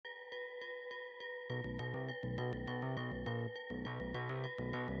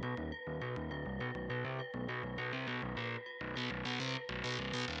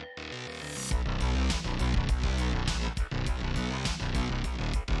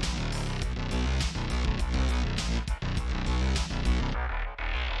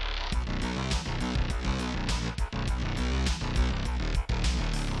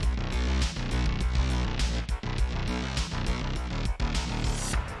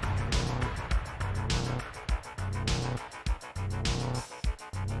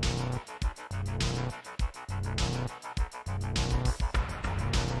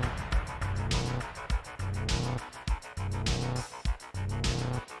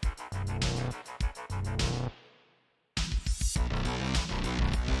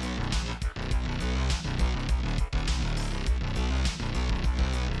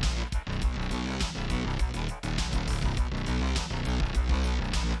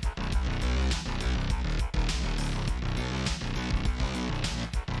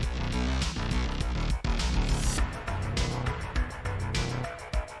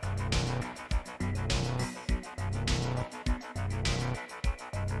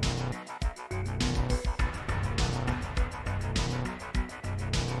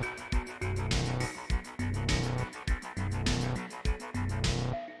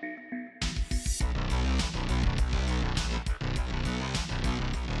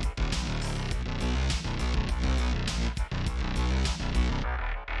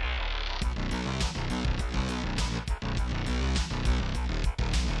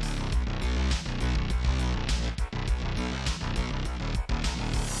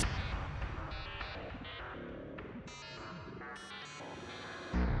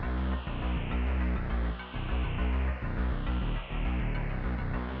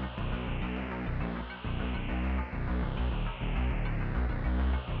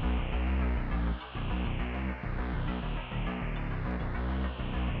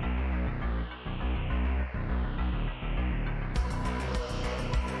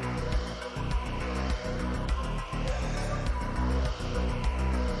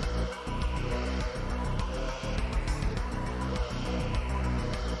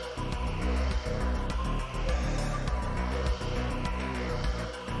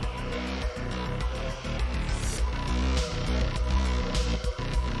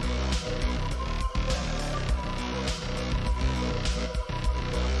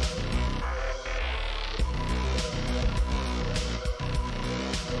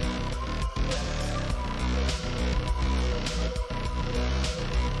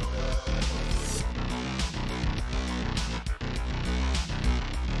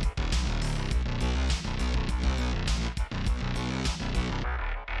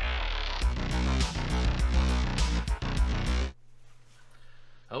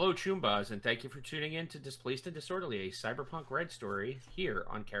Hello, Choombas, and thank you for tuning in to Displaced and Disorderly, a Cyberpunk Red story here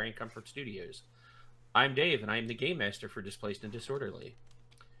on Carrying Comfort Studios. I'm Dave, and I am the Game Master for Displaced and Disorderly.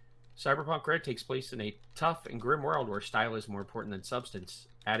 Cyberpunk Red takes place in a tough and grim world where style is more important than substance,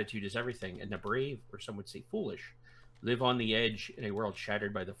 attitude is everything, and the brave, or some would say foolish, live on the edge in a world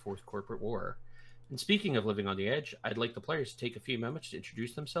shattered by the Fourth Corporate War. And speaking of living on the edge, I'd like the players to take a few moments to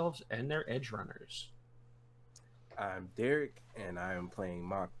introduce themselves and their edge runners. I'm Derek, and I am playing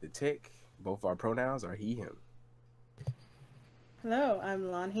Mock the Tech. Both our pronouns are he, him. Hello, I'm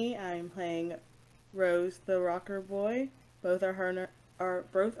Lanhi. I'm playing Rose the Rocker Boy. Both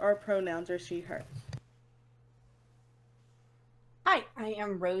our pronouns are she, her. Hi, I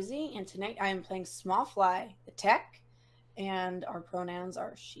am Rosie, and tonight I am playing Smallfly the Tech, and our pronouns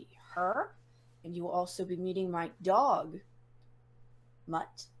are she, her, and you will also be meeting my dog,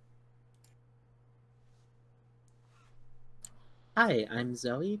 Mutt. Hi, I'm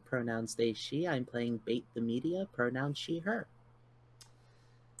Zoe, pronouns they, she. I'm playing Bait the Media, pronouns she, her.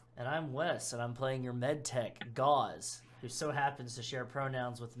 And I'm Wes, and I'm playing your medtech, Gauze, who so happens to share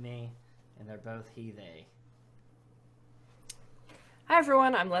pronouns with me, and they're both he, they. Hi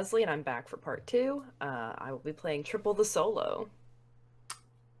everyone, I'm Leslie, and I'm back for part 2. I will be playing Triple the Solo.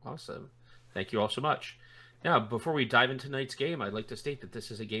 Awesome. Thank you all so much. Now, before we dive into tonight's game, I'd like to state that this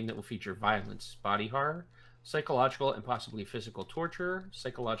is a game that will feature violence, body horror, psychological and possibly physical torture,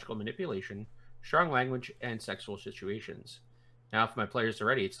 psychological manipulation, strong language, and sexual situations. Now, if my players are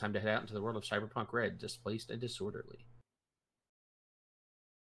ready, it's time to head out into the world of Cyberpunk Red, Displaced and Disorderly.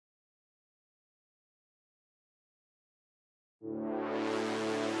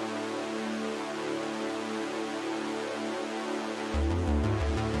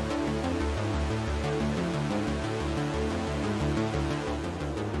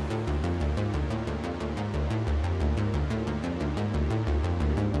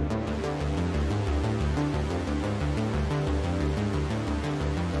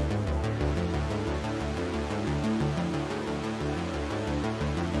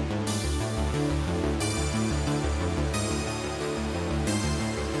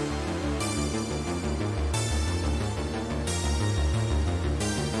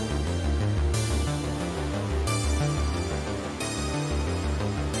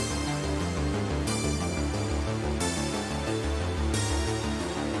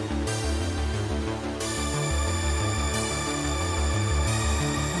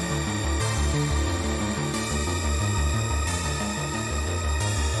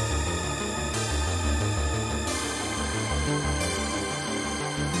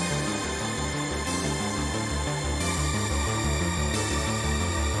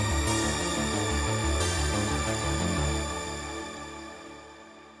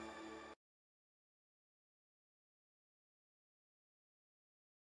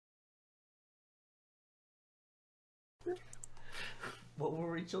 What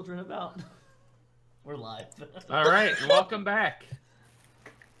were we children about? We're live. All right, welcome back.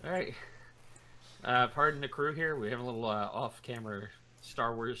 All right. Pardon the crew here. We have a little off-camera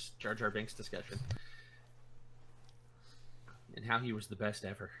Star Wars Jar Jar Binks discussion. And how he was the best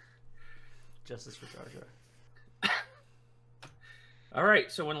ever. Justice for Jar Jar. All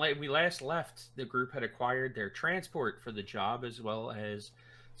right, so when we last left, the group had acquired their transport for the job as well as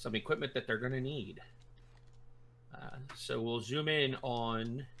some equipment that they're going to need. So we'll zoom in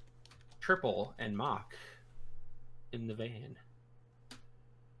on Triple and Mock in the van.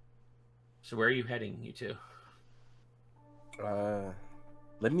 So where are you heading, you two?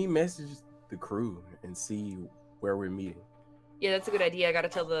 Let me message the crew and see where we're meeting. Yeah, that's a good idea. I gotta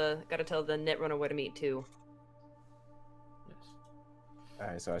tell the Netrunner where to meet too. All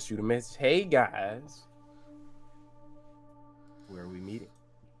right, so I shoot a message. Hey guys, where are we meeting?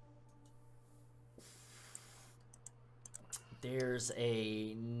 There's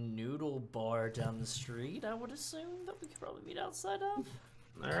a noodle bar down the street, I would assume, that we could probably meet outside of.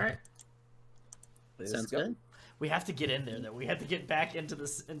 All right. Sounds good. We have to get in there, though. We have to get back into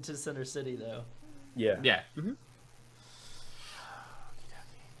Center City, though. Yeah. Yeah. Mm-hmm.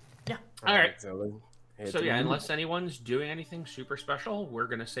 Yeah. All right. So yeah, unless anyone's doing anything super special, we're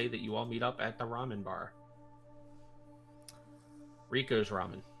going to say that you all meet up at the ramen bar. Rico's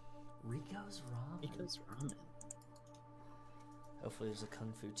Ramen. Rico's Ramen? Rico's Ramen. Hopefully there's a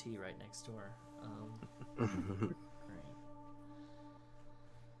Kung Fu tea right next door. Great.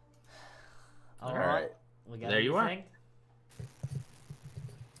 All right. We got There you are. anything?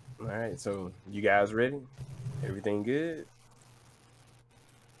 All right, so you guys ready? Everything good?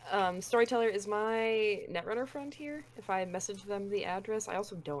 Storyteller, is my Netrunner friend here? If I message them the address, I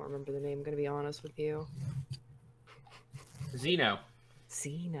also don't remember the name. I'm gonna be honest with you. Zeno.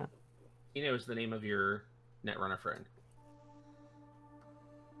 Xena. Zeno is the name of your Netrunner friend.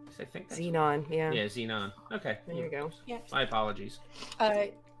 I think that's... Xenon. Yeah. Yeah, Xenon. Okay. There you go. Yeah. My apologies.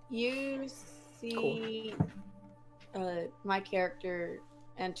 You see my character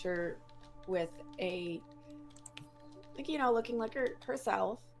enter with a, like, you know, looking like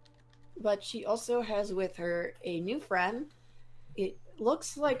herself, but she also has with her a new friend. It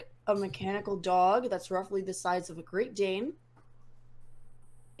looks like a mechanical dog that's roughly the size of a Great Dane.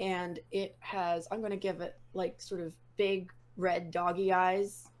 And it has, I'm going to give it like sort of big red doggy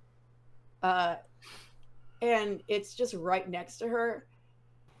eyes. And it's just right next to her.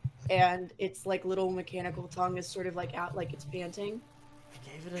 And its like little mechanical tongue is sort of like out, like it's panting. You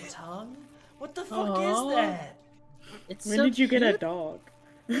gave it a tongue? What the fuck is that? It's When so did you get a cute. dog?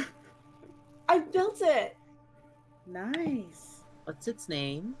 I built it. Nice. What's its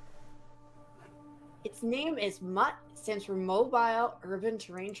name? Its name is Mutt. It stands for Mobile Urban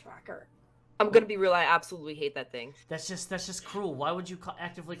Terrain Tracker. I'm gonna be real. I absolutely hate that thing. That's just cruel. Why would you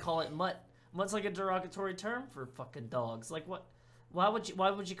actively call it mutt? Mutt's like a derogatory term for fucking dogs. Like what? Why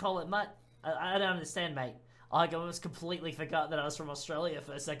would you call it mutt? I don't understand, mate. I almost completely forgot that I was from Australia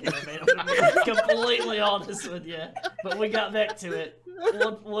for a second. I mean, I'm gonna be completely honest with you, but we got back to it.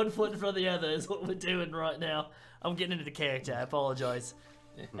 One foot in front of the other is what we're doing right now. I'm getting into the character. I apologize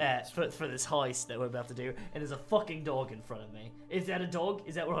for this heist that we're about to do. And there's a fucking dog in front of me. Is that a dog?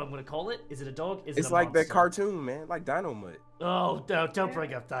 Is that what I'm gonna call it? Is it a dog? Is it It's a like monster? that cartoon, man, like Dynamite. Oh, no, don't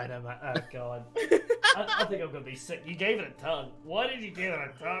bring up Dynamite. Oh, God. I think I'm going to be sick. You gave it a tongue. Why did you give it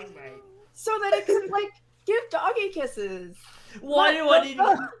a tongue, mate? So that it can, like, give doggy kisses. Why do I need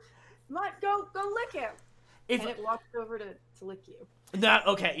to... Mutt, go lick him. If... And it walks over to lick you. No,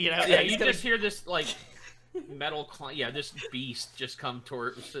 okay, you know... Yeah, you just hear this, like, metal... this beast just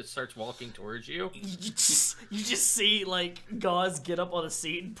starts walking towards you. You just see, like, Gauze get up on a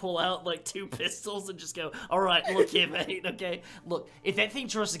seat and pull out, like, 2 pistols and just go, alright, look here, mate, okay? Look, if that thing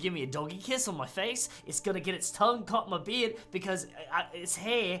tries to give me a doggy kiss on my face, it's gonna get its tongue caught in my beard because it's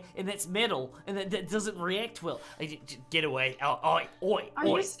hair and it's metal and that doesn't react well. Get away. Oi. Are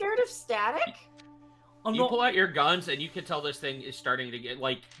you scared of static? You pull out your guns and you can tell this thing is starting to get,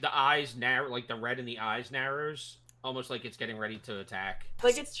 like, the eyes narrow, like, the red in the eyes narrows, almost like it's getting ready to attack.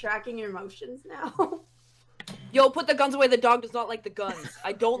 Like it's tracking your motions now. Yo, put the guns away. The dog does not like the guns.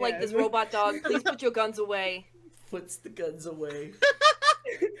 I don't like this robot dog. Please put your guns away. Puts the guns away.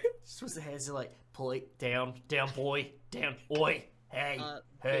 Just puts the hands like, pull it down, boy, down, oi, hey,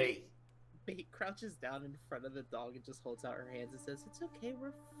 hey. Bait crouches down in front of the dog and just holds out her hands and says, "It's okay,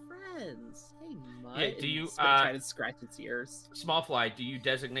 we're friends." Hey, Mutt. Yeah, do you, try to scratch its ears? Smallfly, did you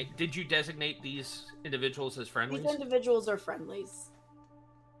designate these individuals as friendlies? These individuals are friendlies.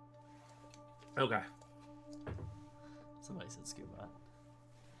 Okay. Somebody said scuba.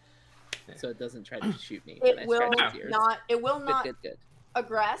 so it doesn't try to shoot me when I It will scratch its ears. not. It will not Good.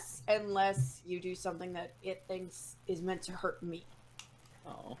 aggress unless you do something that it thinks is meant to hurt me.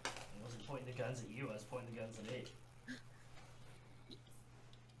 Oh. I wasn't pointing the guns at you, I was pointing the guns at it.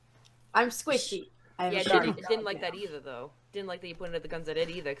 I'm squishy. I have Yeah, a it guard didn't like dog that either, though. Didn't like that you pointed the guns at it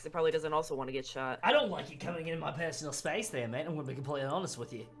either, because it probably doesn't also want to get shot. I don't like it coming in my personal space there, mate. I'm going to be completely honest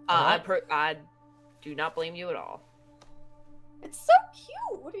with you. I do not blame you at all. now. It's so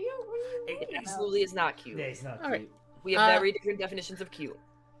cute. What are you? It mean? absolutely is not cute. Yeah, it's not All cute. right. We have very different definitions of cute.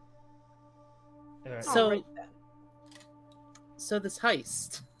 Alright. So- Alright then. So this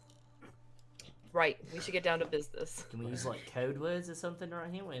heist. Right, we should get down to business. Can we use like code words or something right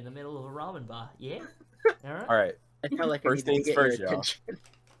here? We're in the middle of a ramen bar. Yeah? Alright. All right. I felt like First I needed things to get first, your y'all. attention.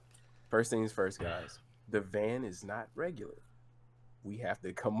 First things first, guys. The van is not regular. We have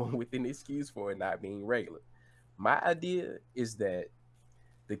to come up with an excuse for it not being regular. My idea is that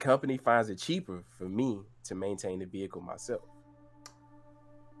the company finds it cheaper for me to maintain the vehicle myself.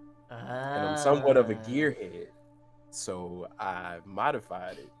 And I'm somewhat of a gearhead, so I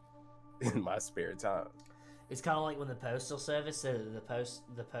modified it in my spare time. It's kind of like when the postal service, the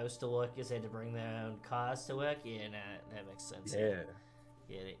postal workers had to bring their own cars to work. Yeah, nah, that makes sense. Yeah.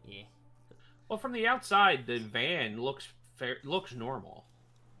 Yeah. Well, from the outside, the van looks normal.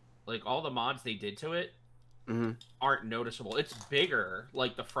 Like all the mods they did to it Mm-hmm. aren't noticeable. It's bigger,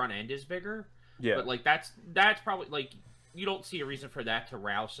 like the front end is bigger. Yeah. But like that's probably like you don't see a reason for that to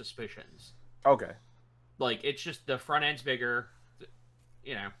rouse suspicions. Okay. Like it's just the front end's bigger,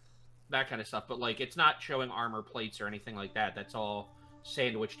 you know, that kind of stuff. But like it's not showing armor plates or anything like that. That's all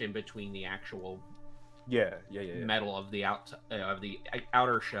sandwiched in between the actual Yeah. metal of the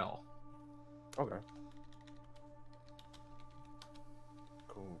outer shell. Okay.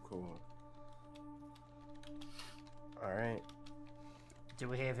 Cool. All right. Do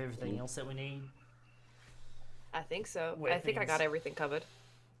we have everything else that we need? I think so. I think I got Weapons. everything covered.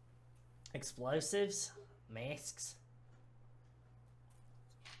 Explosives, masks.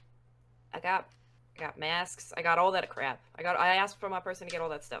 I got masks. I got all that crap. I asked for my person to get all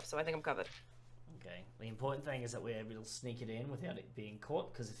that stuff, so I think I'm covered. Okay. The important thing is that we're able to sneak it in without it being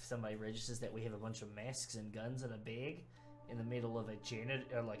caught. Because if somebody registers that we have a bunch of masks and guns in a bag in the middle of a janitor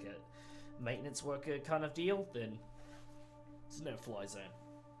or like a maintenance worker kind of deal, then it's no fly zone.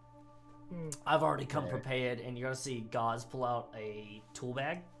 I've already come prepared, and you're gonna see Gauze pull out a tool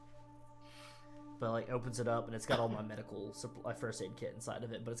bag. But like opens it up, and it's got all my medical supply, first aid kit inside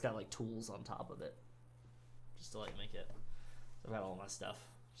of it. But it's got like tools on top of it, just to like make it. So I've got all my stuff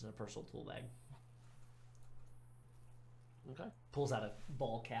just in a personal tool bag. Okay. Pulls out a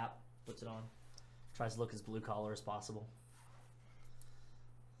ball cap, puts it on, tries to look as blue collar as possible.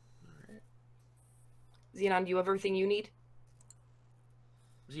 Xenon, do you have everything you need?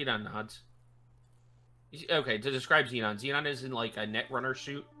 Xenon nods. Okay, to describe Xenon, Xenon is in like a Netrunner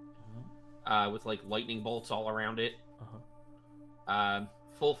suit, with like lightning bolts all around it.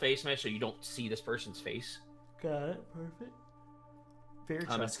 Full face mask, so you don't see this person's face. Got it. Perfect. Very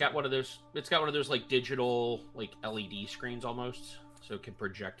It's got one of those. It's got one of those like digital like LED screens almost, so it can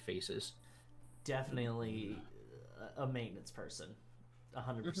project faces. Definitely a maintenance person.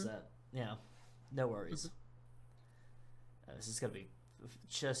 100%. Yeah. No worries. This is gonna be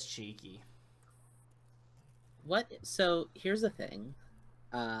just cheeky. What? So here's the thing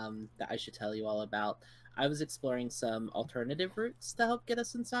that I should tell you all about. I was exploring some alternative routes to help get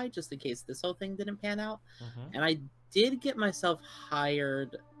us inside, just in case this whole thing didn't pan out. And I did get myself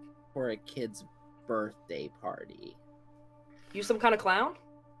hired for a kid's birthday party. You some kind of clown?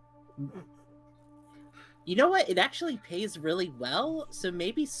 You know what? It actually pays really well, so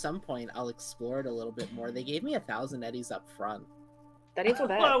maybe some point I'll explore it a little bit more. They gave me 1,000 eddies up front. That ain't so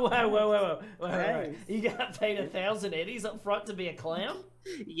bad. Whoa. Nice. You got paid 1,000 eddies up front to be a clown?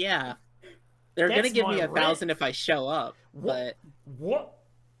 Yeah. They're That's gonna give me my 1,000 rent. if I show up, but What?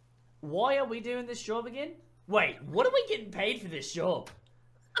 Why are we doing this job again? Wait, what are we getting paid for this job?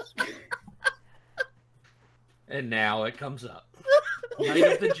 And now it comes up. Night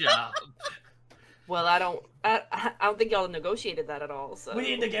of the job. Well, I don't think y'all negotiated that at all. So We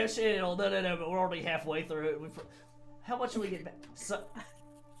didn't negotiate it all. No, but we're already halfway through it. How much are we getting back?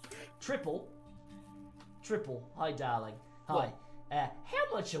 Triple. Hi, darling. Hi.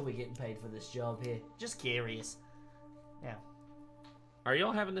 How much are we getting paid for this job here? Just curious. Yeah. Are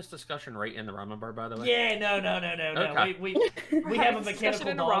y'all having this discussion right in the ramen bar, by the way? Yeah, no. Okay. We have a Discussion mechanical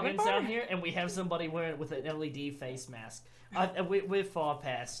in a dog ramen in bar? down here, and we have somebody wearing it with an LED face mask. We're far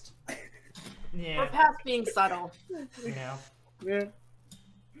past. We're Yeah. past being subtle. Yeah. Yeah.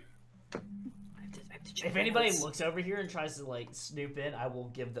 I back to check. If anybody looks over here and tries to like snoop in, I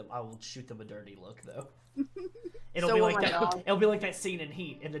will shoot them a dirty look though. It'll So be will like my that. dog. It'll be like that scene in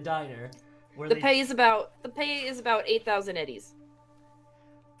Heat in the diner where The pay is about 8,000 eddies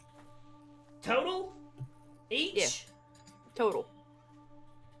total each. Yeah. total.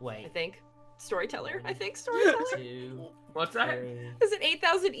 I Wait. think. Storyteller. I think storyteller. 2, What's that? 3, Is it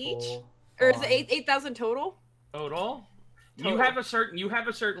 8,000 each, 4, or is it 5. 8,000 total? Total? You Total. have a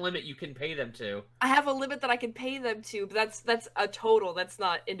certain limit you can pay them to. I have a limit that I can pay them to, but that's a total. That's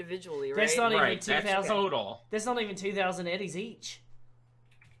not individually, right? That's not even Right, that's 2,000. total. That's not even 2,000 eddies each.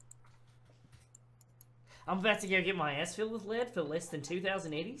 I'm about to go get my ass filled with lead for less than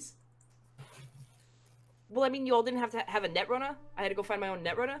 2,000 eddies. Well, I mean, you all didn't have to have a Netrunner. I had to go find my own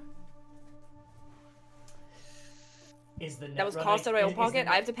Netrunner. Is the That was Netrunner- cost out of my own is pocket.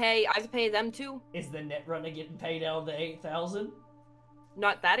 the I have to pay them too. Is the Netrunner getting paid out of the 8,000?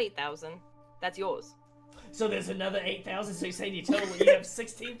 Not that 8,000. That's yours. So there's another 8,000. So you're saying you have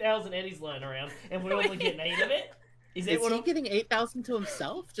 16,000 eddies lying around, and we're only getting 8 of it? Is Is what he I'm... getting 8,000 to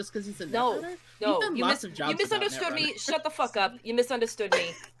himself just because he's a No, Netrunner? no, We've done you, lots of jobs you misunderstood about me. Netrunner. Shut the fuck up. You misunderstood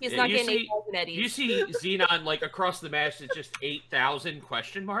me. He's Yeah, not you getting see- 8,000 eddies. You see Xenon like across the match, it's just 8,000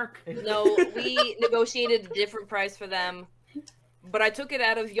 question mark? No, we negotiated a different price for them, but I took it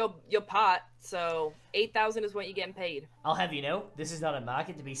out of your pot, so 8,000 is what you're getting paid. I'll have you know, this is not a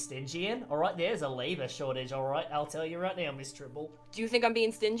market to be stingy in. Alright, there's a labor shortage, alright? I'll tell you right now, Miss Tribble. Do you think I'm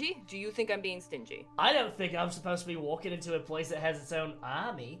being stingy? Do you think I'm being stingy? I don't think I'm supposed to be walking into a place that has its own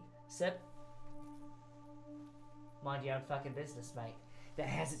army, except... Mind your own fucking business, mate. That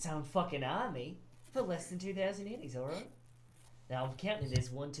has its own fucking army for less than 2,000 eddies, alright? Now, I'm counting there's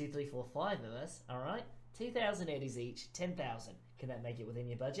 1, 2, 3, 4, 5 of us, alright? 2,000 eddies each, 10,000. Can that make it within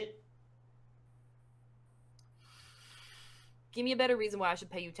your budget? Give me a better reason why I should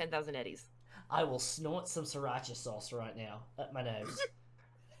pay you 10,000 eddies. I will snort some sriracha sauce right now up my nose.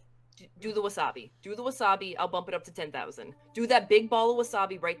 Do the wasabi. Do the wasabi, I'll bump it up to 10,000. Do that big ball of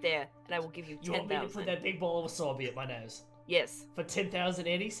wasabi right there, and I will give you You want me to put 10,000. that big ball of wasabi at my nose? Yes. For 10,000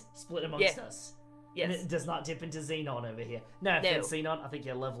 eddies, split amongst Yeah. us. Yes. And it does not dip into Xenon over here. No offense, Xenon. I think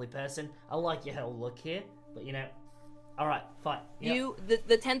you're a lovely person. I like your whole look here. But, you know... Alright, fine. Yep.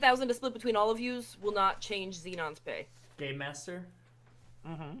 The 10,000 to split between all of yous will not change Xenon's pay. Game Master,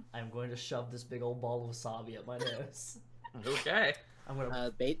 I'm going to shove this big old ball of wasabi up my nose. Okay. I'm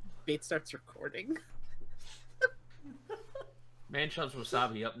gonna... Bait starts recording. Man shoves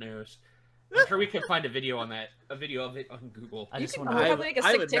wasabi up nose. I'm sure we can find a video on that. A video of it on Google. I You just can want probably to... make a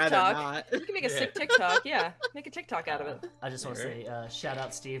I sick would rather TikTok. not. You can make a Yeah. sick TikTok, yeah. Make a TikTok out of it. I just want to say, shout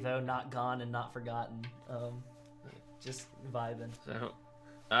out Steve-O, not gone and not forgotten. Just vibing. So,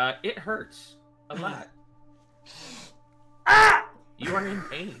 it hurts a lot. Ah! You are in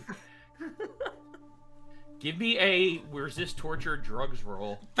pain. Give me a resist torture drugs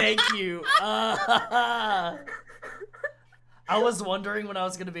roll. Thank you. I was wondering when I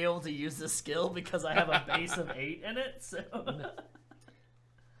was going to be able to use this skill because I have a base of 8 in it. So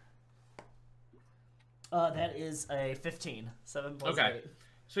that is a 15. 7 plus Okay. 8.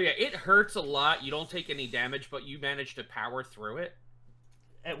 So yeah, it hurts a lot. You don't take any damage, but you manage to power through it.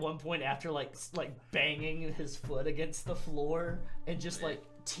 At one point, after like banging his foot against the floor and just like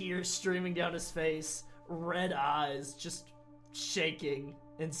tears streaming down his face, red eyes, just shaking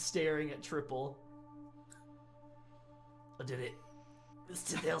and staring at Triple. I did it. It's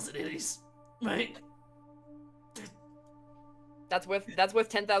 10,000 eddies, right? That's worth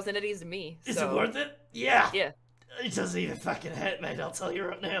 10,000 eddies to me. Is so. it worth it? Yeah. Yeah. It doesn't even fucking hurt, mate. I'll tell you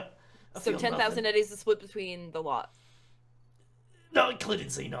right now. I So feel 10,000 nothing. eddies is split between the lot. Not including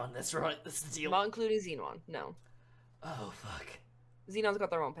Xenon. That's right. That's the deal. Not including Xenon. No. Oh fuck. Xenon's got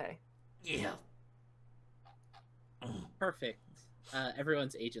their own pay. Yeah. Perfect.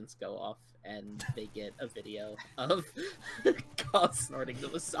 Everyone's agents go off and they get a video of Cos snorting the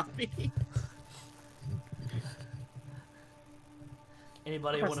wasabi.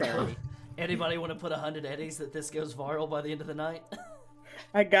 Anybody want to put 100 eddies that this goes viral by the end of the night?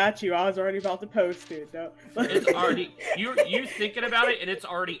 I got you. I was already about to post it. Though. It's already you thinking about it, and it's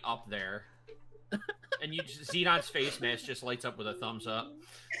already up there. And Xenon's face mask just lights up with a thumbs up.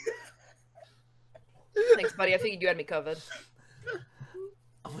 Thanks, buddy. I figured you had me covered.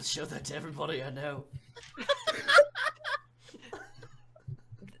 I would show that to everybody I know.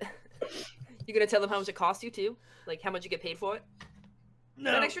 You gonna tell them how much it cost you too? Like how much you get paid for it?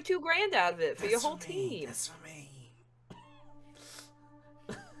 No. Get an extra $2,000 out of it for your That's whole for me. team. That's for me.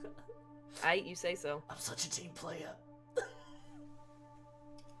 You say so. I'm such a team player.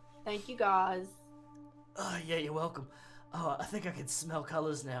 Thank you, guys. Oh, yeah, you're welcome. Oh, I think I can smell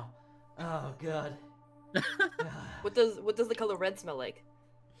colors now. Oh, God. What does the color red smell like?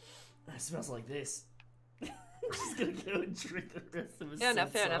 It smells like this. I'm just gonna go and drink the rest of his Fair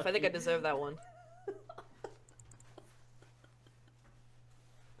enough, fair enough. I think I deserve that one.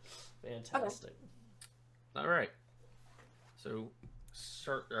 Fantastic. All right. So,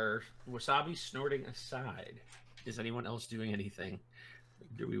 wasabi snorting aside, is anyone else doing anything?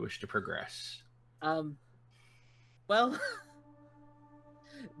 Do we wish to progress? Well,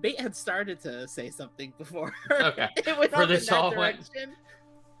 Bait had started to say something before. Okay. It went For off this in that all direction.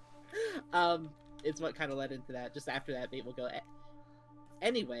 It's what kind of led into that. Just after that, Bait will go.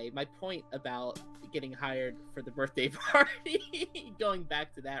 Anyway, my point about getting hired for the birthday party, going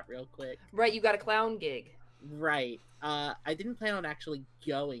back to that real quick. Right, you got a clown gig. Right. I didn't plan on actually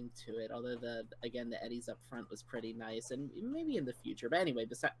going to it, although the Eddies up front was pretty nice, and maybe in the future. But anyway,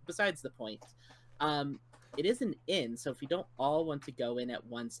 besides the point, it is an inn, so if we don't all want to go in at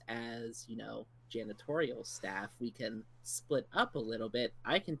once as, janitorial staff, we can split up a little bit.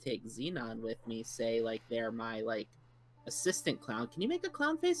 I can take Xenon with me, say, like, they're my, assistant clown. Can you make a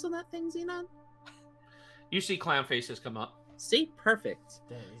clown face on that thing, Xenon? You see clown faces come up. See? Perfect.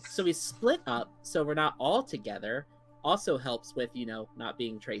 Nice. So we split up, so we're not all together. Also helps with, not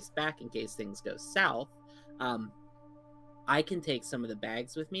being traced back in case things go south. I can take some of the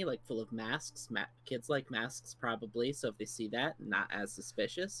bags with me, full of masks. Kids like masks, probably, so if they see that, not as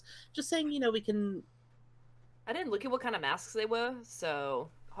suspicious. Just saying, we can... I didn't look at what kind of masks they were, so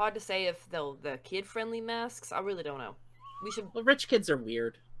hard to say if they're kid-friendly masks. I really don't know. We should... Well, rich kids are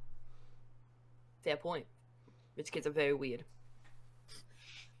weird. Fair point. Rich kids are very weird.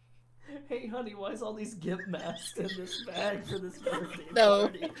 Hey, honey, why is all these gift masks in this bag for this birthday No.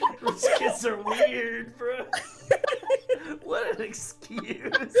 party? Rich kids are weird, bro. What an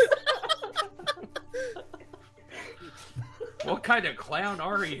excuse. What kind of clown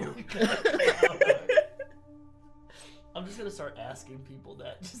are you? I'm just gonna start asking people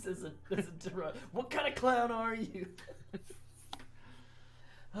that, just as a what kind of clown are you?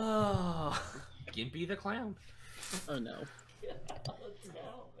 Oh, Gimpy the clown. Oh, no.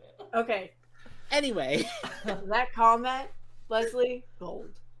 Okay. Anyway. That comment, Leslie,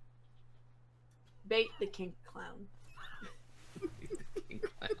 gold. Bait the kink clown.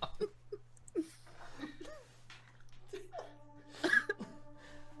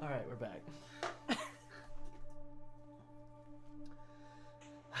 all right, we're back.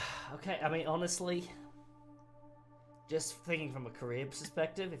 Okay, I mean, honestly, just thinking from a career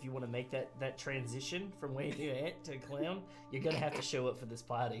perspective, if you want to make that transition from where you're at to a clown, you're gonna have to show up for this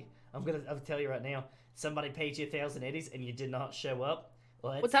party. I'll tell you right now. Somebody paid you 1,000 eddies and you did not show up.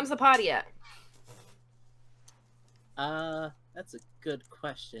 Well, What time's the party at? That's a good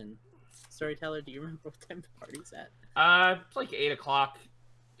question. Storyteller, do you remember what time the party's at? It's like 8 o'clock.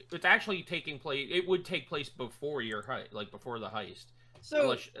 It's actually taking place. It would take place before your before the heist.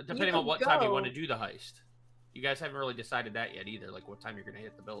 So Depending on what time you want to do the heist. You guys haven't really decided that yet either. Like what time you're gonna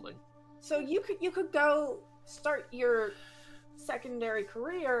hit the building. So you could go start your secondary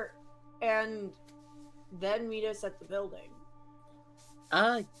career and then meet us at the building.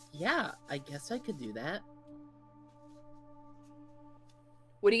 Yeah, I guess I could do that.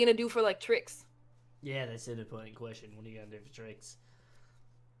 What are you gonna do for tricks? yeah, that's an important question. What are you gonna do for tricks?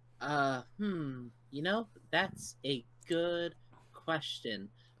 That's a good question.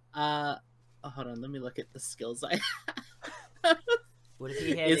 Hold on, let me look at the skills I have. What if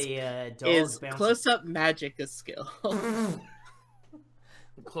he had a dog Is bouncing? close-up magic a skill?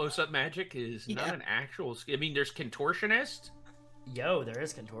 Close-up magic is not Yeah. an actual skill. I mean, there's contortionist. Yo, there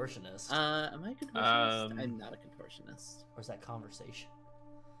is contortionist. Am I a contortionist? I'm not a contortionist. Or is that conversation?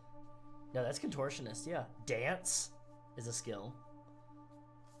 No, that's contortionist, yeah. Dance is a skill.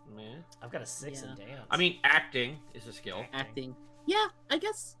 Man. I've got a 6 in Yeah. dance. I mean, acting is a skill. Acting. Yeah, I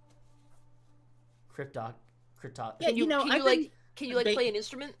guess. Cryptoc. Yeah, Can you I've been- Bait- play an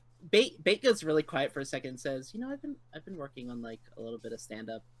instrument? Bait goes really quiet for a second and says, I've been working on a little bit of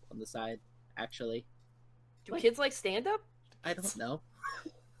stand-up on the side, actually. Do kids like stand up? I don't know.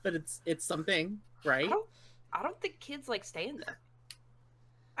 But it's something, right? I don't think kids like stand up.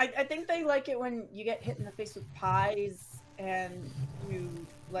 I think they like it when you get hit in the face with pies and you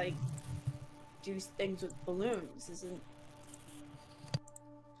do things with balloons. Isn't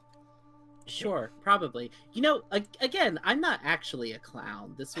Sure, probably. Again, I'm not actually a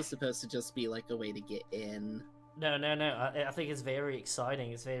clown. This was supposed to just be a way to get in. No. I think it's very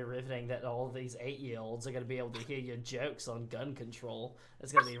exciting. It's very riveting that all these 8-year-olds are going to be able to hear your jokes on gun control.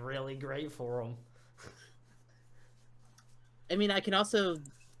 It's going to be really great for them. I mean, I can also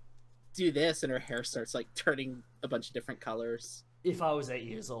do this and her hair starts turning a bunch of different colors. If I was 8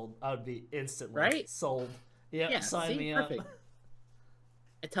 years old, I would be instantly Right? sold. Yep, Yeah, sign see? me up. Perfect.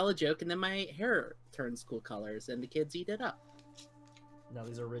 I tell a joke and then my hair turns cool colors and the kids eat it up. No,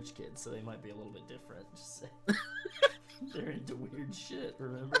 these are rich kids, so they might be a little bit different. Just say they're into weird shit.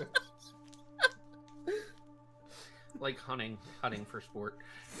 Remember? Like hunting for sport.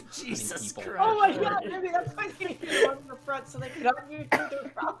 Jesus people. Christ! Oh my god, maybe that's why they need to on the front so they can argue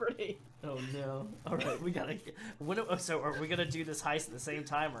their property. Oh no! All right, we gotta. So are we gonna do this heist at the same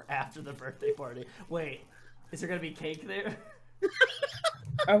time or after the birthday party? Wait, is there gonna be cake there?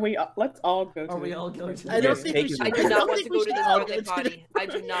 Are we? Let's all go. To Are we the- all going to? I don't Yes, think take we it should. I do don't not want think to we go to should this all birthday go to party. the I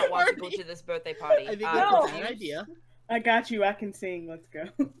do not want to go party. to this birthday party. I think I'm that's a bad confused. idea. I got you. I can sing. Let's go.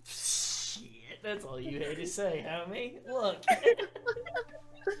 Shit, that's all you had to say, homie. Look.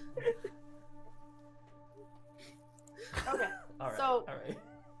 Okay, All right. So- all right.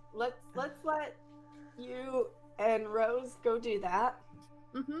 let's let you and Rose go do that.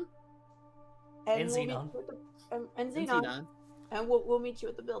 Mm-hmm. And we'll Xenon. meet you at the, and And Xenon. Xenon. And we'll meet you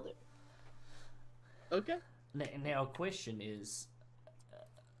at the building. Okay. Now, question is,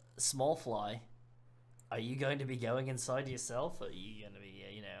 Small Fly, are you going to be going inside yourself, or are you going to be,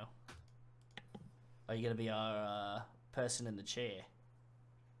 are you going to be our person in the chair?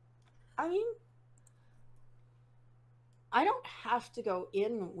 I mean, I don't have to go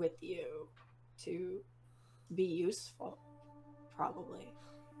in with you to be useful, probably.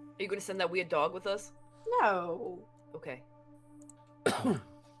 Are you going to send that weird dog with us? No. Okay.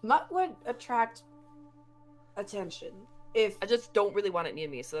 Mutt would attract attention if I just don't really want it near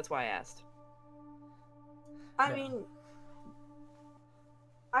me, so that's why I asked. I Yeah. mean,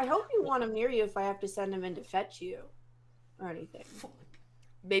 I hope you want him near you if I have to send him in to fetch you or anything.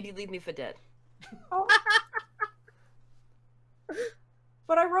 Maybe leave me for dead. Oh.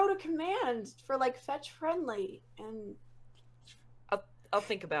 But I wrote a command for like fetch friendly, and I'll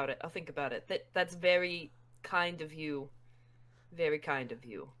think about it. I'll think about it. That's very kind of you. Very kind of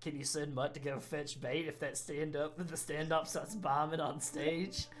you. Can you send Mutt to go fetch bait if the stand-up starts bombing on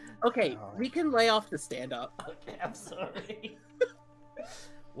stage? Okay, Oh. we can lay off the stand-up. Okay, I'm sorry.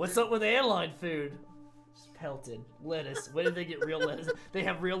 What's up with airline food? Just pelted. Lettuce. When did they get real lettuce? They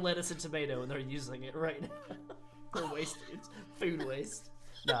have real lettuce and tomato and they're using it right now. They're wasting it. Food waste.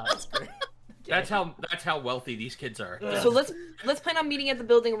 Nah, that's great. That's how wealthy these kids are. Yeah. So let's plan on meeting at the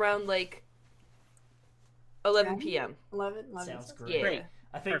building around like 11 Okay. p.m. 11. Sounds great. Yeah. Great.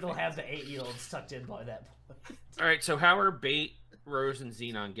 I think they'll Perfect. have the 8-year-olds tucked in by that point. All right. So how are Bait, Rose, and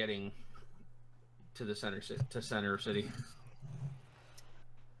Xenon getting to the center city?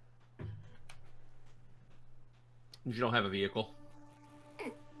 You don't have a vehicle.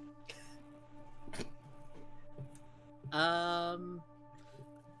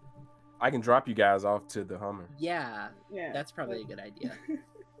 I can drop you guys off to the Hummer. Yeah, Yeah. that's probably a good idea.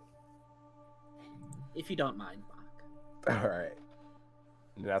 If you don't mind, Bach. All right.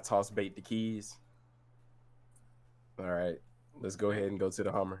 And then I toss Bait the keys. All right. Let's go ahead and go to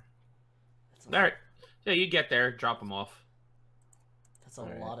the Hummer. All right. So you get there, drop them off. That's a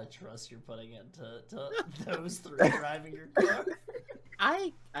Alright. lot of trust you're putting into those three driving your car.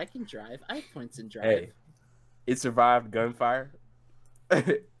 I can drive. I have points in drive. Hey, it survived gunfire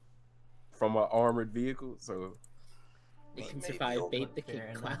from an armored vehicle, so It can Maybe survive over Bait the King there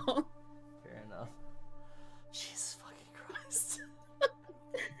enough. Clown. Fair enough. Jesus fucking Christ.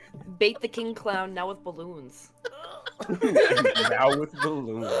 Bait the king clown now with balloons. now with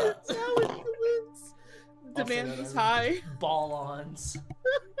balloons. Now with balloons. Demand Also, is high. Ball-ons.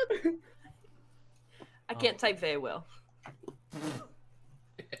 I can't type very well.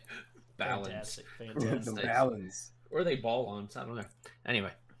 Balance. Fantastic. the Fantastic. balance. Or are they ball-ons? I don't know.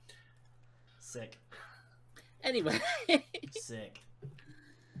 Anyway. Sick. Anyway. Sick.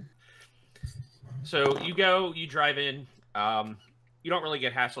 So you drive in. You don't really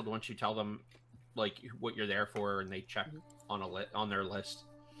get hassled once you tell them like what you're there for, and they check on their list.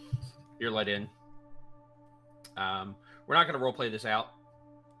 You're let in. We're not going to roleplay this out.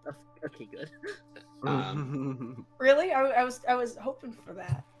 Okay, good. Really? I was hoping for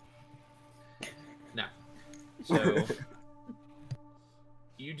that. No. So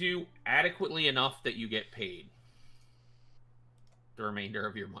you do adequately enough that you get paid the remainder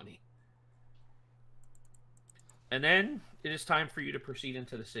of your money. And then it is time for you to proceed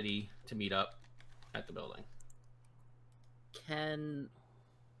into the city to meet up at the building. Can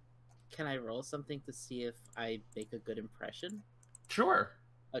I roll something to see if I make a good impression? Sure.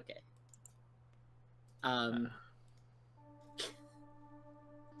 Okay. I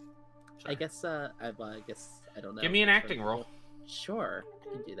guess I guess I don't know. Give me an acting roll. Sure, I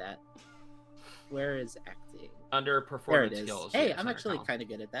can do that. Where is acting? Under There it performance is. skills. Hey, yeah, I'm center actually column. kind of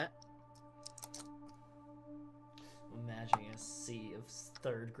good at that. Imagining a sea of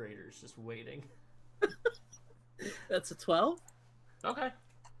third graders just waiting. That's a 12. Okay.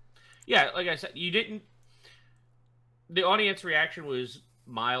 Yeah, like I said, you didn't. The audience reaction was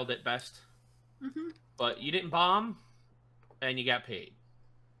mild at best, but you didn't bomb, and you got paid.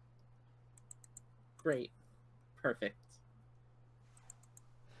 Great. Perfect.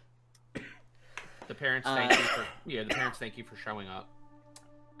 The parents thank you for the parents thank you for showing up.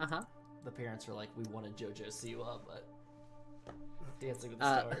 Uh-huh. The parents are like, we wanted JoJo Siwa, but Dancing with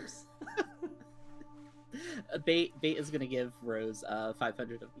the Stars. Bait is gonna give Rose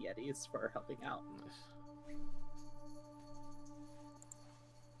 500 of the Yetis for helping out.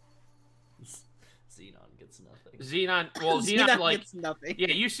 Xenon gets nothing. Xenon, well, Xenon like gets nothing.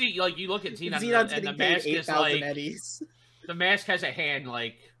 yeah, you see, like you look at Xenon Xenon's and the getting paid mask is 8,000 like eddies. the mask has a hand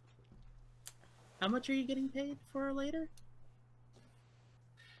like. How much are you getting paid for later?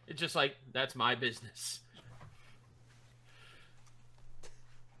 It's just like that's my business.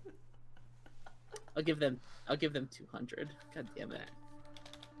 I'll give them 200. God damn it.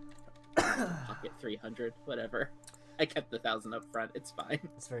 I'll get 300, whatever. I kept the 1,000 up front. It's fine.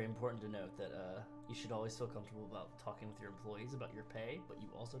 It's very important to note that you should always feel comfortable about talking with your employees about your pay, but you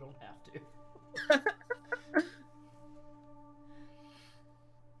also don't have to.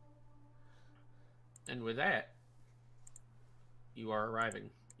 And with that, you are arriving.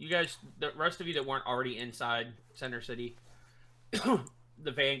 You guys, the rest of you that weren't already inside Center City,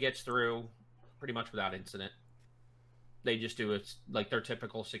 the van gets through pretty much without incident. They just do like their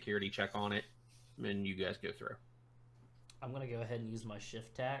typical security check on it, and you guys go through. I'm gonna go ahead and use my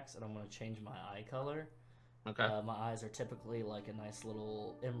shift tax, and I'm gonna change my eye color. Okay. My eyes are typically like a nice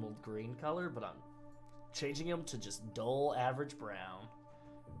little emerald green color, but I'm changing them to just dull average brown.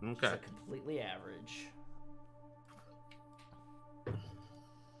 Okay. So completely average.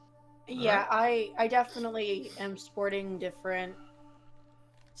 Yeah, I definitely am sporting different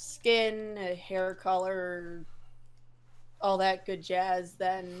skin, hair color, all that good jazz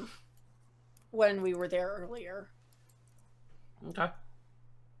than when we were there earlier. Okay.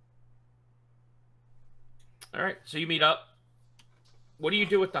 All right. So you meet up. What do you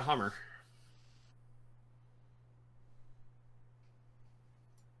do with the Hummer?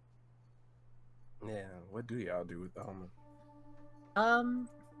 Yeah, what do y'all do with the Hummer?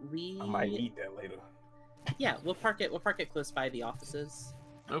 We I might need that later. Yeah, we'll park it close by the offices.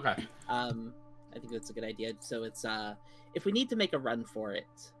 Okay. I think that's a good idea. So it's if we need to make a run for it,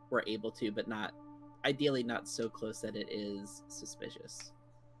 we're able to, but not ideally not so close that it is suspicious.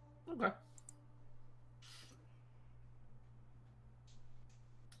 Okay.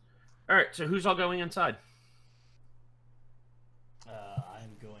 All right. So who's all going inside?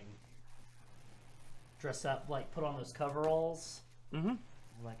 I'm going dress up, like put on those coveralls, Mm-hmm.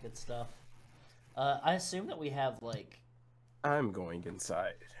 all that good stuff. I assume that we have like I'm going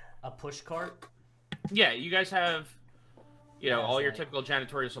inside. a push cart. Yeah, you guys have, all your like- typical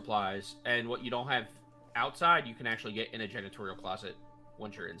janitorial supplies, and what you don't have outside, you can actually get in a janitorial closet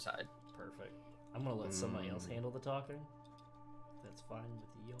once you're inside. Perfect. I'm gonna let somebody else handle the talking. That's fine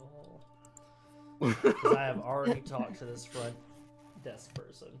with y'all. 'Cause I have already talked to this front desk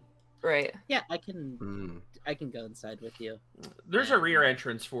person. Right. Yeah, I can go inside with you. There's a rear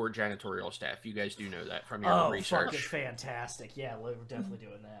entrance for janitorial staff. You guys do know that from your Oh, research. fucking fantastic! Yeah, we're definitely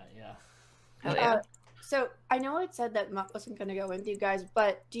doing that. Yeah. Hell yeah. So I know it said that Mutt wasn't going to go with you guys,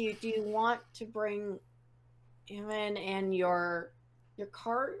 but do you want to bring him in and your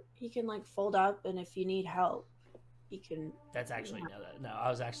cart? He can like fold up, and if you need help, he can. That's actually no.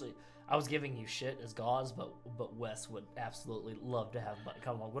 I was giving you shit as gauze, but Wes would absolutely love to have Mutt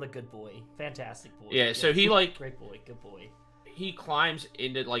come along. What a good boy, fantastic boy. Yeah, so he great boy, good boy. he climbs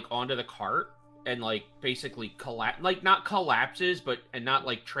into onto the cart and basically not collapses, but not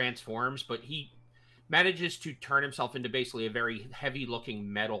transforms, but he manages to turn himself into basically a very heavy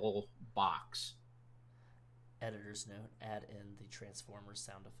looking metal box. Editor's note: add in the Transformers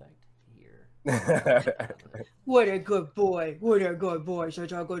sound effect here. What a good boy! What a good boy!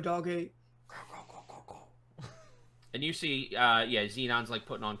 Such a good doggy. And you see, Xenon's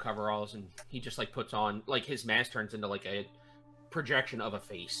putting on coveralls, and he just puts on his mask turns into a projection of a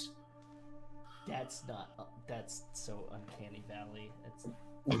face. That's not. That's so uncanny valley. It's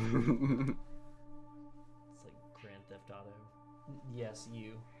like Grand Theft Auto. Yes,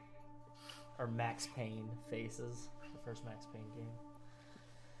 you. Or Max Payne faces. The first Max Payne game.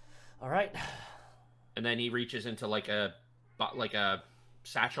 All right. And then he reaches into a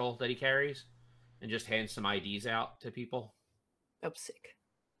satchel that he carries, and just hands some IDs out to people. Oh, sick.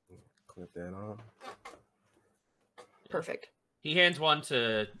 Clip that on. Perfect. He hands one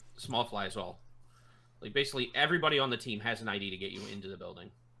to Small Fly as well. Like, basically, everybody on the team has an ID to get you into the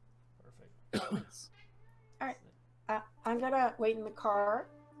building. Perfect. I'm gonna wait in the car.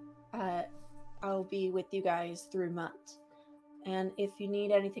 I'll be with you guys through Mutt. And if you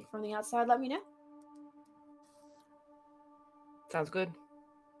need anything from the outside, let me know. Sounds good.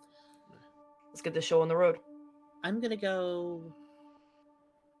 Let's get the show on the road. I'm gonna go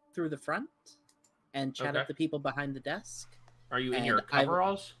through the front and chat up the people behind the desk. Are you in And your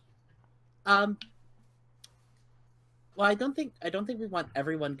coveralls? Well, I don't think we want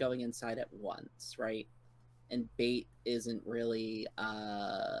everyone going inside at once, right? And Bait isn't really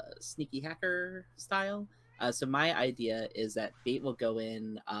sneaky hacker style. So my idea is that Bait will go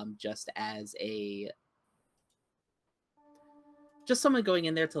in just as just someone going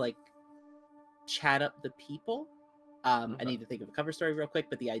in there to like chat up the people. I need to think of a cover story real quick,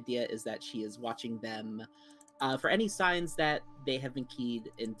 but the idea is that she is watching them for any signs that they have been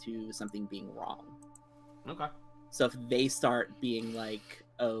keyed into something being wrong. Okay. So if they start being like,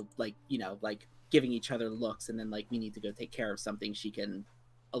 oh, like, you know, like giving each other looks and then like we need to go take care of something, she can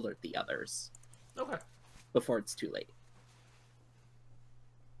alert the others. Okay. Before it's too late.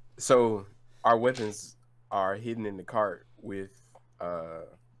 So our weapons are hidden in the cart with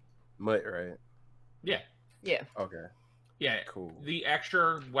Mutt, right? Yeah. Yeah. Okay. Yeah. Cool. The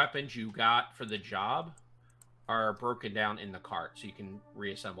extra weapons you got for the job are broken down in the cart, so you can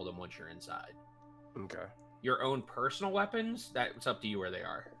reassemble them once you're inside. Okay. Your own personal weapons, that's up to you where they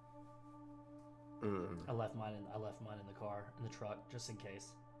are. I left mine in the car, in the truck, just in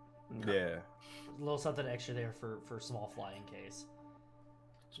case. Yeah. A little something extra there for Small Fly in case.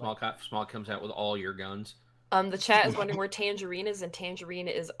 Small comes out with all your guns. The chat is wondering where Tangerine is, and Tangerine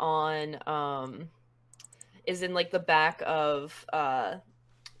is on is in like the back of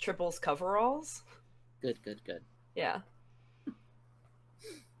Triple's coveralls. Good. Yeah.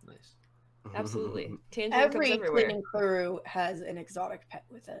 Nice. Absolutely. Tangerine Every comes everywhere. cleaning crew has an exotic pet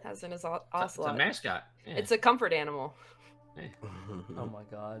with it. Has an It's ocelot. a mascot. Yeah. It's a comfort animal. Oh my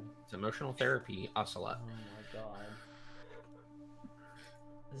god. It's emotional therapy ocelot. Oh my god.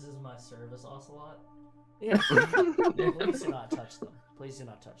 This is my service ocelot. Yeah. Please do not touch them. Please do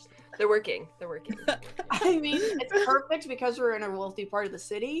not touch them. They're working. They're working. I mean, it's perfect because we're in a wealthy part of the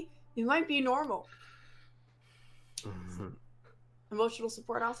city. It might be normal. Emotional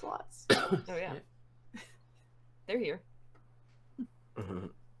support ocelots. Oh yeah. They're here.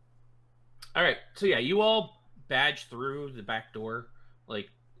 All right, so yeah, you all badge through the back door. Like,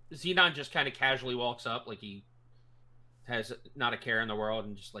 Xenon just kind of casually walks up, like he has not a care in the world,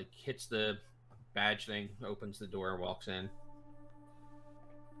 and just like hits the badge thing, opens the door, walks in.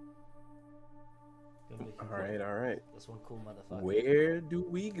 All right. This one cool motherfucker. Where do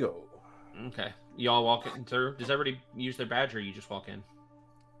we go? Okay, you all walk in through. Does everybody use their badge, or you just walk in?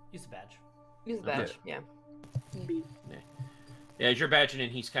 Use the badge. Use the badge. Yeah. Yeah, as you're badging in,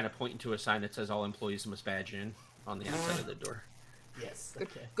 he's kind of pointing to a sign that says all employees must badge in on the outside of the door. Yes. Good,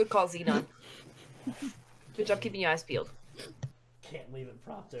 Okay. good call, Xenon. Good job keeping your eyes peeled. Can't leave it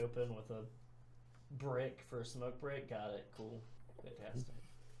propped open with a brick for a smoke break. Got it. Cool. Fantastic.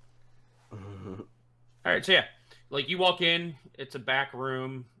 All right, so yeah, like you walk in, it's a back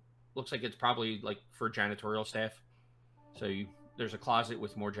room. Looks like it's probably like for janitorial staff. So there's a closet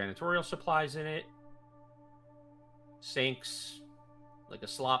with more janitorial supplies in it. Sinks, like a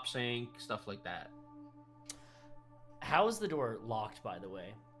slop sink, stuff like that. How is the door locked, by the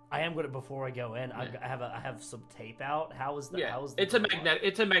way? I am gonna before I go in. I have some tape out. How is the? Yeah, how is the it's a door locked?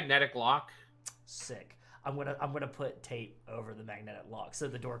 It's a magnetic lock. Sick. I'm gonna put tape over the magnetic lock so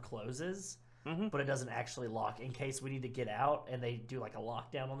the door closes, but it doesn't actually lock in case we need to get out and they do like a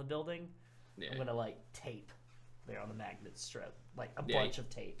lockdown on the building. Yeah. I'm gonna like tape there on the magnet strip, like a bunch of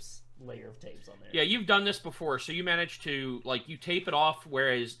tapes, layer of tapes on there. Yeah, you've done this before, so you manage to like you tape it off,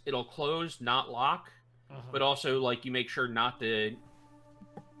 whereas it'll close, not lock, but also like you make sure not to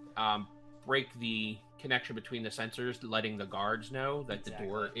break the connection between the sensors, letting the guards know that the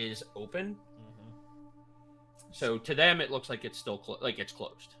door is open. So to them, it looks like it's still like it's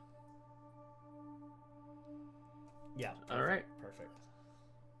closed. Yeah. Perfect, All right. Perfect.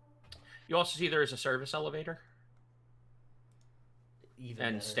 You also see there is a service elevator Even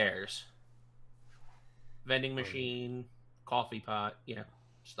and better. stairs, vending machine, coffee pot,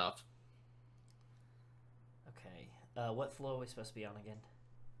 stuff. Okay. What floor are we supposed to be on again?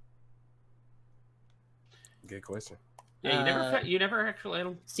 Good question. Yeah, you never actually. I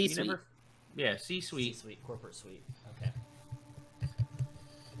don't. C-suite. Yeah, C-suite. C-suite, corporate suite. Okay.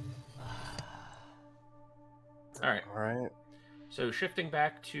 All right. All right. So shifting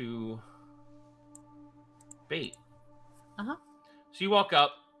back to Bait. Uh-huh. So you walk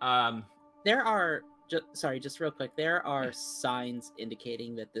up. There are just real quick. There are signs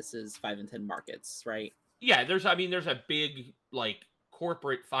indicating that this is 5 and 10 markets, right? Yeah, there's a big like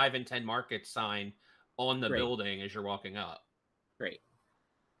corporate 5 and 10 market sign on the building as you're walking up. Great.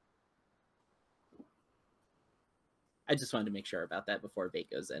 I just wanted to make sure about that before Bait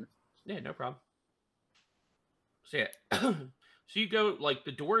goes in. Yeah, no problem. So yeah, so you go, like,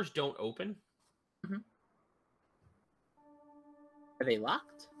 the doors don't open. Mm-hmm. Are they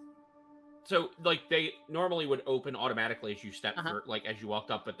locked? So, like, they normally would open automatically as you step through, like, as you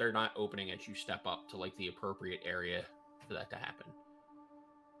walked up, but they're not opening as you step up to, like, the appropriate area for that to happen.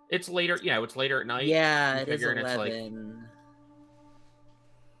 It's later, it's later at night. Yeah, it is 11.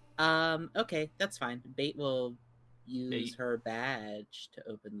 Okay, that's fine. Bait will use her badge to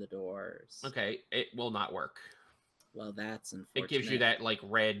open the doors. Okay, it will not work. Well, that's unfortunate. It gives you that, like,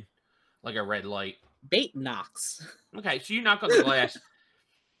 red, like a red light. Bait knocks. Okay, so you knock on the glass.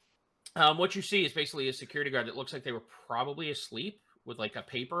 What you see is basically a security guard that looks like they were probably asleep with, like, a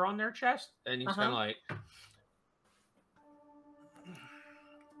paper on their chest, and he's kind of like...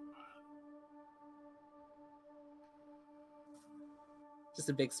 Just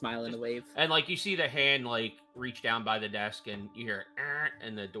a big smile and a wave. And, like, you see the hand, like, reach down by the desk, and you hear,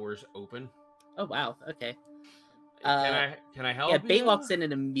 and the doors open. Oh, wow. Okay. Can I help? Yeah, Bait walks in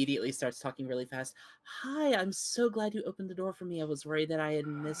and immediately starts talking really fast. Hi, I'm so glad you opened the door for me. I was worried that I had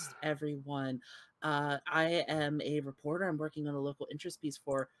missed everyone. I am a reporter. I'm working on a local interest piece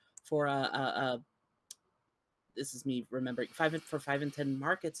for this is me remembering 5 and 10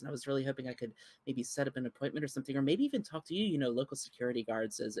 markets, and I was really hoping I could maybe set up an appointment or something, or maybe even talk to you. You know, local security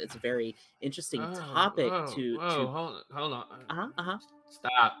guards is it's a very interesting topic to. Hold on.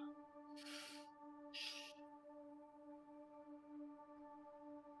 Stop.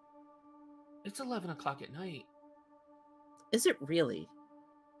 It's 11 o'clock at night. Is it really?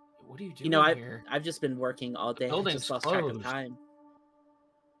 What are you doing here? I've just been working all day. I just lost track of time.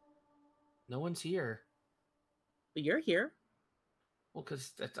 No one's here. But you're here. Well,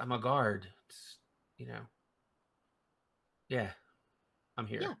 because I'm a guard. It's, Yeah, I'm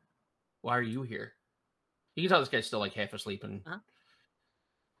here. Yeah. Why are you here? You can tell this guy's still, like, half asleep. And...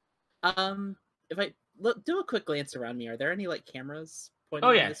 If I do a quick glance around me, are there any, like, cameras pointing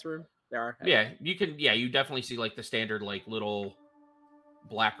in this room? There are. Yeah, you can. Yeah, you definitely see, like, the standard, like, little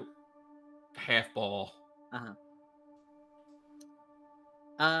black half ball.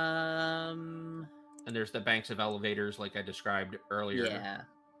 And there's the banks of elevators, like I described earlier. Yeah.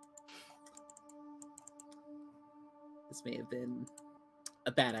 This may have been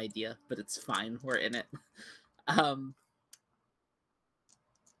a bad idea, but it's fine. We're in it.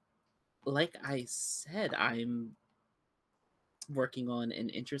 Like I said, I'm working on an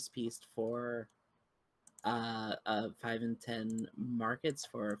interest piece for 5 and 10 markets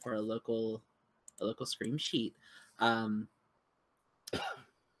for a local scream sheet.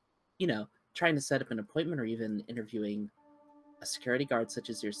 Trying to set up an appointment or even interviewing a security guard such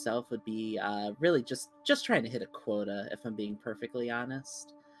as yourself would be really just trying to hit a quota, if I'm being perfectly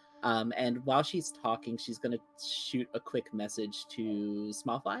honest. And while she's talking, she's going to shoot a quick message to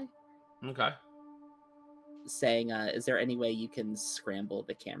Smallfly. Okay. Saying, is there any way you can scramble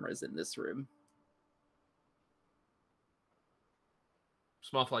the cameras in this room?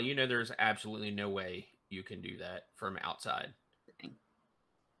 Smallfly, there's absolutely no way you can do that from outside. Dang.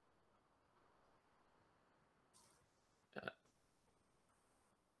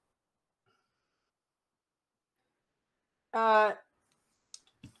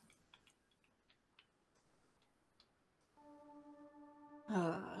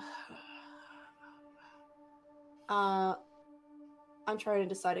 I'm trying to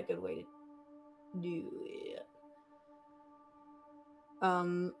decide a good way to do it.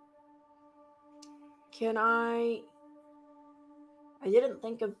 Can I didn't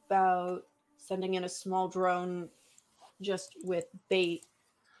think about sending in a small drone just with Bait,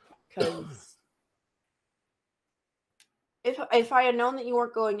 because if I had known that you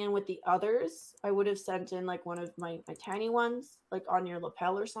weren't going in with the others, I would have sent in, like, one of my tiny ones, like, on your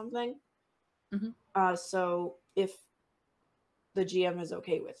lapel or something. So if the GM is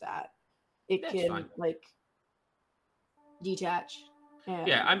okay with that, it That's can fine. Like, detach. And...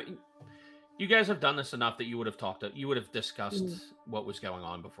 Yeah, I mean, you guys have done this enough that you would have discussed what was going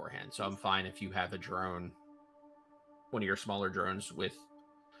on beforehand. So I'm fine if you have a drone, one of your smaller drones with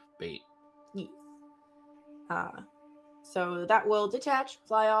Bait. Yes. So that will detach,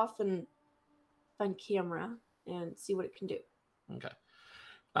 fly off, and find camera and see what it can do. Okay.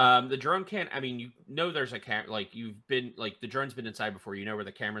 The drone can't. I mean, you know, there's a cam. Like you've been, like the drone's been inside before. You know where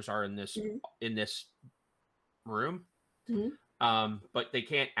the cameras are in this room. But they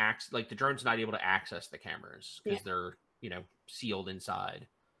can't access. Like the drone's not able to access the cameras because they're sealed inside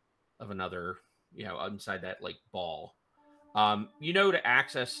of another inside that like ball. To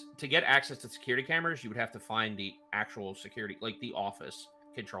get access to security cameras, you would have to find the actual security, like the office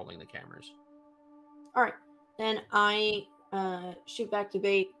controlling the cameras. All right, then I shoot back to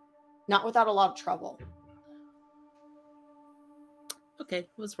bait, not without a lot of trouble. Okay, it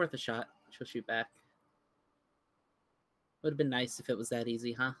was worth a shot. She'll shoot back. Would have been nice if it was that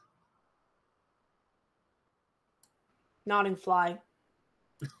easy, huh? Nodding fly.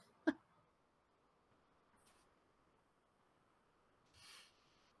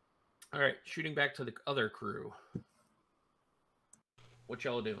 All right, shooting back to the other crew. What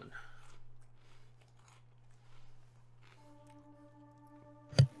y'all doing?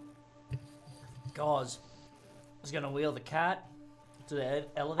 Gauze is gonna wheel the cat to the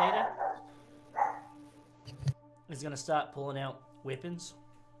elevator. He's gonna start pulling out weapons.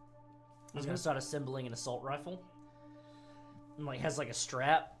 He's gonna start assembling an assault rifle. And has like a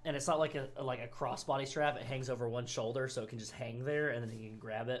strap, and it's not like a crossbody strap. It hangs over one shoulder, so it can just hang there, and then he can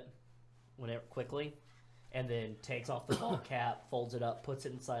grab it whenever quickly, and then takes off the ball cap, folds it up, puts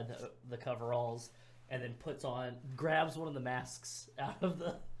it inside the coveralls, and then grabs one of the masks out of the.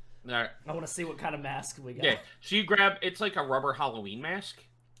 All right. I want to see what kind of mask we got. Yeah, so you grab. It's like a rubber Halloween mask.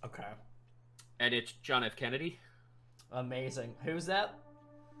 Okay. And it's John F. Kennedy. Amazing. Who's that?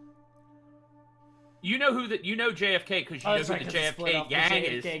 You know who that? You know JFK because you know who the JFK gang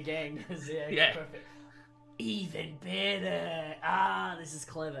is. JFK gang is. Yeah. Perfect. Even better. This is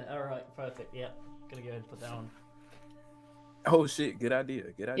clever. All right, perfect. Yep. Gonna go ahead and put that on. Oh shit! Good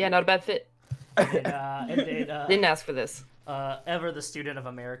idea. Good idea. Yeah, not a bad fit. And then, Didn't ask for this. Ever the student of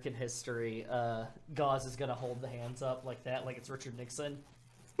American history, Gauze is gonna hold the hands up like that, like it's Richard Nixon.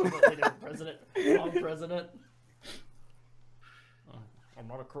 Completely different president. Wrong president. I'm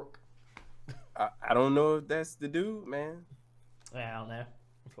not a crook. I don't know if that's the dude, man. I don't know.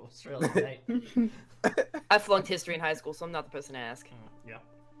 Australia, mate. I flunked history in high school, so I'm not the person to ask. Yeah.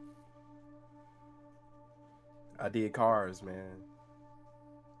 I did cars, man.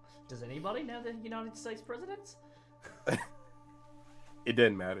 Does anybody know the United States presidents? It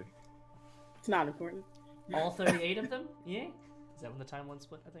doesn't matter. It's not important. All 38 of them? Yeah. Is that when the timeline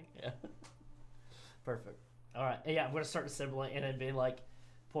split? I think. Yeah. Perfect. All right. Yeah, I'm gonna start assembling and then be like,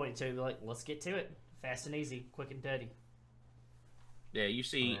 point to be like, let's get to it. Fast and easy, quick and dirty. Yeah, you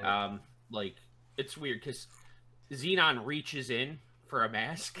see, like it's weird because Xenon reaches in for a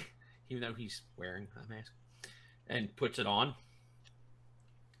mask, even though he's wearing a mask, and puts it on.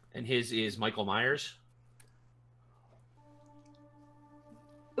 And his is Michael Myers.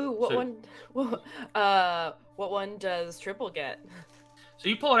 Ooh, what one does Triple get? So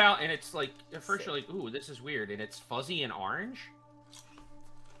you pull it out, and it's like at first you're like, "Ooh, this is weird," and it's fuzzy and orange.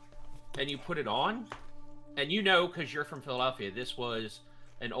 And you put it on, and because you're from Philadelphia, this was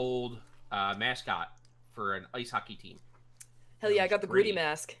an old mascot for an ice hockey team. Hell yeah, I got the gritty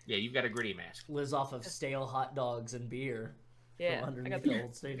mask. Yeah, you've got a gritty mask. Lives off of stale hot dogs and beer. Yeah, I got the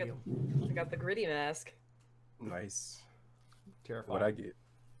old stadium. I got the gritty mask. Nice. Terrifying. What'd I get?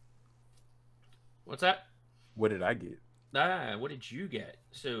 What's that? What did I get? What did you get?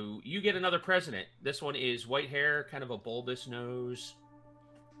 So you get another president. This one is white hair, kind of a bulbous nose.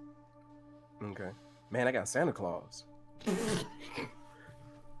 Okay. Man, I got Santa Claus.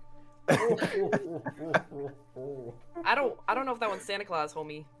 I don't know if that one's Santa Claus,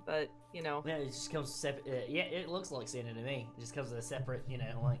 homie, but Yeah, it just comes separate. Yeah, it looks like Santa to me. It just comes with a separate,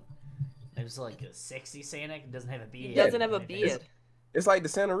 it's like a sexy Santa. It doesn't have a beard. He doesn't have a beard. It's like the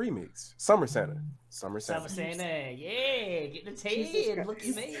Santa remix. Summer Santa. Summer Santa. Summer Santa. Yeah, getting a tan. Look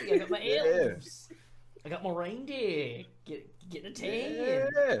at me. I got my elves. I got my reindeer. Getting a tan.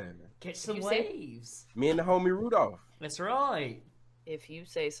 Yeah. Catch some waves. Me and the homie Rudolph. That's right. If you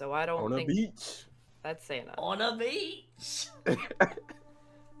say so, I don't On think a beach. that's Santa. On a beach.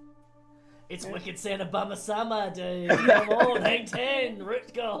 It's Wicked Santa Bummer Summer, dude. Come on, hang 10,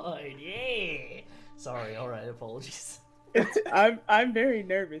 Rich Guide. Yeah. Sorry, alright, apologies. I'm very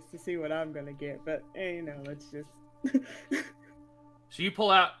nervous to see what I'm gonna get, but let's just. So you pull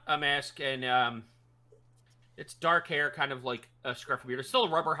out a mask, and it's dark hair, kind of like a scruffy beard. It's still a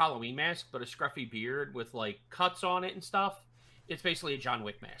rubber Halloween mask, but a scruffy beard with like cuts on it and stuff. It's basically a John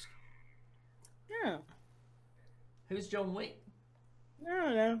Wick mask. Yeah. Who's John Wick? I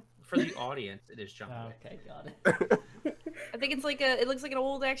don't know. For the audience, it is John Wick. Okay, got it. I think it looks like an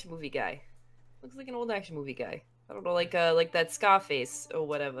old action movie guy. Looks like an old action movie guy. I don't know, like that Scarface or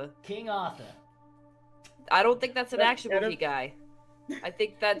whatever. King Arthur. I don't think that's an That- action that movie is- guy. I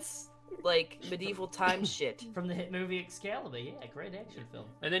think that's like medieval time shit. From the hit movie Excalibur, yeah, great action film.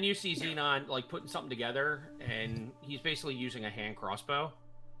 And then you see Xenon like putting something together, and he's basically using a hand crossbow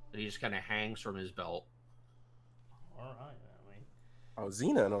that he just kind of hangs from his belt. All right, I mean, Oh,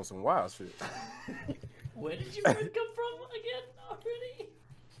 Xenon on some wild shit. where did you come from again already?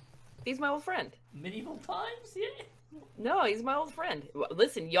 He's my old friend. Medieval times, yeah. No, he's my old friend.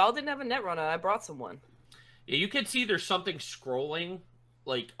 Listen, y'all didn't have a Netrunner. I brought someone. Yeah, you can see there's something scrolling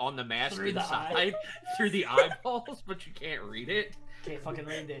like on the mask Through the inside through the eyeballs, but you can't read it. Can't fucking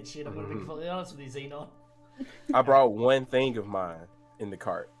read that shit. I'm gonna be completely honest with you, Xenon. I brought one thing of mine in the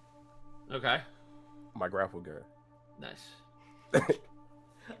cart. Okay, My grapple gun. nice.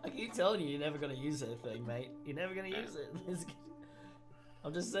 I keep telling you, you're never gonna use that thing, mate. You're never gonna use it.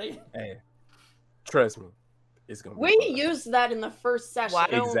 I'm just saying. Hey, trust me, it's gonna be We fun. used that in the first session. Why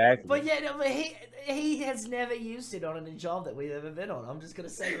don't- Exactly. But yeah, no, but he has never used it on any job that we've ever been on. I'm just gonna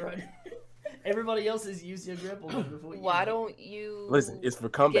say it right. Everybody else has used your grapple gun before you. Why don't you Listen, it's for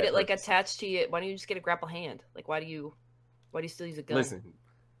combat. get it like purposes. attached to you? Why don't you just get a grapple hand? Like, why do you still use a gun? Listen,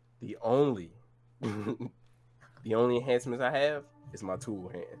 the only enhancements I have is my tool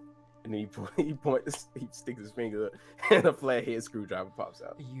hand. And then he sticks his finger up, and a flathead screwdriver pops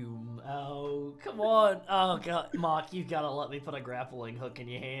out. Oh, come on. Oh, God. Mark, you gotta let me put a grappling hook in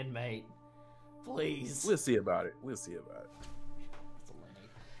your hand, mate. Please. We'll see about it.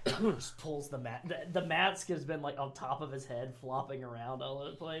 Just pulls the mat. The mask has been like on top of his head, flopping around all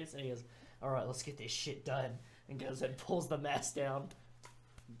over the place, and he goes, "Alright, let's get this shit done." And goes and pulls the mask down.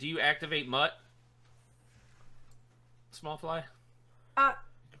 Do you activate Mutt? Small fly?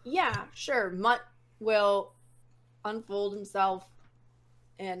 Yeah, sure. Mutt will unfold himself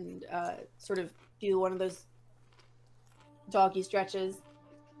and sort of do one of those doggy stretches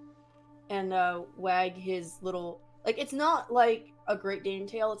and wag his little, like, it's not like a Great Dane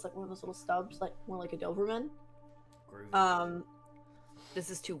tail, it's like one of those little stubs, like more like a Doberman. This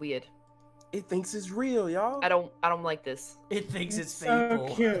is too weird. It thinks it's real, y'all. I don't like this. It thinks it's So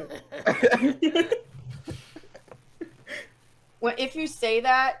people. cute. Well, if you say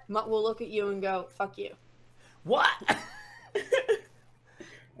that, Mutt will look at you and go, "Fuck you." What?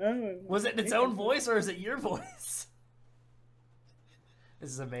 Oh, Was it its own voice or is it your voice? This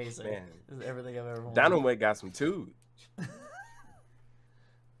is amazing. Man. This is everything I've ever wanted. Dynamite got some tubes.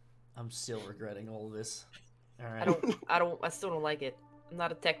 I'm still regretting all of this. All I right. I still don't like it. I'm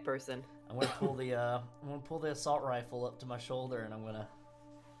not a tech person. I'm gonna pull the assault rifle up to my shoulder and I'm gonna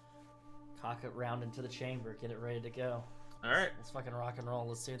cock it round into the chamber, get it ready to go. All right. Let's fucking rock and roll.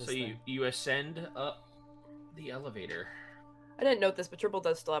 Let's do this So thing. you ascend up the elevator. I didn't note this, but Triple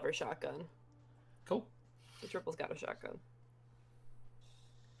does still have her shotgun. Cool. So Triple's got a shotgun.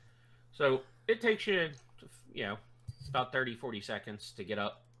 So it takes you, about 30, 40 seconds to get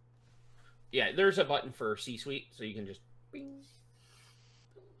up. Yeah, there's a button for C-Suite, so you can just bing.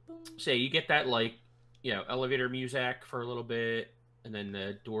 Say you get that, like, elevator music for a little bit, and then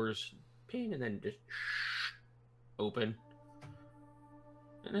the doors ping, and then just open.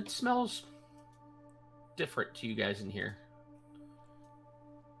 And it smells different to you guys in here.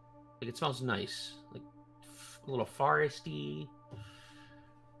 Like, it smells nice. Like, a little foresty.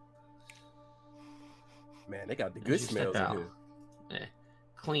 Man, they got the As good you step smells in out. here.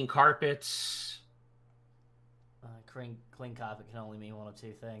 Clean carpets. Clean carpet can only mean one of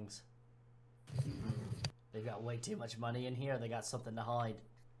two things. They've got way too much money in here. They got something to hide.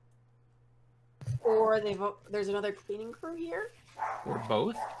 Or there's another cleaning crew here. Or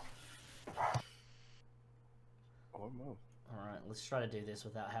both. Almost. All right, let's try to do this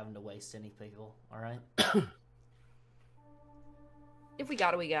without having to waste any people. All right. If we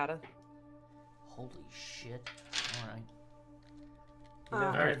gotta, we gotta. Holy shit! All right. Uh, You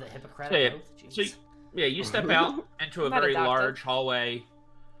All heard right. of the Hippocratic So, yeah, Oath? So, Jeez. you step out into a Not a very doctor. large hallway.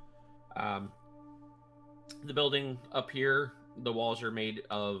 The building up here, the walls are made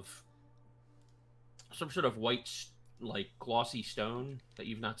of some sort of white, like, glossy stone that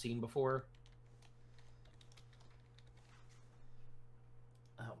you've not seen before.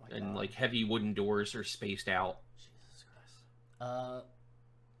 Oh my And, god. like, heavy wooden doors are spaced out. Jesus Christ.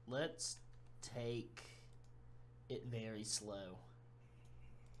 Let's take it very slow.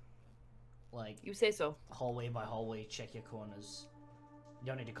 Like, You say so. hallway by hallway, check your corners. You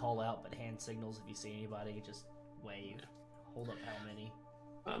don't need to call out, but hand signals if you see anybody, just wave. Hold up how many.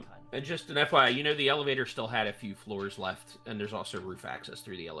 Um, Kind of. and just an FYI, the elevator still had a few floors left, and there's also roof access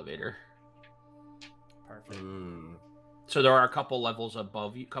through the elevator. Perfect. Mm. So there are a couple levels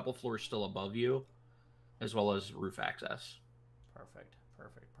above you, couple floors still above you, as well as roof access. Perfect.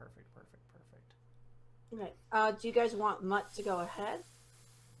 Okay. Do you guys want Mutt to go ahead?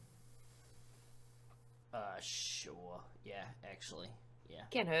 Sure. Yeah, actually. Yeah.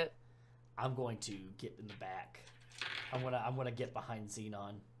 Can't hurt. I'm going to get in the back. I'm gonna get behind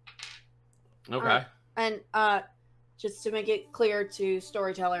Xenon. Okay. And just to make it clear to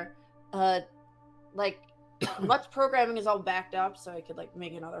storyteller, like Mutt's programming is all backed up, so I could like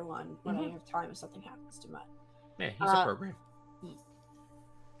make another one when I have time if something happens to Mutt. Yeah, he's a program. Good.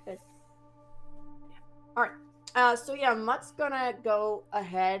 Yeah. All right. So yeah, Mutt's gonna go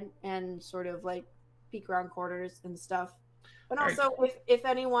ahead and sort of like peek around corners and stuff. And All also, if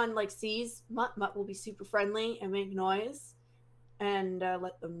anyone like sees Mutt, Mutt will be super friendly and make noise, and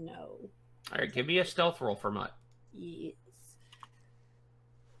let them know. All right, give me a stealth roll for Mutt. Yes.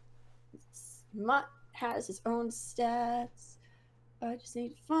 Mutt has his own stats. I just need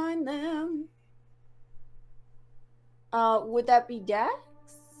to find them. Would that be Dex?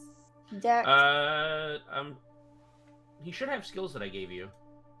 Dex. He should have skills that I gave you.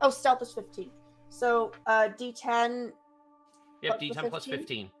 Oh, stealth is 15. So, D10. Yep, D10 plus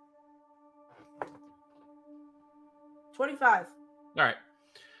 15. 25. All right.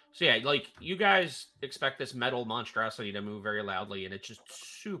 So yeah, like you guys expect this metal monstrosity to move very loudly, and it's just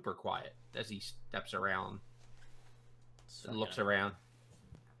super quiet as he steps around and looks around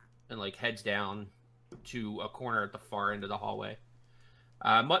and like heads down to a corner at the far end of the hallway.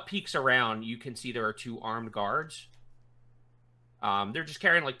 Mutt peeks around. You can see there are 2 armed guards. They're just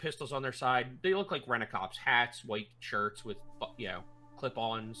carrying like pistols on their side. They look like rent-a-cops, hats, white shirts with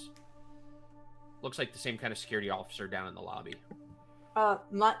clip-ons. Looks like the same kind of security officer down in the lobby.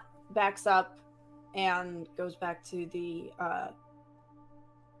 Mutt backs up and goes back to the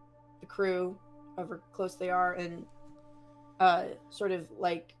crew, however close they are, and sort of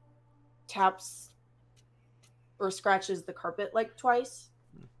like taps or scratches the carpet like twice.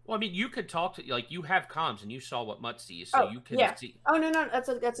 Well, I mean, you could talk to, like, you have comms and you saw what Mutt sees, so you can see. Oh no,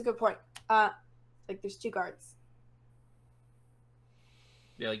 that's a good point. Like there's 2 guards.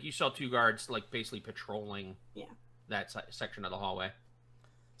 Yeah, like you saw 2 guards, like basically patrolling. Yeah. That section of the hallway.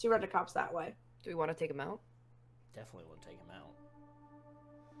 2 rent-a-cops that way. Do we want to take him out? Definitely will take him out.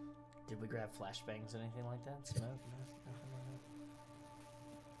 Did we grab flashbangs or anything like that? Smoke?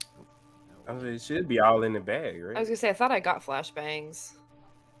 No. It should be all in the bag, right? I was gonna say, I thought I got flashbangs.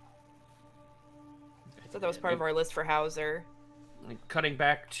 I thought that was part of our list for Hauser. Cutting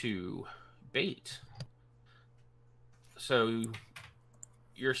back to Bait. So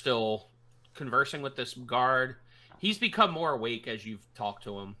you're still conversing with this guard. He's become more awake as you've talked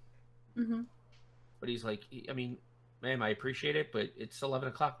to him. Mm-hmm. But he's like, I mean, ma'am, I appreciate it, but it's 11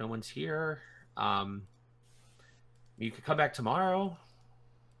 o'clock. No one's here. You could come back tomorrow.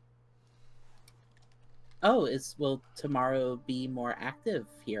 Oh, will tomorrow be more active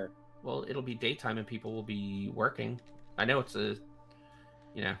here? Well, it'll be daytime and people will be working. I know it's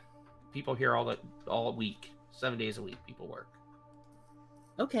people here all week, 7 days a week. People work.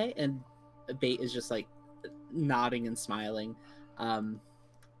 Okay, and Bait is just like nodding and smiling,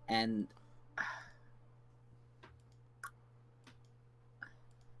 and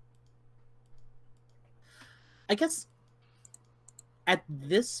I guess at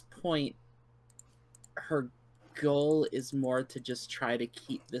this point, her goal is more to just try to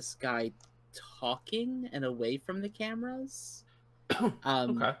keep this guy talking and away from the cameras.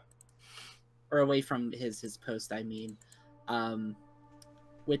 Okay. Or away from his post, I mean.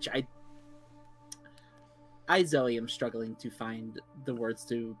 Which I Zoe am struggling to find the words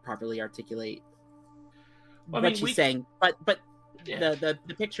to properly articulate what she's saying. But yeah.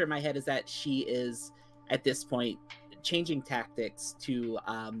 the picture in my head is that she is at this point changing tactics to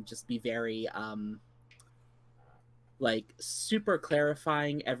just be very like super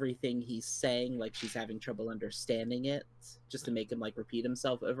clarifying everything he's saying, like she's having trouble understanding it, just to make him like repeat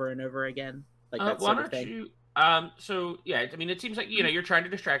himself over and over again, like that sort of thing. So yeah, I mean, it seems like you're trying to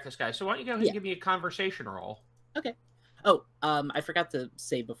distract this guy. So why don't you go ahead and give me a conversation roll? Okay. Oh, I forgot to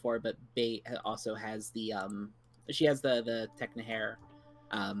say before, but Bait also has the she has the Techna hair,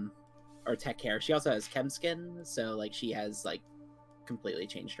 or tech hair. She also has chem skin, so like she has like completely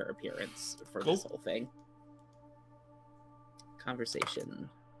changed her appearance for this whole thing. Conversation.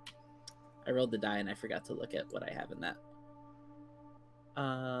 I rolled the die and I forgot to look at what I have in that.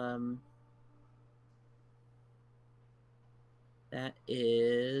 That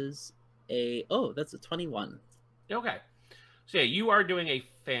is that's a 21. Okay. So yeah, you are doing a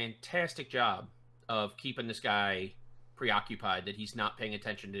fantastic job of keeping this guy preoccupied, that he's not paying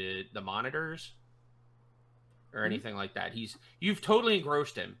attention to the monitors or anything like that. You've totally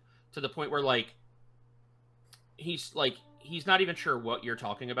engrossed him to the point where like he's not even sure what you're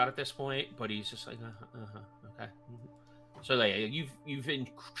talking about at this point, but he's just like, okay. So you've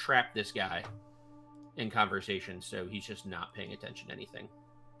entrapped this guy in conversation, so he's just not paying attention to anything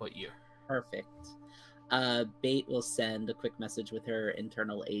but you. Perfect. Bait will send a quick message with her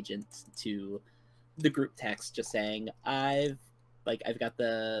internal agent to the group text, just saying, I've got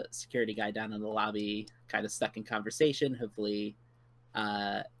the security guy down in the lobby, kind of stuck in conversation. Hopefully,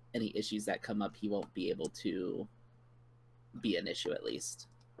 any issues that come up, he won't be able to be an issue at least,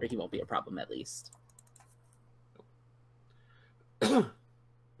 or he won't be a problem at least. All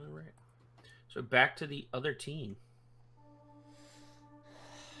right. So back to the other team.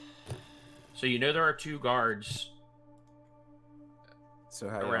 So you know there are 2 guards. So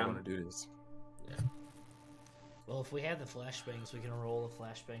how y'all want to do this? Yeah. Well, if we have the flashbangs, we can roll a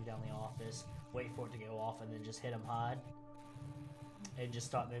flashbang down the office, wait for it to go off, and then just hit them hard. And just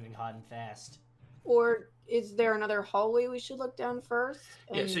start moving hard and fast. Or is there another hallway we should look down first?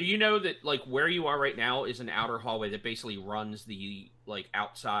 Yeah, so you know that like where you are right now is an outer hallway that basically runs the like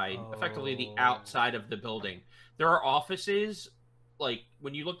outside, effectively the outside of the building. There are offices, like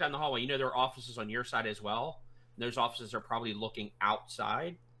when you look down the hallway, you know there are offices on your side as well. And those offices are probably looking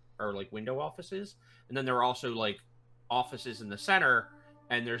outside, or like window offices. And then there are also like offices in the center,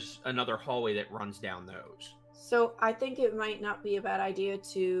 and there's another hallway that runs down those. So I think it might not be a bad idea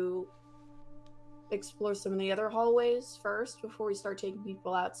to explore some of the other hallways first before we start taking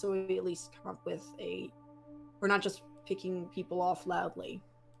people out, so we at least come up with we're not just picking people off loudly.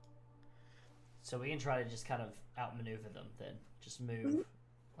 So we can try to just kind of outmaneuver them then. Just move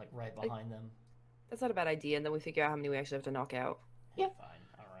like right behind them. That's not a bad idea, and then we figure out how many we actually have to knock out. Yeah. Fine.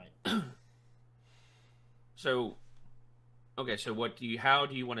 All right. So, okay, so how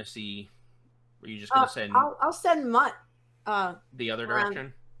do you want to see? Are you just going to send I'll send Mutt the other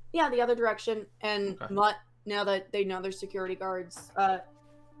direction? Yeah, the other direction. And Okay. Mutt, now that they know there's security guards,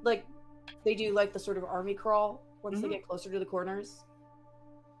 like they do like the sort of army crawl once they get closer to the corners,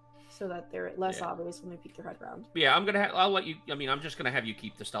 so that they're less obvious when they peek their head around. Yeah, I'll let you. I mean, I'm just gonna have you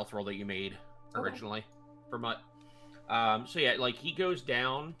keep the stealth roll that you made originally for Mutt. So yeah, like he goes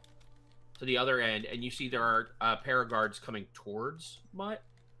down to the other end, and you see there are a pair of guards coming towards Mutt.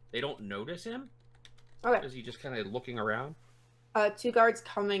 They don't notice him. Okay. Is he just kind of looking around? 2 guards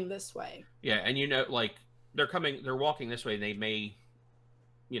coming this way. Yeah, and you know, like they're walking this way. And they may,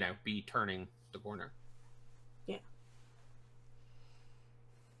 be turning the corner. Yeah.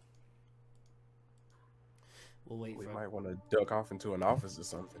 We'll wait We for. might want to duck off into an office or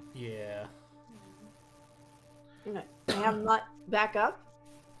something. Yeah. Okay. I have Mutt back up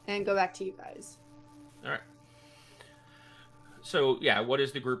and go back to you guys. All right. So yeah, what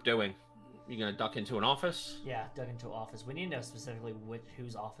is the group doing? You gonna duck into an office? Yeah, dug into an office. We need to know specifically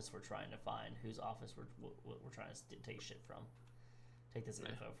whose office we're trying to find, whose office we're trying to take shit from, take this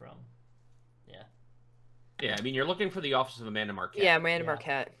info from. Yeah. Yeah, I mean you're looking for the office of Amanda Marquette. Yeah, Amanda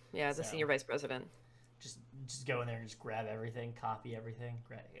Marquette. Yeah, the So- senior vice president. Just go in there and just grab everything, copy everything.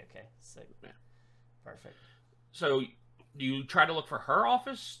 Great. Okay. So, Yeah. Perfect. So do you try to look for her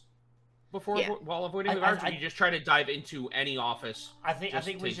office before while avoiding the guards, or you just try to dive into any office? I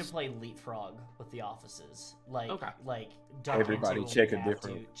think we should play leapfrog with the offices. Like, duck Everybody into check when a we have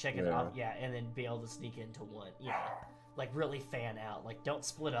different- to, check it off, and then be able to sneak into one. Yeah, like really fan out. Like, don't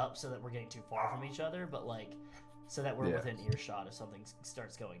split up so that we're getting too far from each other, but like so that we're within earshot if something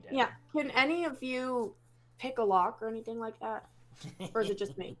starts going down. Yeah. Can any of you pick a lock or anything like that? Or is it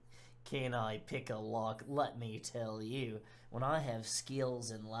just me? Can I pick a lock? Let me tell you, when I have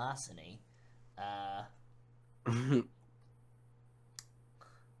skills in larceny, I'm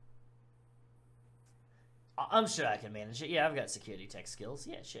sure I can manage it. Yeah, I've got security tech skills.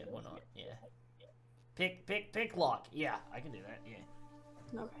 Yeah, shit, why not? Yeah. Pick lock. Yeah, I can do that. Yeah.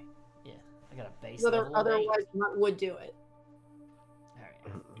 Okay. Yeah, I got a base level of 8. Otherwise, Mutt would do it. All right.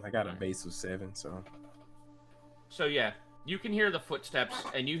 I got a base of 7, so. So yeah, you can hear the footsteps,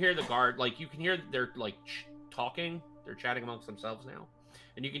 and you hear the guard. Like you can hear they're like talking. They're chatting amongst themselves now,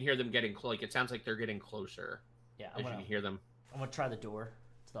 and you can hear them getting like it sounds like they're getting closer. Yeah, as you can hear them. I'm gonna try the door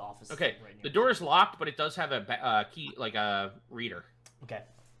to the office. Okay, right near the door is locked, but it does have a key, like a reader. Okay,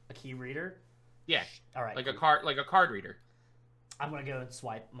 a key reader. Yeah. All right. Like a card reader. I'm gonna go and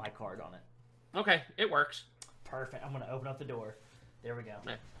swipe my card on it. Okay, it works. Perfect. I'm gonna open up the door. There we go.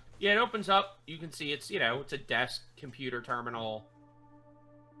 Yeah, it opens up. You can see it's it's a desk, computer terminal.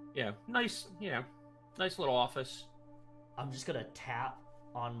 Yeah, nice. Nice little office. I'm just gonna tap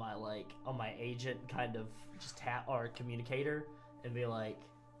on my agent, kind of just tap our communicator and be like,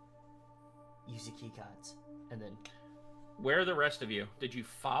 use your key cards, and then. Where are the rest of you? Did you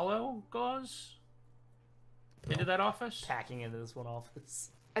follow Gauze? into that office? Packing into this one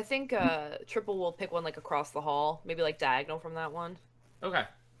office. I think Triple will pick one like across the hall, maybe like diagonal from that one. Okay.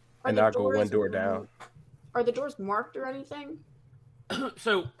 And I'll go one door down. Are the doors marked or anything?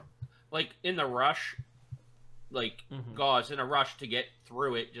 So, like, in the rush, like, Gauze, in a rush to get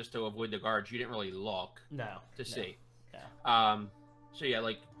through it just to avoid the guards, you didn't really look to see. No. So, yeah,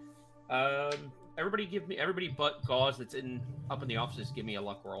 like, everybody but Gauze that's up in the offices, give me a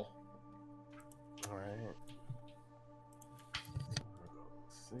luck roll. All right.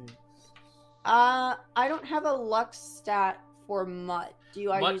 6. I don't have a luck stat for Mutt.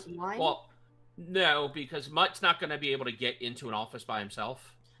 Do I use mine? Well, no, because Mutt's not going to be able to get into an office by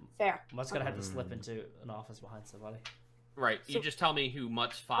himself. Fair. Mutt's gonna have to slip into an office behind somebody. Right. So, you just tell me who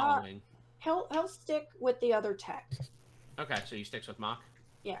Mutt's following. He'll stick with the other tech. Okay, so you sticks with Mock?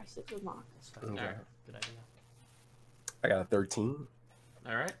 Yeah, he sticks with Mock. All right. Good idea. I got a 13.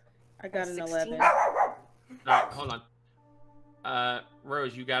 All right. I got an 16. 11. All right, hold on.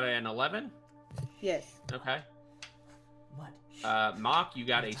 Rose, you got an 11? Yes. Okay. What? Mock, you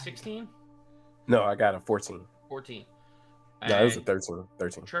got a 16? No, I got a 14. 14. No, it was a And 13.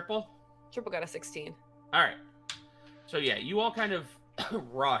 13. Triple? Triple got a 16. All right. So, yeah, you all kind of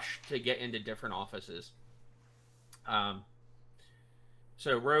rush to get into different offices.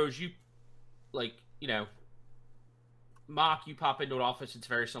 So, Rose, you, like, you know, Mock, you pop into an office. It's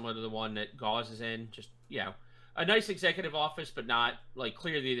very similar to the one that Gauze is in. Just, you know, a nice executive office, but not, like,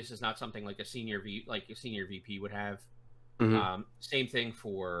 clearly this is not something like a senior VP would have. Mm-hmm. Same thing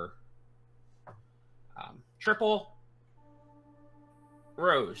for Triple.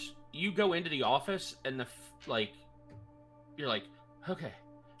 Rose, you go into the office and you're like, okay.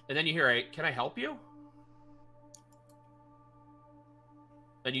 And then you hear can I help you?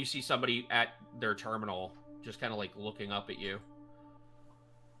 And you see somebody at their terminal just kind of like looking up at you.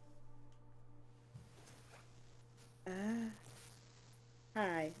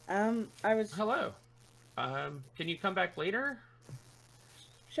 Hi. I was... Hello. Can you come back later?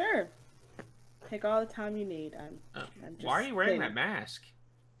 Sure. Take all the time you need. I'm just why are you wearing kidding. that mask?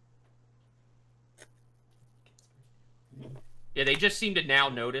 Yeah, they just seem to now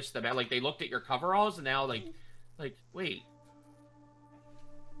notice that, like, they looked at your coveralls and now, like, wait.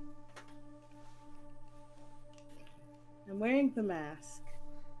 I'm wearing the mask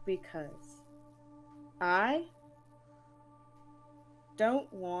because I don't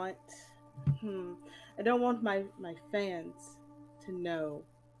want my fans to know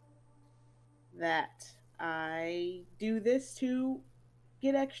that I do this to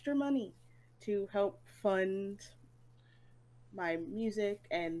get extra money to help fund my music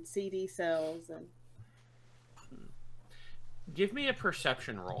and CD sales. And Give me a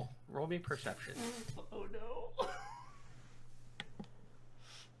perception roll. Roll me perception. Oh no.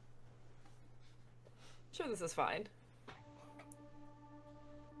 Sure, this is fine.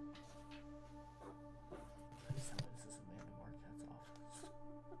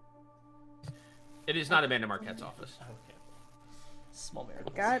 It is not Amanda Marquette's office. Okay. Small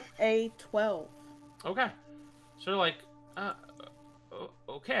miracles. got a 12. Okay. So, like,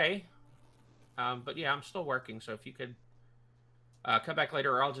 okay. But yeah, I'm still working, so if you could come back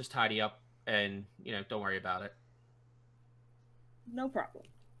later, or I'll just tidy up and, you know, don't worry about it. No problem.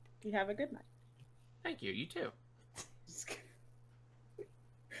 You have a good night. Thank you. You too.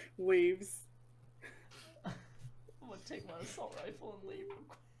 Leaves. I'm gonna take my assault rifle and leave.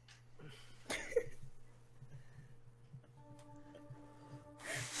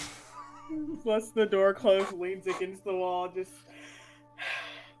 Lets the door close, leans against the wall, just...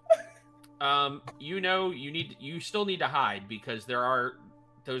 You know, you still need to hide because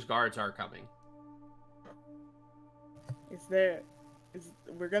those guards are coming.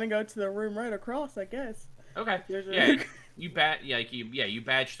 We're gonna go to the room right across, I guess. Okay. Yeah. You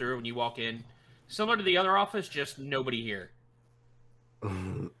badge through when you walk in. Similar to the other office, just nobody here.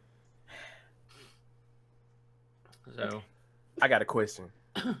 So, I got a question.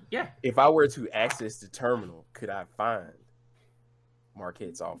 yeah. If I were to access the terminal, could I find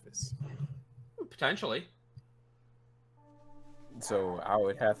Marquette's office? Potentially. So I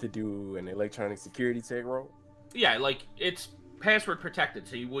would have to do an electronic security tech roll? Yeah, like, it's password protected,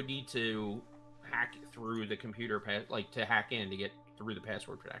 so you would need to hack through the computer, to hack in to get through the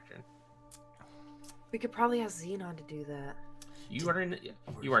password protection. We could probably ask Xenon to do that. You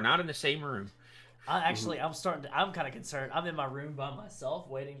are not in the same room. I'm kind of concerned. I'm in my room by myself,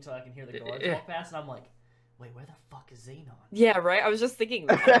 waiting until I can hear the guards walk past, and I'm like, wait, where the fuck is Xenon? Yeah, right? I was just thinking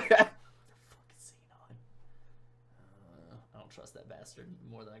that. Where the fuck is Xenon? I don't trust that bastard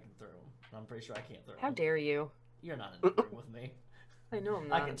more than I can throw him. I'm pretty sure I can't throw him. How dare you? You're not in the room with me. I know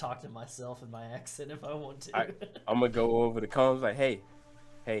I'm I not. can talk to myself in my accent if I want to. I'm gonna go over the comms like, hey,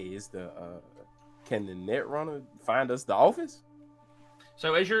 is can the Netrunner find us the office?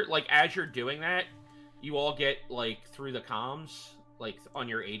 So as you're doing that, you all get like through the comms, like on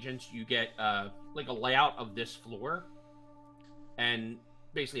your agents, you get like a layout of this floor, and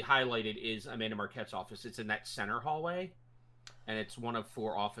basically highlighted is Amanda Marquette's office. It's in that center hallway, and it's one of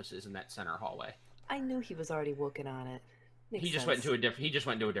 4 offices in that center hallway. I knew he was already working on it. Makes He just sense. went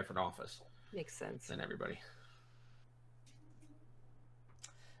into a different office Makes sense. than everybody.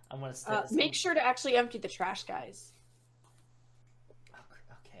 I'm gonna stay. Make sure to actually empty the trash, guys.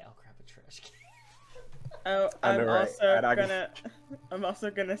 Okay, I'll grab a trash can. Oh, I know, right? I'm also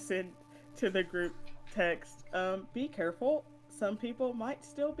gonna send to the group text. Be careful. Some people might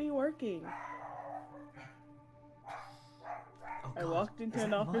still be working. Oh, I God. walked into Is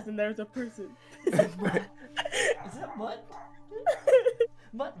an that office Mutt? and there's a person. Is that Mutt? Is that Mutt?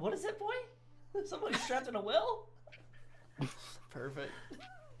 Mutt, what is it, boy? Somebody strapped in a well? Perfect.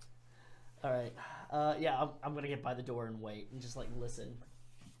 All right. Yeah, I'm gonna get by the door and wait and just like listen.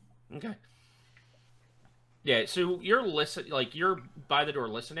 Okay. Yeah, so you're you're by the door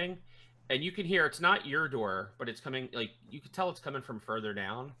listening, and you can hear it's not your door, but it's coming. Like you can tell it's coming from further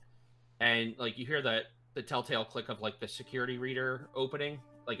down, and like you hear the telltale click of like the security reader opening,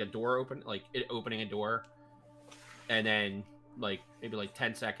 like a door open, like it opening a door, and then like maybe like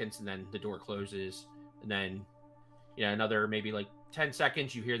 10 seconds, and then the door closes, and then another maybe like 10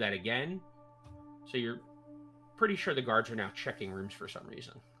 seconds, you hear that again. So you're pretty sure the guards are now checking rooms for some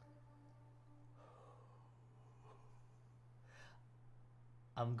reason.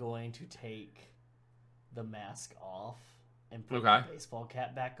 I'm going to take the mask off and put Okay. the baseball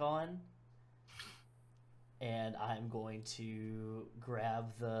cap back on. And I'm going to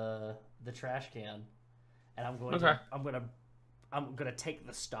grab the trash can. And I'm going Okay. to I'm gonna take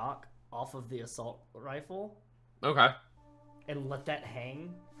the stock off of the assault rifle Okay. and let that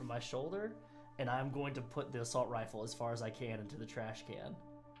hang from my shoulder. And I'm going to put the assault rifle as far as I can into the trash can.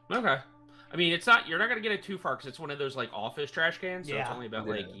 Okay. I mean, it's not. You're not gonna get it too far because it's one of those like office trash cans, so it's Yeah. only about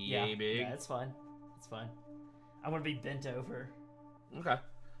like yay big. Yeah, it's fine. It's fine. I'm gonna be bent over, Okay.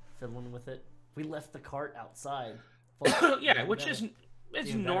 fiddling with it. We left the cart outside. Yeah, which is it's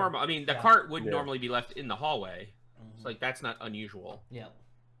Even better. normal. I mean, the Yeah. cart would Yeah. normally be left in the hallway. Mhm. It's like that's not unusual. Yeah,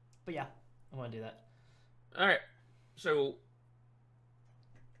 but yeah, I want to do that. All right. So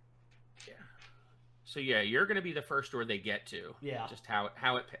yeah, you're gonna be the first door they get to. Yeah. Just how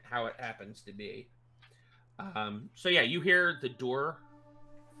it happens to be. So yeah, you hear the door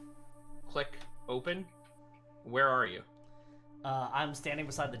click open. Where are you? I'm standing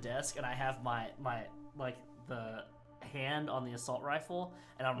beside the desk, and I have my like the hand on the assault rifle,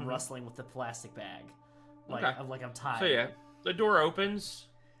 and I'm rustling with the plastic bag, like Okay. I'm tied. So yeah, the door opens.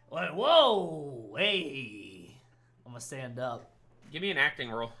 Like, whoa, hey! I'm gonna stand up. Give me an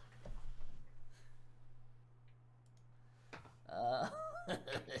acting roll.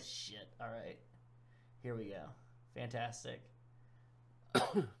 Shit. All right, here we go. Fantastic.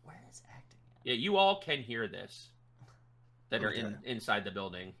 Where is acting at? Yeah, you all can hear this. That are Okay. inside the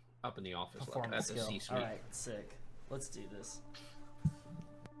building, up in the office, like Performance at the skill. C-suite. All right, sick. Let's do this.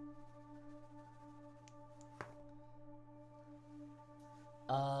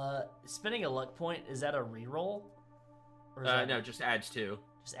 Spending a luck point, is that a reroll? Or is that No, just adds 2.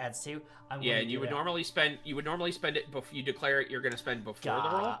 just adds 2? Yeah, and you would normally spend it before you declare it. You're going to spend before the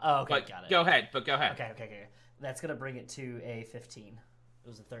roll. Oh, okay, but got it. Go ahead. Okay. That's gonna bring it to a 15. It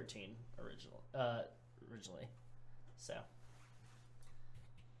was a 13 originally. So.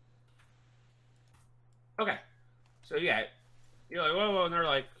 Okay. So yeah, you're like whoa, and they're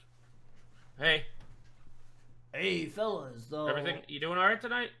like, hey, Hey, fellas, though. everything, you doing all right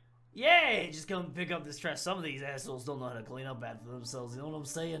tonight? Yeah, just come pick up this trash. Some of these assholes don't know how to clean up after themselves. You know what I'm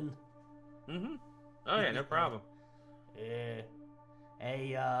saying? Mm-hmm. Oh yeah, no problem. Yeah.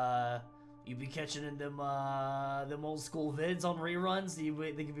 Hey, you be catching in them old school vids on reruns? You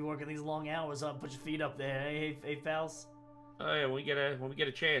think you be working these long hours up? Put your feet up there. Hey, pals. Oh yeah, when we get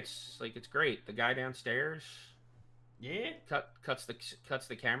a chance, like it's great. The guy downstairs, Yeah. cuts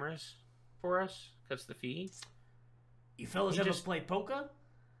the cameras for us, cuts the feed. You fellas He ever just- play poker?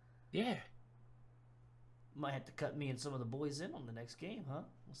 Yeah, Might have to cut me and some of the boys in on the next game, huh?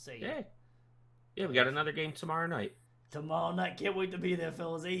 We'll see. yeah. We got another game tomorrow night. Tomorrow night, can't wait to be there,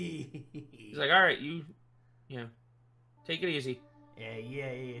 fellas. He's like, all right, you know, take it easy.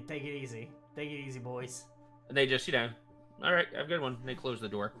 Yeah. Take it easy. Take it easy, boys. And they just, all right, have a good one. And they close the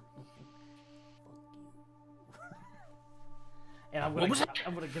door. And I'm What was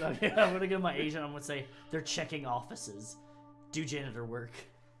gonna get my agent. I'm gonna say they're checking offices. do janitor work.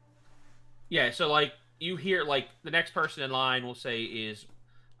 Yeah, so like you hear like the next person in line will say is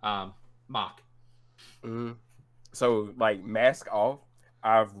Mock. So like mask off,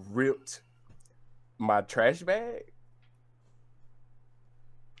 I've ripped my trash bag,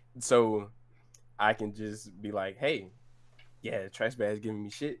 so I can just be like, "Hey, yeah, the trash bag's giving me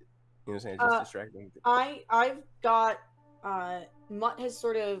shit." You know what I'm saying? Just distracting. I've got Mutt has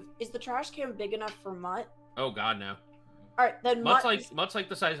sort of is the trash can big enough for Mutt? Oh God, no. All right, then Mutt is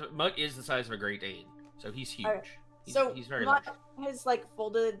the size of a Great Dane, so he's huge. Right. He's very Mutt large. has like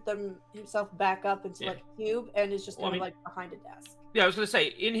folded himself back up into like a cube and is just kind of like behind a desk. Yeah, I was gonna say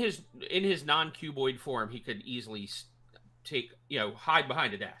in his non-cuboid form, he could easily hide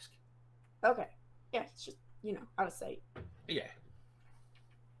behind a desk. Okay. Yeah, it's just out of sight. Yeah.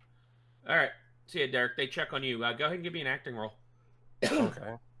 All right. See ya, Derek. They check on you. Go ahead and give me an acting roll.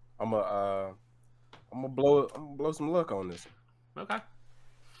 Okay. I'm gonna blow some luck on this. Okay.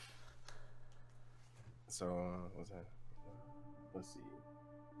 So what's that? Let's see.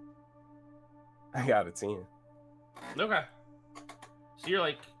 I got a 10. Okay. So you're